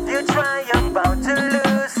 But if you try, you're bound to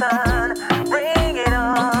lose, son. Bring it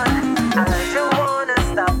on. I heard you wanna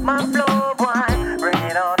stop my flow, boy. Bring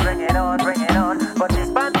it on, bring it on, bring it on. But this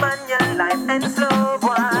bad man, your life and slow,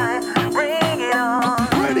 boy. Bring it on.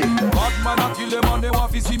 Ready? Bad man a kill them and they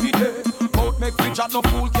want to see me dead. Bout make me chat, no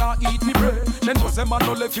fool can't eat me bread. Then no say man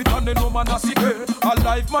no left it and then no man a sick head. A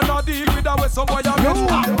life man a deal with a way some boy a get.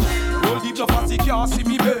 Roll deep no fancy can't see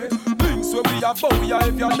me bed. Links where we a bow ya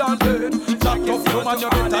if you're down dead. Jack off you man you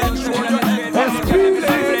better ensure your head.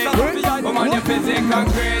 Come on your physics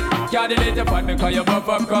concrete. Can't delete the part because you buff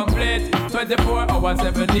up complete. 24 hours,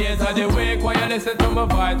 7 days of the week. Why you listen to my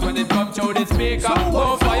vibes when it comes through the speaker?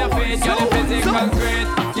 Go for your feet, can't your physics concrete.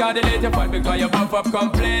 Can't delete the part because you buff up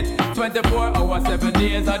complete. 24 hours, 7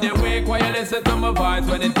 days of the week. Why you listen to my vibes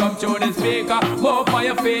when it comes through the speaker? Move for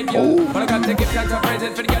your feet, yo. But I got to give thanks and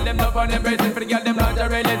praises for the girl them love and embraces. For the girl them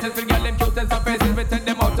lingerie laces. For the girl them cute and some faces. We take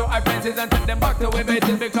them out to our places and take them back to our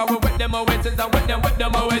bases. Because we with them oasis and with them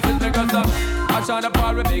oasis. Because I shine the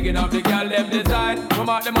power, we big enough the girl them design. Come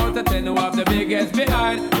out them out to 10 who have the biggest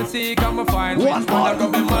behind. To see come we find. One more.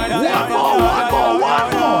 One more.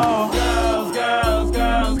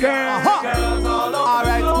 Girls all over.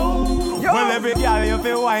 Alright. Well, every girl you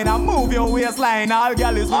feel wine and move your waistline. All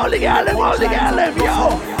girl is all the girl them,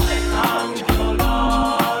 yo. Thank you,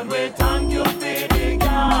 Lord. We thank you for the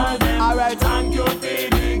girl them. Alright. Thank you for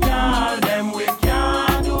the girl them. We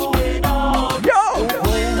can't do without. Yo.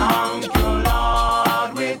 Thank you, Lord.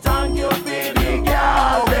 We thank you for the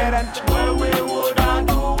girl them. Well, we wouldn't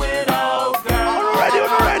do without girl.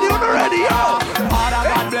 Ready, yo. Father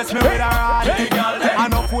God bless me with a rod.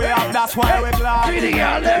 Enough we have, that's why we're glad. Pretty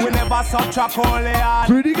girl them. We never subtract only hard.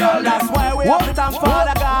 Pretty girl That's why we have to thank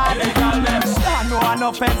Father God. Pretty girl them. Stand no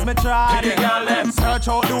offense me tried. Pretty girl them. Search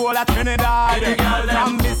out the whole of Trinidad. Pretty girl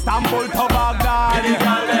them. From Istanbul to Baghdad. Pretty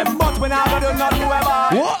girl them. But we never do nothing ever.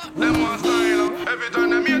 What? Them want style. Every time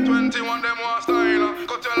them hit 21, them want style.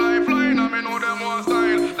 Cut your lifeline, I me know them want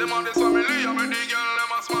style. Them want this family, I me the girl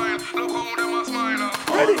them a smile. Look how them a smile.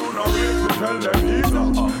 Ready? Tell them easy.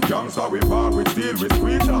 Gangsta we bar, we steal, we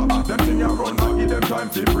squeezer. Them thing around, I give them time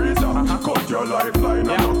to freezer. Cut your lifeline,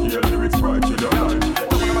 and don't kill lyrics, bright to your life.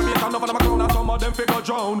 Enough of them a crown and some of them figure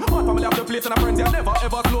drown. One family have the place and a friends, yeah, never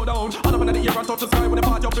ever slow down. And up in the air and touch the sky when they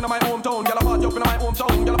party up in my hometown. Girl, I party up in my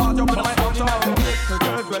hometown. Girl, I party up in my hometown. The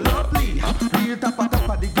girls were lovely. Real top of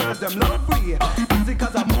the girls, them love free. Easy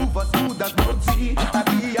cause I move as smooth as road sea. I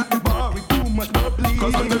be at the bar with too much bubbly.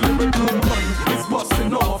 Cause when the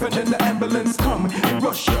elements come and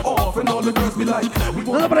rush you off, and all the girls be like,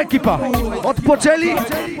 no dobra ekipa, odpoczęli,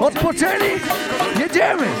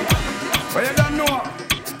 jedziemy! Well, you don't know,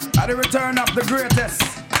 at the return of the greatest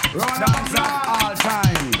dancer all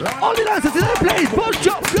time. All the dancers in the place, bust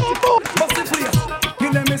your move! Bust the place,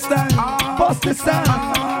 give them his style. Bust the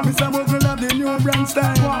style. Mr. Mogul have the new brand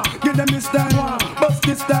style. Give them his style, bust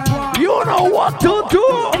the style. You know what to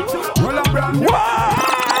do! Well, a brand new.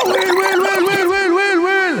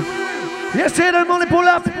 Will! Jeszcze jeden money pull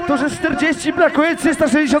up, to że 40 brakuje,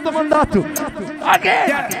 360 do mandatu.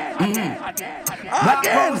 Again!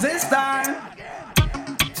 This time.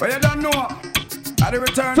 Well, you don't know.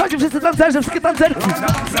 Słuchajcie, wszyscy tancerze, wszystkie tancerki.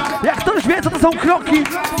 Jak ktoś wie, co to są kroki,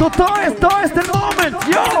 to jest ten moment,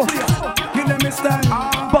 yo!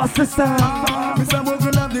 Bust the style. Mr.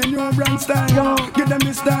 Mogul have the new brand style. Give them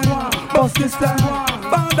his style, bust the style.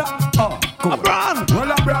 A brand!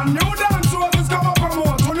 Well, a brand new dance was come up from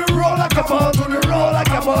what? When you roll like a ball, when you roll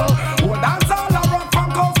like a ball. Oh, dance all a rock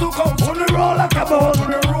from coast to coast. When you roll like a ball,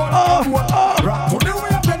 when you roll like a ball. Rock to the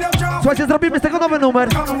way up in your job. Słuchajcie, zrobimy z tego nowy numer.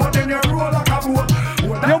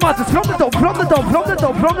 Yo, Matys, from the top.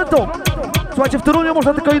 Słuchajcie, w Toruniu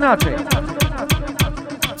można tylko inaczej.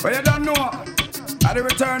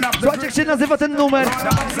 Słuchajcie, jak się nazywa ten numer?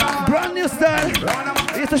 Brand new style.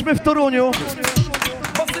 Jesteśmy w Toruniu.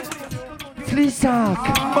 Flisak.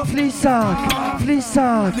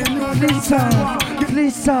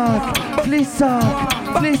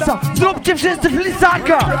 Zróbcie wszyscy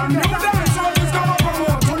flisaka.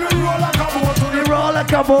 Roll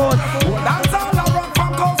like a boat.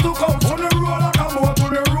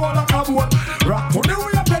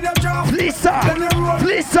 Flisak.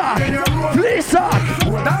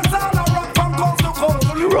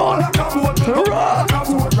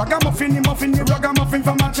 Ragamuffin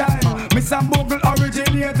from a child. Mr. Bogle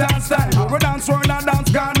originate dance style. We dance world and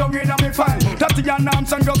dance gone down in a me file. Tatty and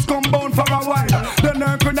Nams and just come bound for a while. The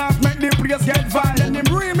nerve could have make the place get vile. Then him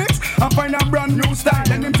remix and find a brand new style.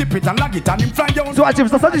 Then him tip it and lag it and him fly down. Słuchajcie, w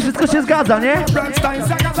zasadzie wszystko się zgadza, nie? Brand style,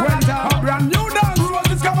 a brand new dance.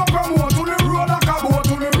 Roses come up from what? To the roll like a boat,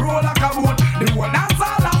 to the roll like a boat. The one dance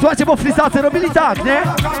all out. Słuchajcie, bo flisacy robili tak, nie?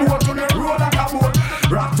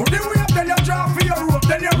 Rock to the way up, then you drop for your rope,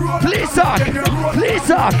 then you roll. Flisak!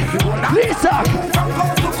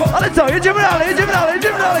 Ale co, jedziemy dalej,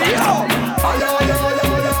 yo!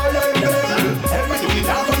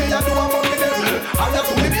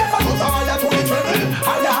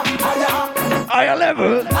 Higher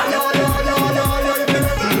level!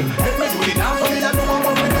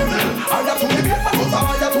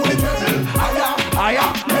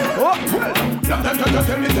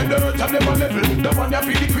 The one that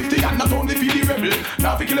feel the twisty and not only feel the rebel.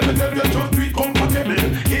 Now fi kill them and just do it comfortable.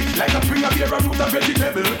 It's like a string of beer and root of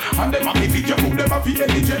vegetable. And them a fi fit your food, them a fi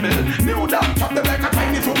eligible. New dance, chop them like a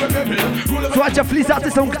tiny sugar pebble. Słuchajcie,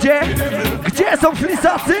 flisacy są gdzie? Gdzie są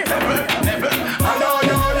flisacy?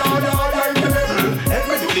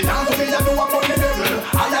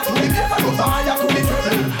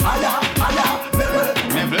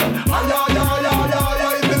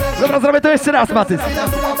 Dobra, zrobię to jeszcze raz, Matys.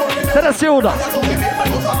 Teraz się uda.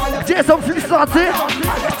 Gdzie są flisacy?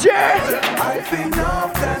 Gdzie? I've seen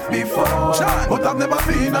enough dance before, but I've never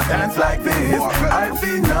seen a dance like this. I've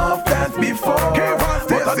seen enough dance before,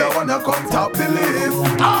 but I don't wanna come top the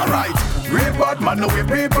list. Alright, real bad man, no we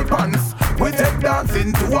people pants. We take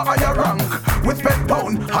dancing to a higher rank. We spend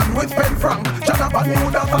pound and we spend franc. Jonathan,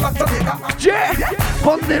 you dance a lot Jamaica. Gdzie?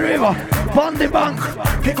 On the river, on the bank.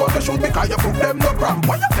 Kick out the shoes because you put them no cramp.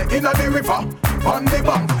 Why you say inna the river, on the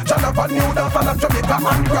bank. Jonathan, you dance a lot Jamaica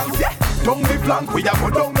and Grants. Yeah, down the flank, we a go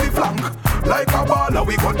down the flank. Like a baller,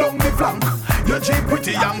 we go down the flank. You cheap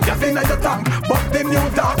pretty young, gas inna your tank. But the new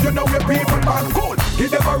dance, you know where people man cool.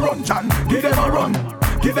 Give them a run, John, give them a run.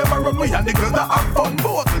 Give them a run, we and the girls that have fun.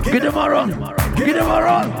 Both. Give them a run. Give them a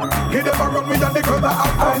run. Give them a run, we and the girls that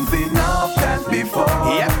have fun. I've seen enough dance before,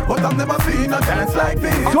 yeah, but I've never seen a dance like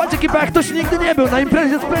this. Słuchajcie, ekipa, jak ktoś nigdy nie był na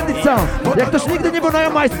imprezie Splendid Sound, jak ktoś nigdy nie był na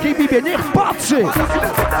jamańskiej bibie, niech patrzy!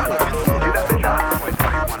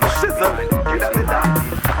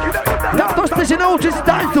 Jak ktoś chce się nauczyć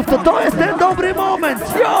tańców, to jest ten dobry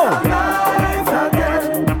moment, yo!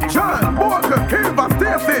 John Walker, King of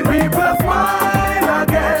Stacy, people smile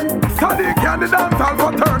again. Study can the dance all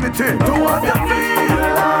fraternity. Do what you feel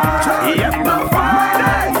like. Yep, no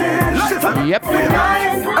Friday. Listen, yep. Be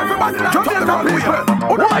nice. Everybody like Jamaican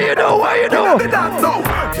people. What you do? The dance now.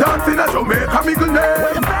 Dancing at Jamaica, me good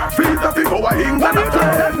name. Feel the people are England and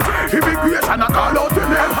friends. Immigration, I call out your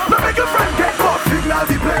name. Now make your friend get caught. Signal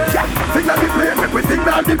the plane. Yeah, signal the plane. Make we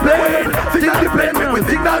signal the plane. Signal the plane, make we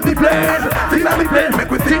signal the plane. Signal the plane,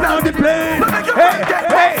 make we signal the plane.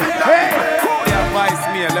 Hey. Vice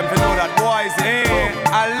me, let me know that boys ain't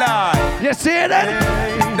alive. You see that?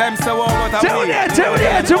 Them say what about Tune in.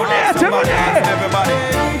 Everybody,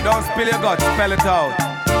 don't spill your guts, spell it out.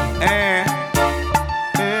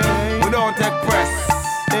 We don't take press.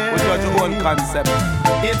 We judge your own concept.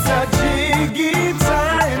 It's a jiggy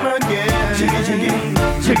time again. Jiggy.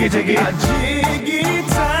 A jiggy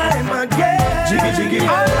time again. Jiggy.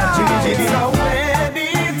 It's a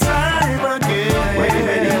wedding time again.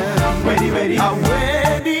 Ready. A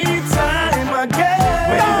wedding time again.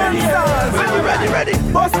 Ready.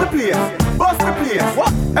 Bust the place.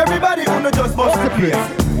 What? Everybody who know just bust the place.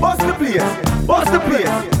 Bust the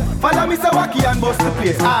place. Follow me, Sawaki, and bust the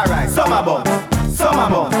place. Alright, summer bombs.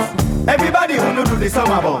 Everybody who know do the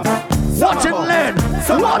summer bombs. Watch it learn.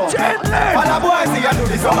 Follow boys see and do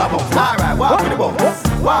the summer bombs. Alright, walk with the bombs.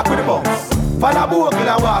 Follow boy kill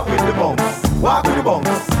and walk with the bombs. Walk with the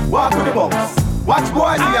bombs. Watch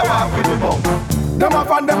boys see and walk with the bombs. Them a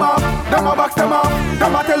fan them off, them a box them off.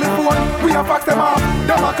 Them a telephone, we a fax them off.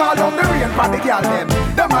 Them a call down the rain for the girl them.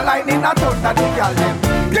 Them a lightning a thunder the girl them.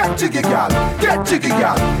 Get jiggy girl. Ready.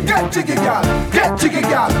 Girl,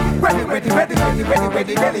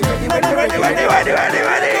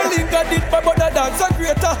 got it, but the dance a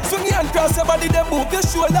greater. Swing your hand cross your body, then move your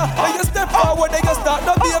shoulder. And you step forward, then you start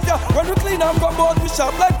the behavior. When we clean and come out, we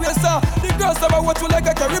sharp like racer. The girls them a watch you like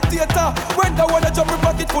a carib theater. When they wanna jump in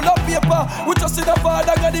pocket full of paper, we just see the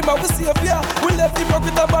father and him and we save ya. We left him up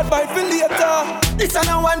with a bad mind for later. This a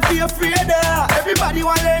no one be afraid of. Everybody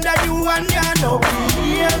want learn that you want ya. No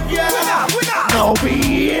behavior. No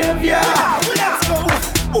behavior. Let's go.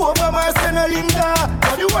 Over my son linger.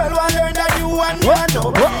 But the world want learn that you want ya.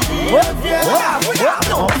 No behavior.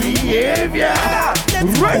 No behavior.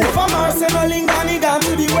 Over my son linger, nigga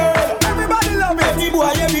to the world. Everybody love me. Every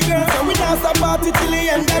boy, every girl. So we not stop party till the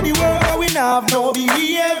end of the world. We not have no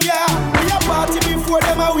behavior. We a party before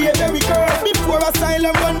them a wait every girl. Before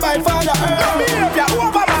asylum run by Father Earth. No behavior.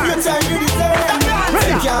 Over my your time you deserve.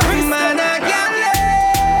 Can't be man again.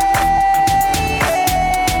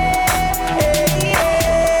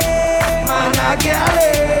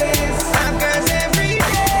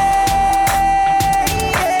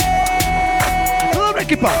 Dobra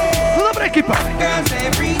ekipa.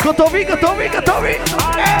 Gotowi?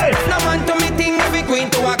 Hey! No man to me thing, every queen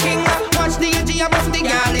to a king. Watch the AG above the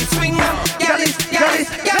galley swing. Galley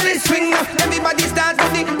swing. Everybody start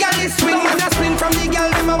with the galley swing. Man a swing from the gal,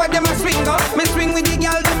 them a what them a swing. Me swing with the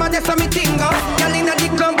gal, them a that's how me ting. Gal inna the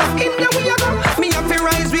club, in the way I go. Me have to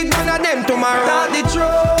rise with one of them tomorrow. Start the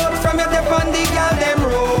truth from your dep on the gal them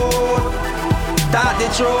road. Start the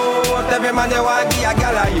truth, every man they want be a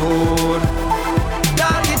gal a youth.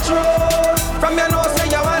 Start the truth from your nose say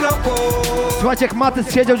you wanna go. Słuchajcie, jak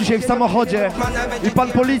Matys siedział dzisiaj w samochodzie i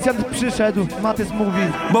pan policjant przyszedł, Matys mówi: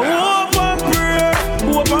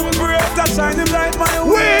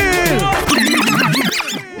 Will!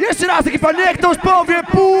 Jeszcze raz ekipa, niech ktoś powie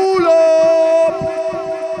pull up!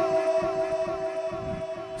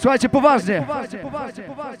 Słuchajcie, poważnie.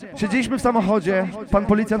 Siedzieliśmy w samochodzie, pan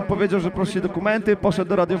policjant powiedział, że prosi dokumenty, poszedł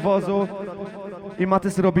do radiowozu i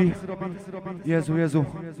Matys robi: Jezu,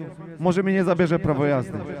 może mi nie zabierze prawo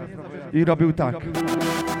jazdy. I robił tak.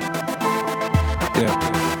 Yeah.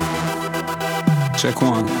 Check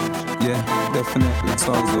one. Yeah, definitely. It's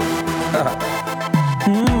all good.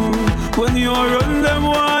 When you run them,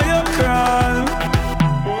 why you crawl?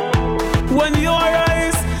 When you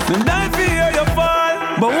rise, then I fear you fall.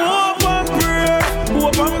 But hope and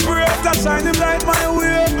pray, that shine him light my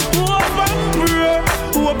way. Hope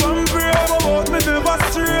and pray, about me never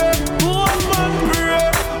stray.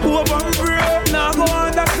 Hope and pray, now go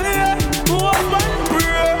on the clear.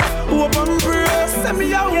 Hope and pray, send me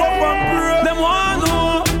a hope and pray. Them want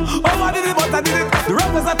know, oh I did it, but I did it. The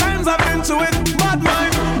rappers at times I've been to it. Bad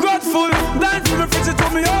mind, grateful, dance for me, fix it to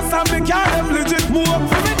me house and me can't them legit. Move up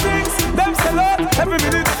for me things, them sell out every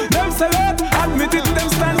minute. Them sell out, admit it, them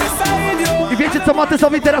stand beside you. I wiecie co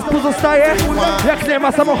Matysowi teraz pozostaje? Jak nie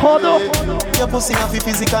ma samochodu? Your pussy have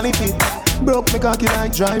physically fit. Broke me cocky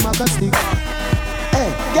like dry maca stick.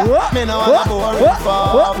 Hey, yeah. Me no wanna bore it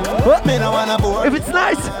for. Me no wanna bore. If it's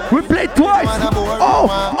nice, we play twice.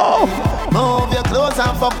 Oh. Move your clothes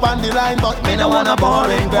and fuck on the line, but me no wanna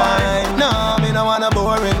boring wine. No, me no wanna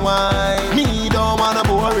boring wine. Me don't wanna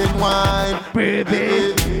boring wine.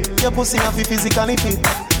 Baby, your pussy have physically fit.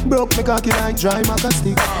 Broke me cocky like dry maca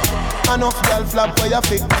stick. Enough girl flap for your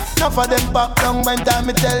flick. Enough of them back down when time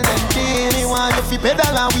me tell them me want you fi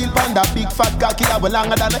pedal and wheel pan that big fat cocky that will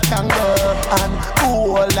longer than a kangaroo and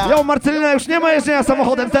cool. Jo, Marcelina już nie ma jeżdżenia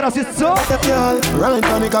samochodem, teraz jest co? Ride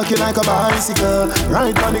on the cocky like a bicycle.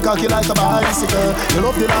 Ride on the cocky like a bicycle. You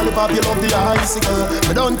love the lollipop, you love the icicle.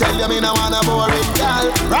 But don't tell you me no wanna boring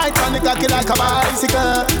girl. Ride on the cocky like a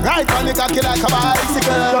bicycle. Ride on the cocky like a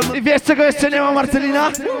bicycle. I wiesz czego jeszcze nie ma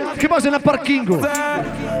Marcelina? Chyba że na parkingu.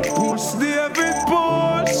 Push David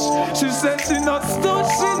push. She said she not stuck,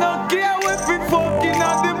 she not care if we fucking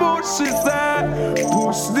at the bush. She said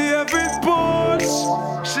push David push.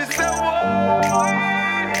 She said what?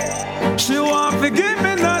 She want to give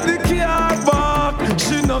me not the car back.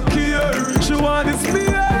 She not care, she want to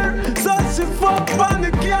spear. So she fuck on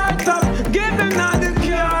the car top. Give me not the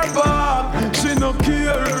car back. She not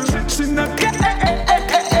care, she not care.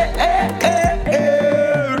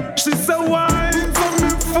 She said why? So me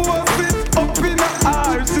force it up in her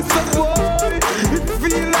eyes. She said why? It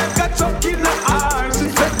feel like a chuck in her eyes. She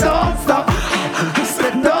said don't stop. I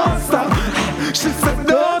said don't stop. She said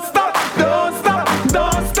don't stop, don't stop,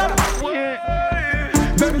 don't stop.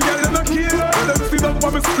 Them girls in the care, them sit up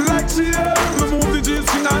on me like cheer. Me move the jeans,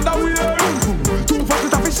 she not underwear. Too fast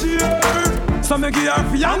it a fish here. So me give her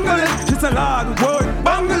fi angle it. She said Lord, boy,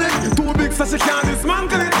 bangle it. Too big so she can't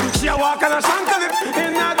dismantle it. She a walk and a shankle it.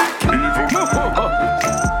 In the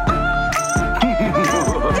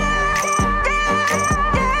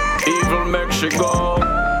evil makes she go.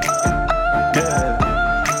 Yeah.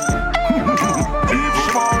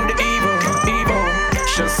 She want the evil.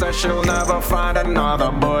 She says she'll never find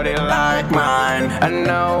another body like mine. I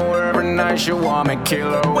know every night she want me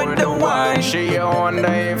kill her with the wine. She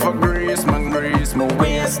wonder if I grease my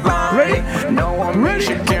waistline. Ready? No one ready.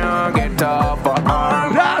 She can't get off her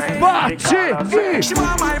arm. She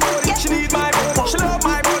want my body, she need my body, she love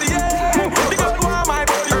my body, yeah. The girl want my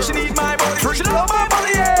body, she need my body, she love my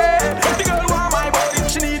body, yeah. The girl want my body,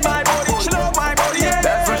 she need my body, she love my body, yeah.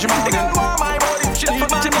 That's what she want. The girl want my body, she need my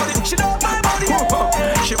body, she love my body,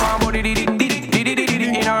 yeah. She want body in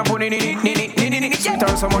her body. She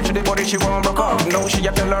turn so much of the body she won't broke off. No, she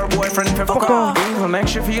a tell her boyfriend to fuck off. Evil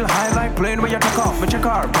makes you feel high like plane where you take off. With your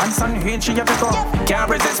car, pants and heel she a take off. Can't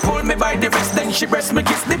resist, pull me by the wrist, then she breast me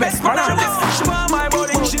kiss the best man on this. She want my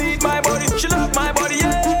body, she need my body, she love my body,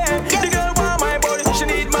 yeah. The girl want my body, she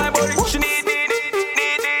need my body, she need.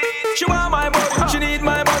 She want my body, she need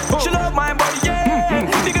my body, she love my body, yeah.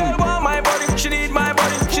 The girl want my body, she need my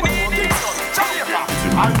body, she need it.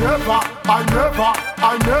 I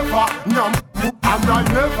never, no. And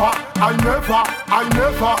I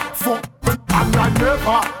never fuck. And I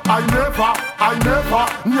never,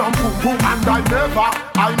 nyam boom boom. And I never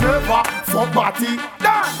fuck body.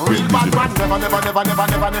 Real bad man, never.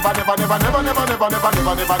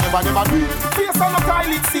 Face on the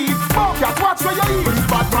toilet seat. Focus, watch where you eat. Real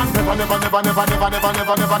bad man, never.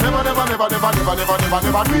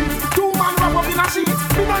 Two man wrap up in a sheet.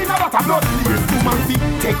 Me know in a lot of blood. Two man feet,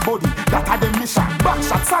 take body. That are them mission. Back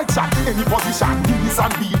shot, side shot, any position. This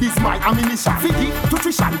and be this my ammunition. Figgy,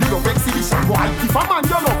 nutrition, the love exhibition. Why if a man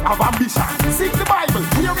you love have ambition? Seek the Bible,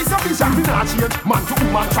 here is a vision. We not change man to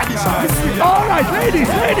woman tradition. All right, ladies.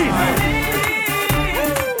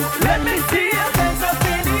 Let me see your hands up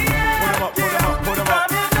in the air. Put them up. Mom,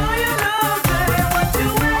 you know you love it, what you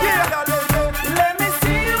wear. Let me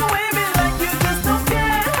see you waving like you just don't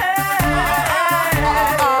care.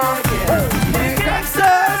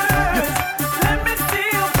 Let me see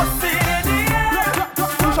you pussy in the air.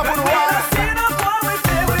 Never seen a boy with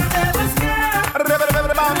it, we never scared. Let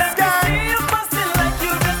me see you pussy like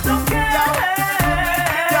you just don't care.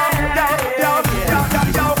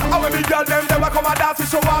 I want me girl them, they will come and dance to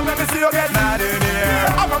show up. Let me see you get mad in here.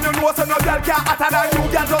 How come you know so no girl can't hotter than you?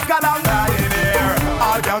 Girl just got down mad in here.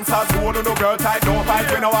 All dancers who no girl tight, don't fight,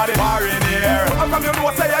 we know what they are in here. How come you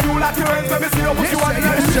know say you like your hands? Let me see you put you on the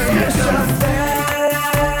Just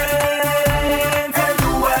dance and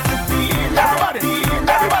do what you feel.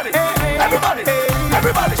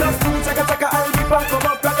 Everybody. Just do chaka and keep on come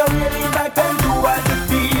up like a really like and do what you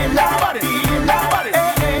feel. Everybody.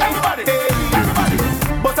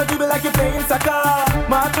 But I do it like you're playing soccer.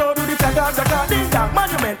 March out to the chaka, ding dong,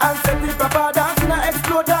 monument and set the proper dance in a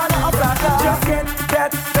explode down a platter. Just get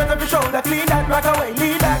that, turn up your shoulder, clean that, rock away,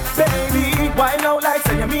 lead that, baby. Why now like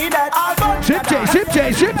say you mean that? Ship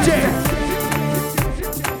J.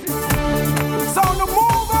 Sound the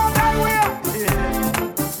move on that way.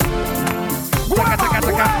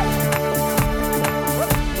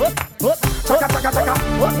 Chaka.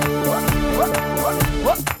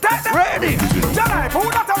 Ready. Who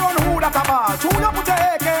that a run, who that a ball? Who you put your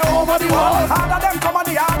AK over the wall? Harder them come on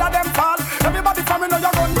the harder them fall.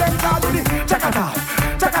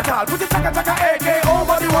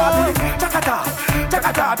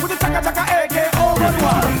 the chaka chaka AK over the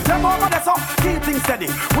wall. Them over there so keep things steady.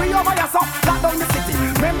 We over here so lock down the city.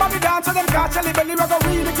 Remember me dance to them catch Jelly Belly. We go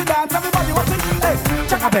remix the dance. Everybody watching. Hey,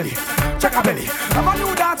 chaka belly, chaka belly. Have a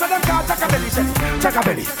new dance to them catch chaka belly. Chaka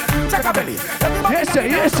belly, chaka belly. Yes sir,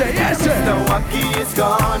 yes sir, yes sir. The wacky is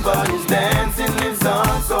gone, but his dancing lives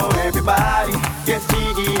on. So everybody get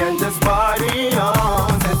jiggy and just party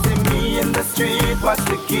on. Me in the street, watch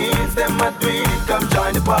the kids, them a tweet, come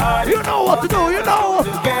join the party. You know what to do, you know.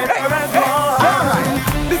 Together and go. Alright,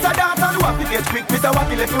 this a dance on the wacky get quick. Mr.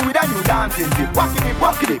 Wacky left me with a new dancing dip. Wacky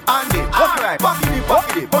dip, and dip. Alright,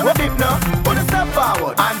 wacky dip, on the dip now. Put a step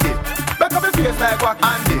forward, and dip. Back up your face like wacky,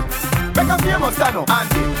 and dip. Back up famous stand up, and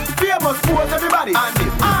dip. Famous pose everybody, and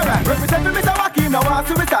dip. Alright, represent me Mr. Wacky, now I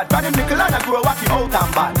see we start. But him nickel and I grow wacky out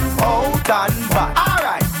and bad. Out and bad.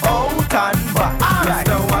 Alright, out and bad. Alright.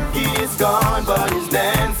 Mr. Wacky is gone, but his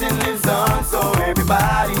dancing lives on. So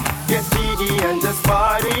everybody get jiggy and just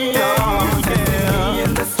party on. Me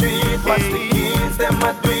in the street, watch the kids, them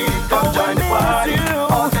a tweet, come join the party.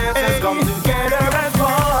 All dancers come together as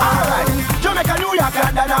one. Alright, Jamaica, New York,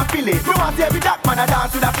 London and Philly. We want every jack man a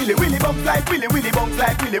dance with a Philly. Willy bumps like Willy, Willy bumps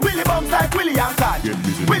like Willy, Willy bumps like Willy and Cat.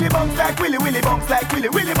 Willy bumps like Willy, Willy bumps like Willy,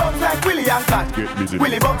 Willy bumps like Willy and Cat.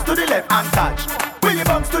 Willy bumps to the left and touch. Willy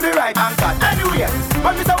bumps to the right and cut. Anyway,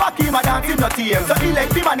 when Mr. Wacky my dancing no team, so he like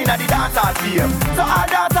the man in the dancers team. So our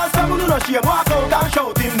dancers come who no shame, walk out and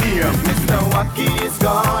shout him name. Mr. Wacky is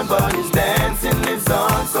gone, but his dancing lives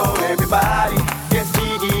on. So everybody get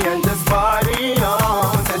jiggy and just party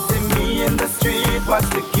on. Sensing me in the street, watch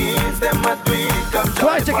the kids, them a tweet, come join.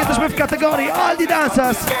 Słuchajcie, kiedyśmy w kategorii All the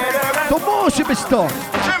Dancers. To musi być to.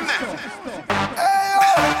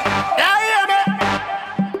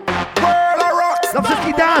 Dla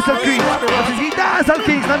wszystkich Dancehall Kings, dla wszystkich Dancehall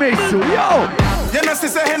Kings na miejscu, yo! You know,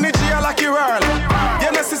 she's a energy, a lucky world.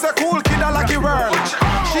 You know, she's a cool kid, a lucky world.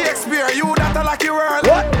 Shakespeare, you that a lucky world.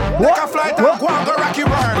 Take a flight and go and go rocky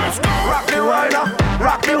world. Rock the world,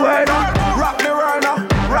 rock the world, rock the world,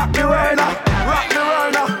 rock the world, rock the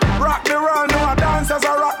world, rock the world. No dancers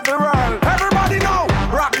are rock the world. Everybody know,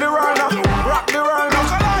 rock the world, rock the world,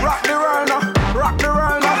 rock the world, rock the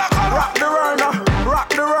world, rock the world, rock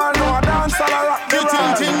the world. No dancers are rock the world.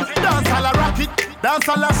 Dance all a rock it. Dance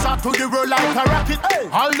all a shot to the world like a rocket.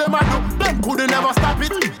 All them a do, them could never stop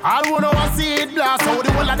it. All wanna want see it blast, so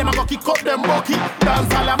the whole of them a go kick up them bucket.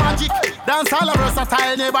 Dance all a magic, dance all a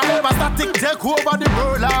versatile, never static. Take over the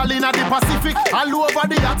world, all in the Pacific, all over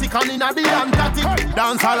the Arctic and in the Antarctic.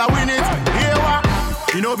 Dance all a win it, here what?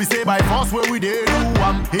 You know we say by force where we dey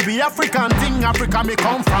do It be African thing, Africa me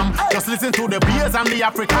come from. Just listen to the bass and the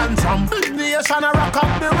African drum. Big nation a rock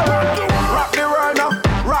up the world. Rock the world now,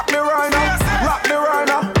 rock the world now, rock the world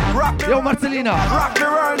now. Yo Marcelina,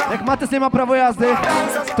 jak Matys nie ma prawo jazdy,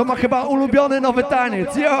 to ma chyba ulubiony nowy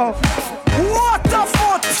taniec, yo! What the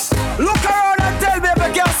foot? Look around and tell me if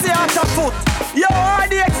I can see out the foot. Yo,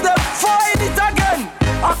 RDX them, find it again.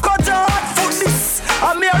 I cut your hot foot this,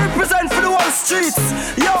 and me I represent for the whole streets.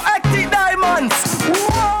 Yo, Hectic Diamonds.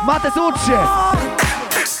 Matys, ucz się!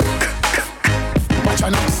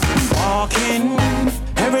 Walking,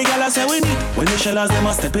 every girl I say we need. When the shellers them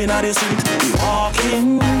a step in on the street. We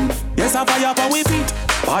walking, yes I fire up on we feet.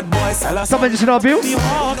 Bad boy sell us. Co będziesz robił? We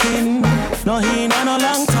walking, no he no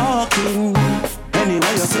long talking.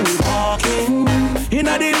 Anyway you see we walking, in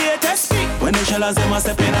a the latest speak. When the shellers them a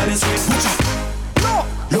step in on the street.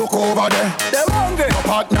 Look over there, them hungry. Your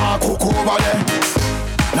partner cook over there.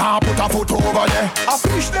 Now put a foot over there. A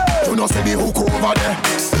fish there. You know see the hook over there.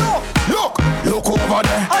 Look over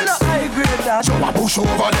there. I know I agree with that. Show a push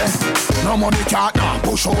over there. No money can't now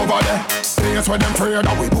push over there. Place where them afraid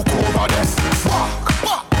that we book over there.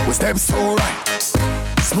 Walk, we step so right.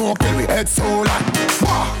 Smoke till we head so light.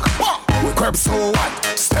 Walk, we creep so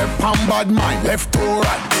white. Step on bad mind, left to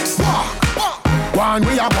right. Walk, one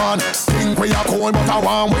we are one. Think we are cold, but I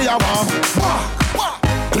want we are warm. Walk,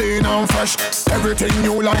 clean and fresh. Everything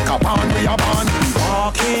you like a pan, we are born.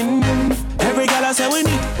 Walking, every girl I say we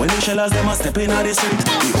need. When the shellers them a step in on the street.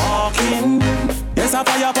 We walking, yes I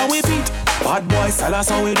fire up on we feet. Bad boys tell us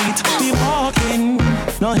how we do it. We walking,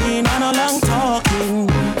 no he no long talking.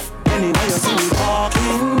 Anyway you see we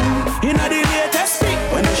walking, in a the latest speak.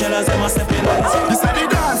 When the shellers them a step in on the street. This a the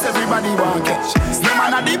dance everybody want catch. Slim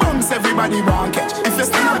man a the bumps everybody want catch. If you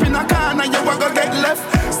stand up in a corner you a go get left.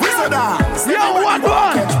 This a dance. Yo, what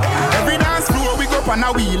one? Every dance floor we go up and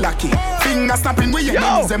a we lucky. Finger snapping with your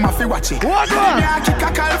knees, them a fi watch it. What one? Me a kick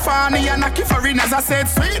a California and a kick foreigners. I said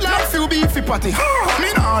sweet like few beefy patty.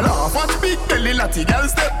 Me nah laugh, watch big belly latty. Girl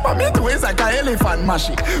step on me two ways like a elephant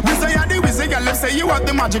mashy. We say you the wizard, girl left say you have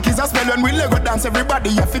the magic. Is a spell when we Lego dance everybody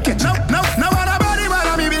you fi catch. No, no, no, body,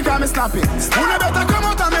 on me because me snapping. Who no better come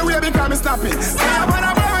out on me way because me snapping. Stay up on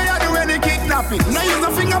a boy where you do any kidnapping. Now use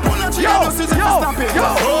a finger pull a tree and just use it for snapping.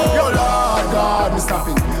 Oh Lord God, me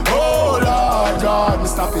snapping. Oh Lord God, me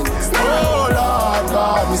snapping. Oh Lord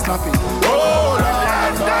God, me snapping. Oh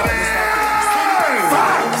Lord God, me snapping.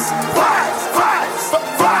 Vibes, vibes, vibes,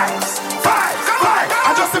 vibes, vibes, vibes.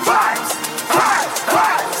 I just the vibes, vibes,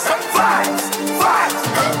 vibes, vibes, vibes.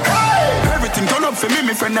 Everything turn up for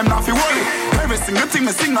me friend them not fi worry. Every single thing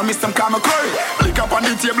me sing, I miss them call me curry. Lick up on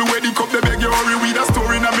the table where the cup they beg you hurry. With a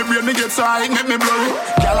story in my brain me get so high, make me blurry.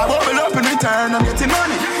 Girl I bubble up in return, I'm getting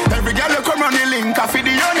money. Every girl you come on the link, I feed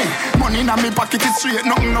the honey. Money in my pocket is straight,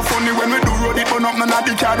 nothing no funny. When we do road it, but up none of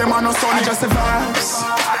the car, them are no sunny. Just the vibes,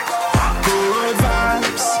 good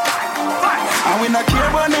vibes. And we not care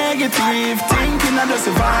about negative thinking. I just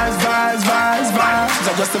the vibes, vibes, vibes, vibes.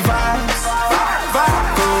 I just the vibes,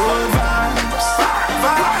 vibes, good vibes,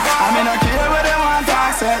 vibes. I mean I care what they want to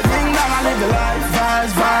say. Ring down and live the life,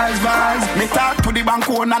 vibes, vibes, vibes. Me talk to the bank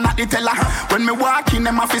owner, not the teller. When me walk in,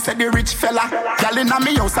 them office say the rich fella. Girl inna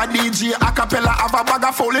me house a DJ a cappella. Have a bag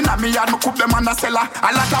of foul inna me yard, me cook them on the cellar.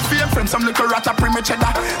 A lot of fake friends, some little rat a pre me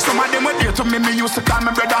cheddar. Some of them were dear to me, me used to call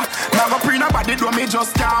me brother. Now go pre nobody do me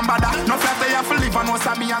just can't bother. No flat they have to live and once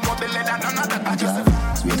me I got the leather. None of that I just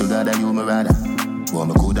swear to God that you my brother. Boy,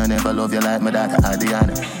 me coulda never love you like my daughter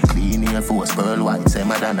Adriana. Clean Air Force, pearl white, say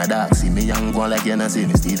Madonna dark. See me young one like you know, see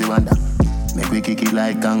me Stevie Wonder. Make we kick it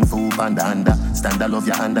like Kung Fu Panda under. Stand I love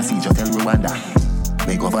you under siege, you tell Rwanda.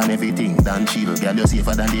 Make govern everything, Dan Shield. Girl, you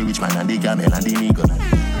safer than the rich man and the camel and the eagle.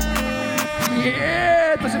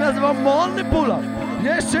 Yeah, to się nazywa Molny Pull-Up.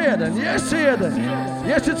 Jeszcze jeden.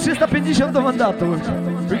 Jeszcze 350 do mandatu.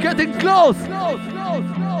 We're getting close.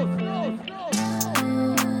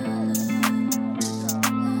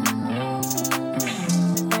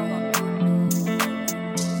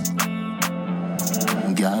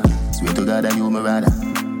 Girl, swear to God that you my brother.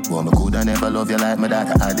 Boy, me coulda never love you like my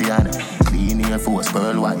daughter Adriana. Clean Air Force,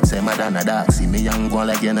 pearl white, say Madonna dark. See me young one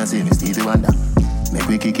like you know, see me Stevie Wonder. Make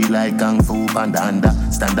we kick it like Kung Fu Panda under.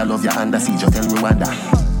 Stand I love you under siege, you tell Rwanda.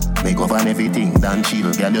 Make govern everything, Dan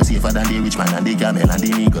Shield. Girl, you safer than the rich man and the camel and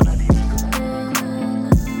the eagle.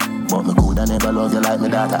 But me coulda never love you like my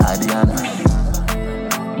daughter Adriana.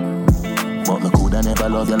 But me coulda never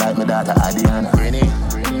love you like my daughter Adriana.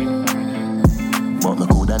 But me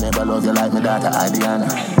coulda never love you like my daughter Adriana.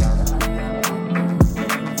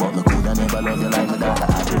 But me coulda never love you like my daughter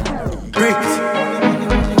Adriana. Brick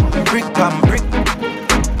pam brick,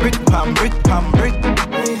 brick pam brick pam brick,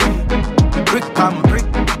 brick pam brick,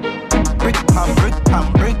 brick pam brick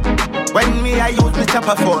pam brick. When me I use me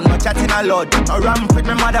chopper phone, no chatting a lot. No ramp with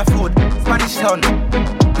me mother food, Spanish town,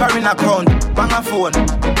 foreign account, bang a phone,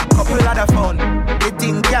 couple other phone. The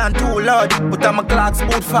thing can't too loud, but I'm a clock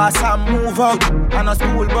boot fast and move out. On a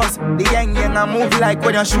school bus, the young I move like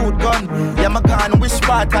when you shoot gun. Yeah, my gun, which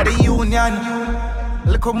part of the union?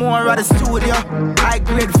 Look more at the studio. I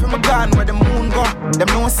grade from a gun where the moon go. Them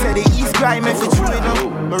no say the East crime if it's true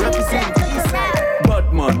enough. But represent the East side.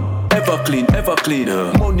 Batman, ever clean,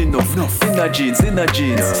 money enough, inner jeans,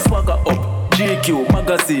 swagger up. GQ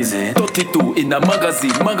magazine, 32 in a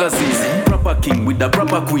magazine. Proper king with the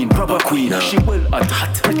proper queen. She well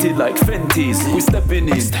hot, pretty like Fenties. We stepping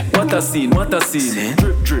in, what a scene.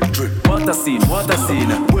 Drip, water scene.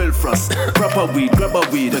 Well frost, proper weed, grab a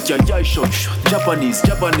weed. That your eye shot, Japanese.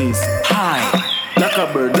 Hi. Like a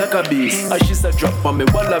bird, like a beast. And she's a drop on me,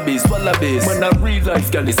 wallabies. Man, a real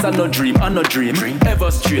life, girl, it's a no dream.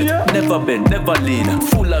 Ever straight, never bend, never lean.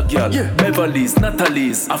 Full of girl, Beverly's,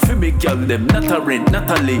 Natalie's. I feel me girl, them, not a rent,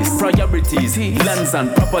 not a lease. Priorities, lands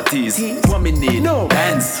and properties. What me need,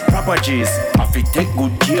 lands, properties. I feel take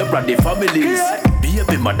good care of the families.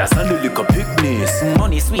 Baby mothers and the little picnics.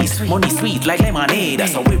 Money sweet like lemonade.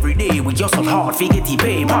 That's how every day we just so hard fi get the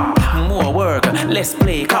paper. More work, less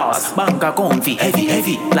play cards. Bank account fi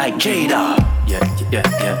heavy like Jada.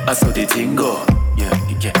 Yeah. I saw the thing go. Yeah.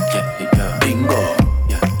 Bingo.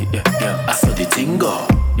 Yeah. I saw the thing go.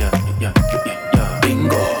 Yeah.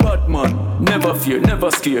 Bingo. Batman, never fear,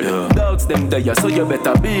 never scared. Dogs them there, so you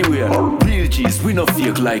better beware. Real G's, we no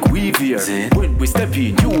fake like we veer. When we step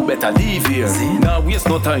in, you better leave here. Now waste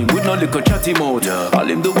no time with no little chatty mode. All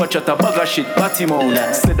him do watch at a bag of shit, pat him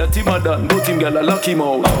out. Said that him a done, but him gyal a lock him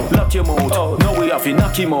out. Lock him out, now we have to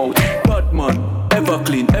knock him out. Batman, ever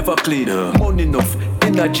clean. Money enough,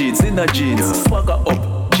 inner jeans. Swagger up.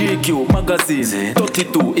 GQ magazine,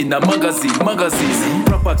 32 in a magazine.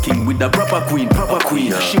 Proper king with the proper queen.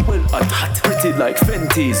 She well hot, pretty like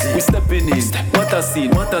Fenties. We stepping in, what a scene.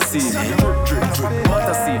 Drip, water scene.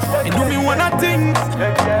 And do me one of things.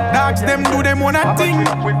 Now dogs, them do them one a thing.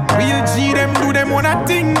 Real G, them do them one a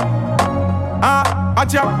thing.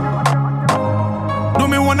 Do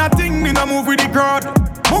me one a thing, me no move with the crowd.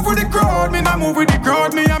 Move with the crowd, me no move with the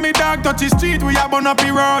crowd. Me and me dog touch the street, we a burn up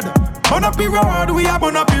the road. Burn up the road, we a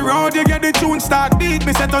burn up the road. You get the tune start beat,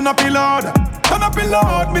 me say turn up the load. Turn up the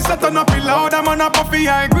load, me say turn up the load. I'm on a puffy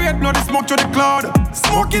high grade, blood is smoke to the cloud.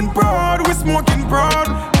 Smoking proud, we smoking proud.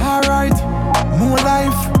 Alright, more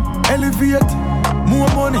life, elevate, more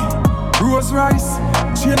money, Rose rice,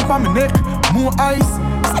 chain for me neck, more ice.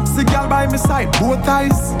 Sexy girl by my side, both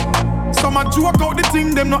eyes. Some a joke out the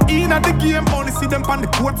thing, them not in at the game, only see them on the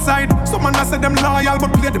court side. Some a say them loyal,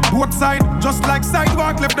 but play the both side. Just like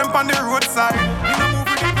sidewalk, left them on the roadside. In a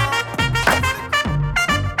movie,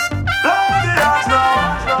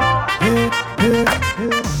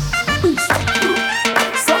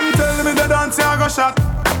 some tell me the dance I go shot.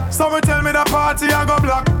 Some tell me the party I go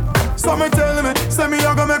block. Some tell me, say me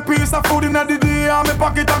I go make piece of food in the day and me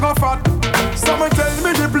pocket I go fat. Some tell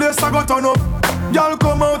me the place I go turn up. Y'all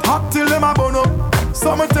come out hot till them a burn up.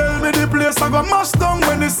 Some tell me the place I go mash down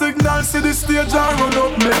when the signal see the stage I run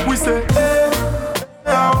up. Make we say, hey,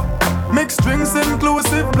 yo. Mix drinks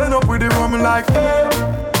inclusive, blend up with the rum like, hey,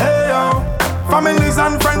 hey, yo. Families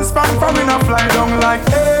and friends from in a fly down like,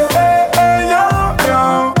 hey, hey, hey, yo,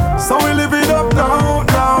 yo. So we live it up now,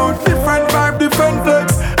 now. Different vibe, different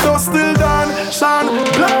flex. Though still done, shine,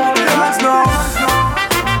 blow the lights now.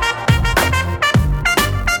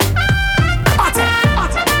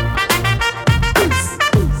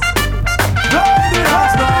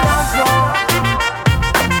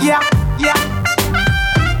 Yeah, yeah.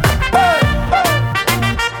 Hey, hey.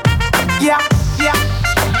 Yeah, yeah.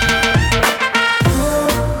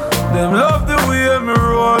 Them love the way me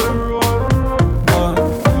roll.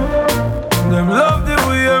 Them love the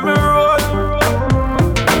way me roll.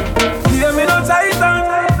 Yeah, me no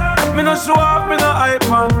titan, me no show off, me no hype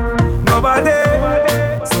man. Nobody.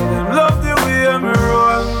 So them love the way me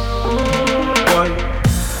roll. Boy,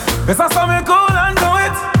 yes I saw me cool and do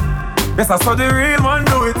it. Yes I saw the real one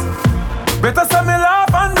do it. Better say me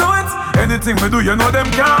laugh and do it. Anything me do, you know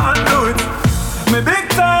them can't do it. Me big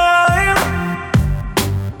time.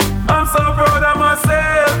 I'm so proud of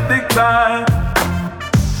myself, big time.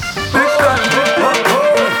 Big time, big time.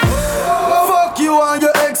 Fuck you and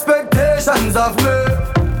your expectations of me.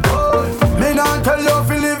 Me not tell you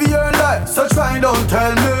to live your life, so try don't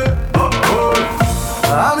tell me.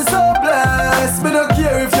 I'm so blessed, me don't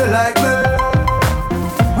care if you like me.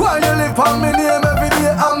 While you live on me name every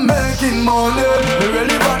day, I'm making money.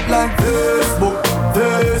 Relevant like Facebook,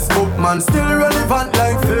 Facebook, man, still relevant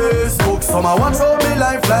like Facebook. Some a watch out me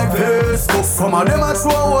life like Facebook. Some of them a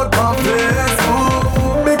throw out on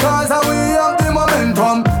Facebook. Because we have the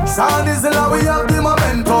momentum. Sound is the we have the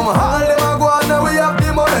momentum. All them a go on now we have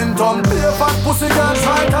the momentum. Play a fat pussy girl,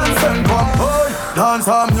 try and send come. Dance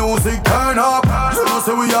and music turn up. You know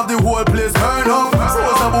say we have the whole place turn up.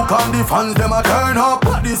 Shows the book and the fans them a turn up.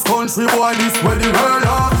 But this country boy this way the world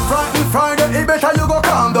up. Friday it better you go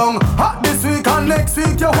calm down. Hot this week and next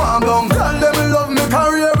week you warm down. Tell them love me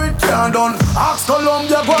career it can't done. Ask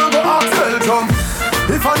Colombia go and go ask Belgium.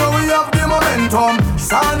 If I know we have the momentum.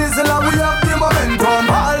 Sound is la we have the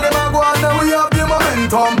momentum. All them a go and we have the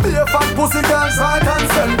momentum. Be a fat pussy girl try and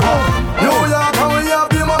send come. New York and we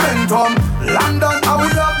have the momentum. London and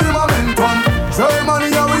we have the momentum.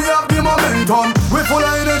 Germany and we have the momentum. We full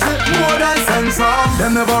of energy more than central.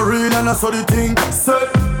 Them never real and I saw the thing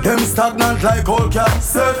set. Them stagnant like old cat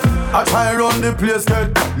set. I try run the place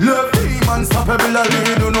get left. Demons stop every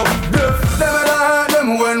lead you know deaf. Them never hurt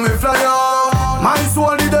them when we fly out. My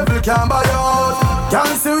soul the devil can't buy out.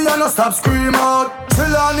 Can't see we and no stop scream out.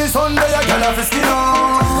 Till on the Sunday I get off the skin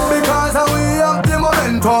out. Because we have the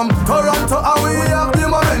momentum. Toronto and we have the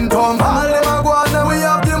momentum. All them a go and we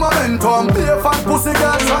have the momentum. Be a fat pussy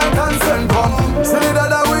girl try and send come. Trinidad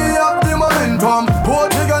and we have the momentum.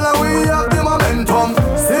 Portugal and we have the momentum.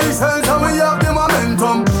 Seychelles and we have the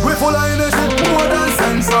momentum. We full of energy more than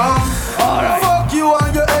central. Fuck you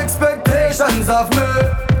and your expectations of me.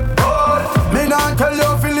 Me not tell you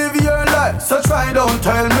to live your life, so try don't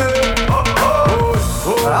tell me.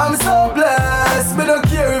 I'm so blessed, me don't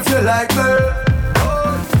care if you like me.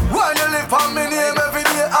 While you live on me name every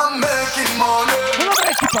day, I'm making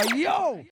money. Yo!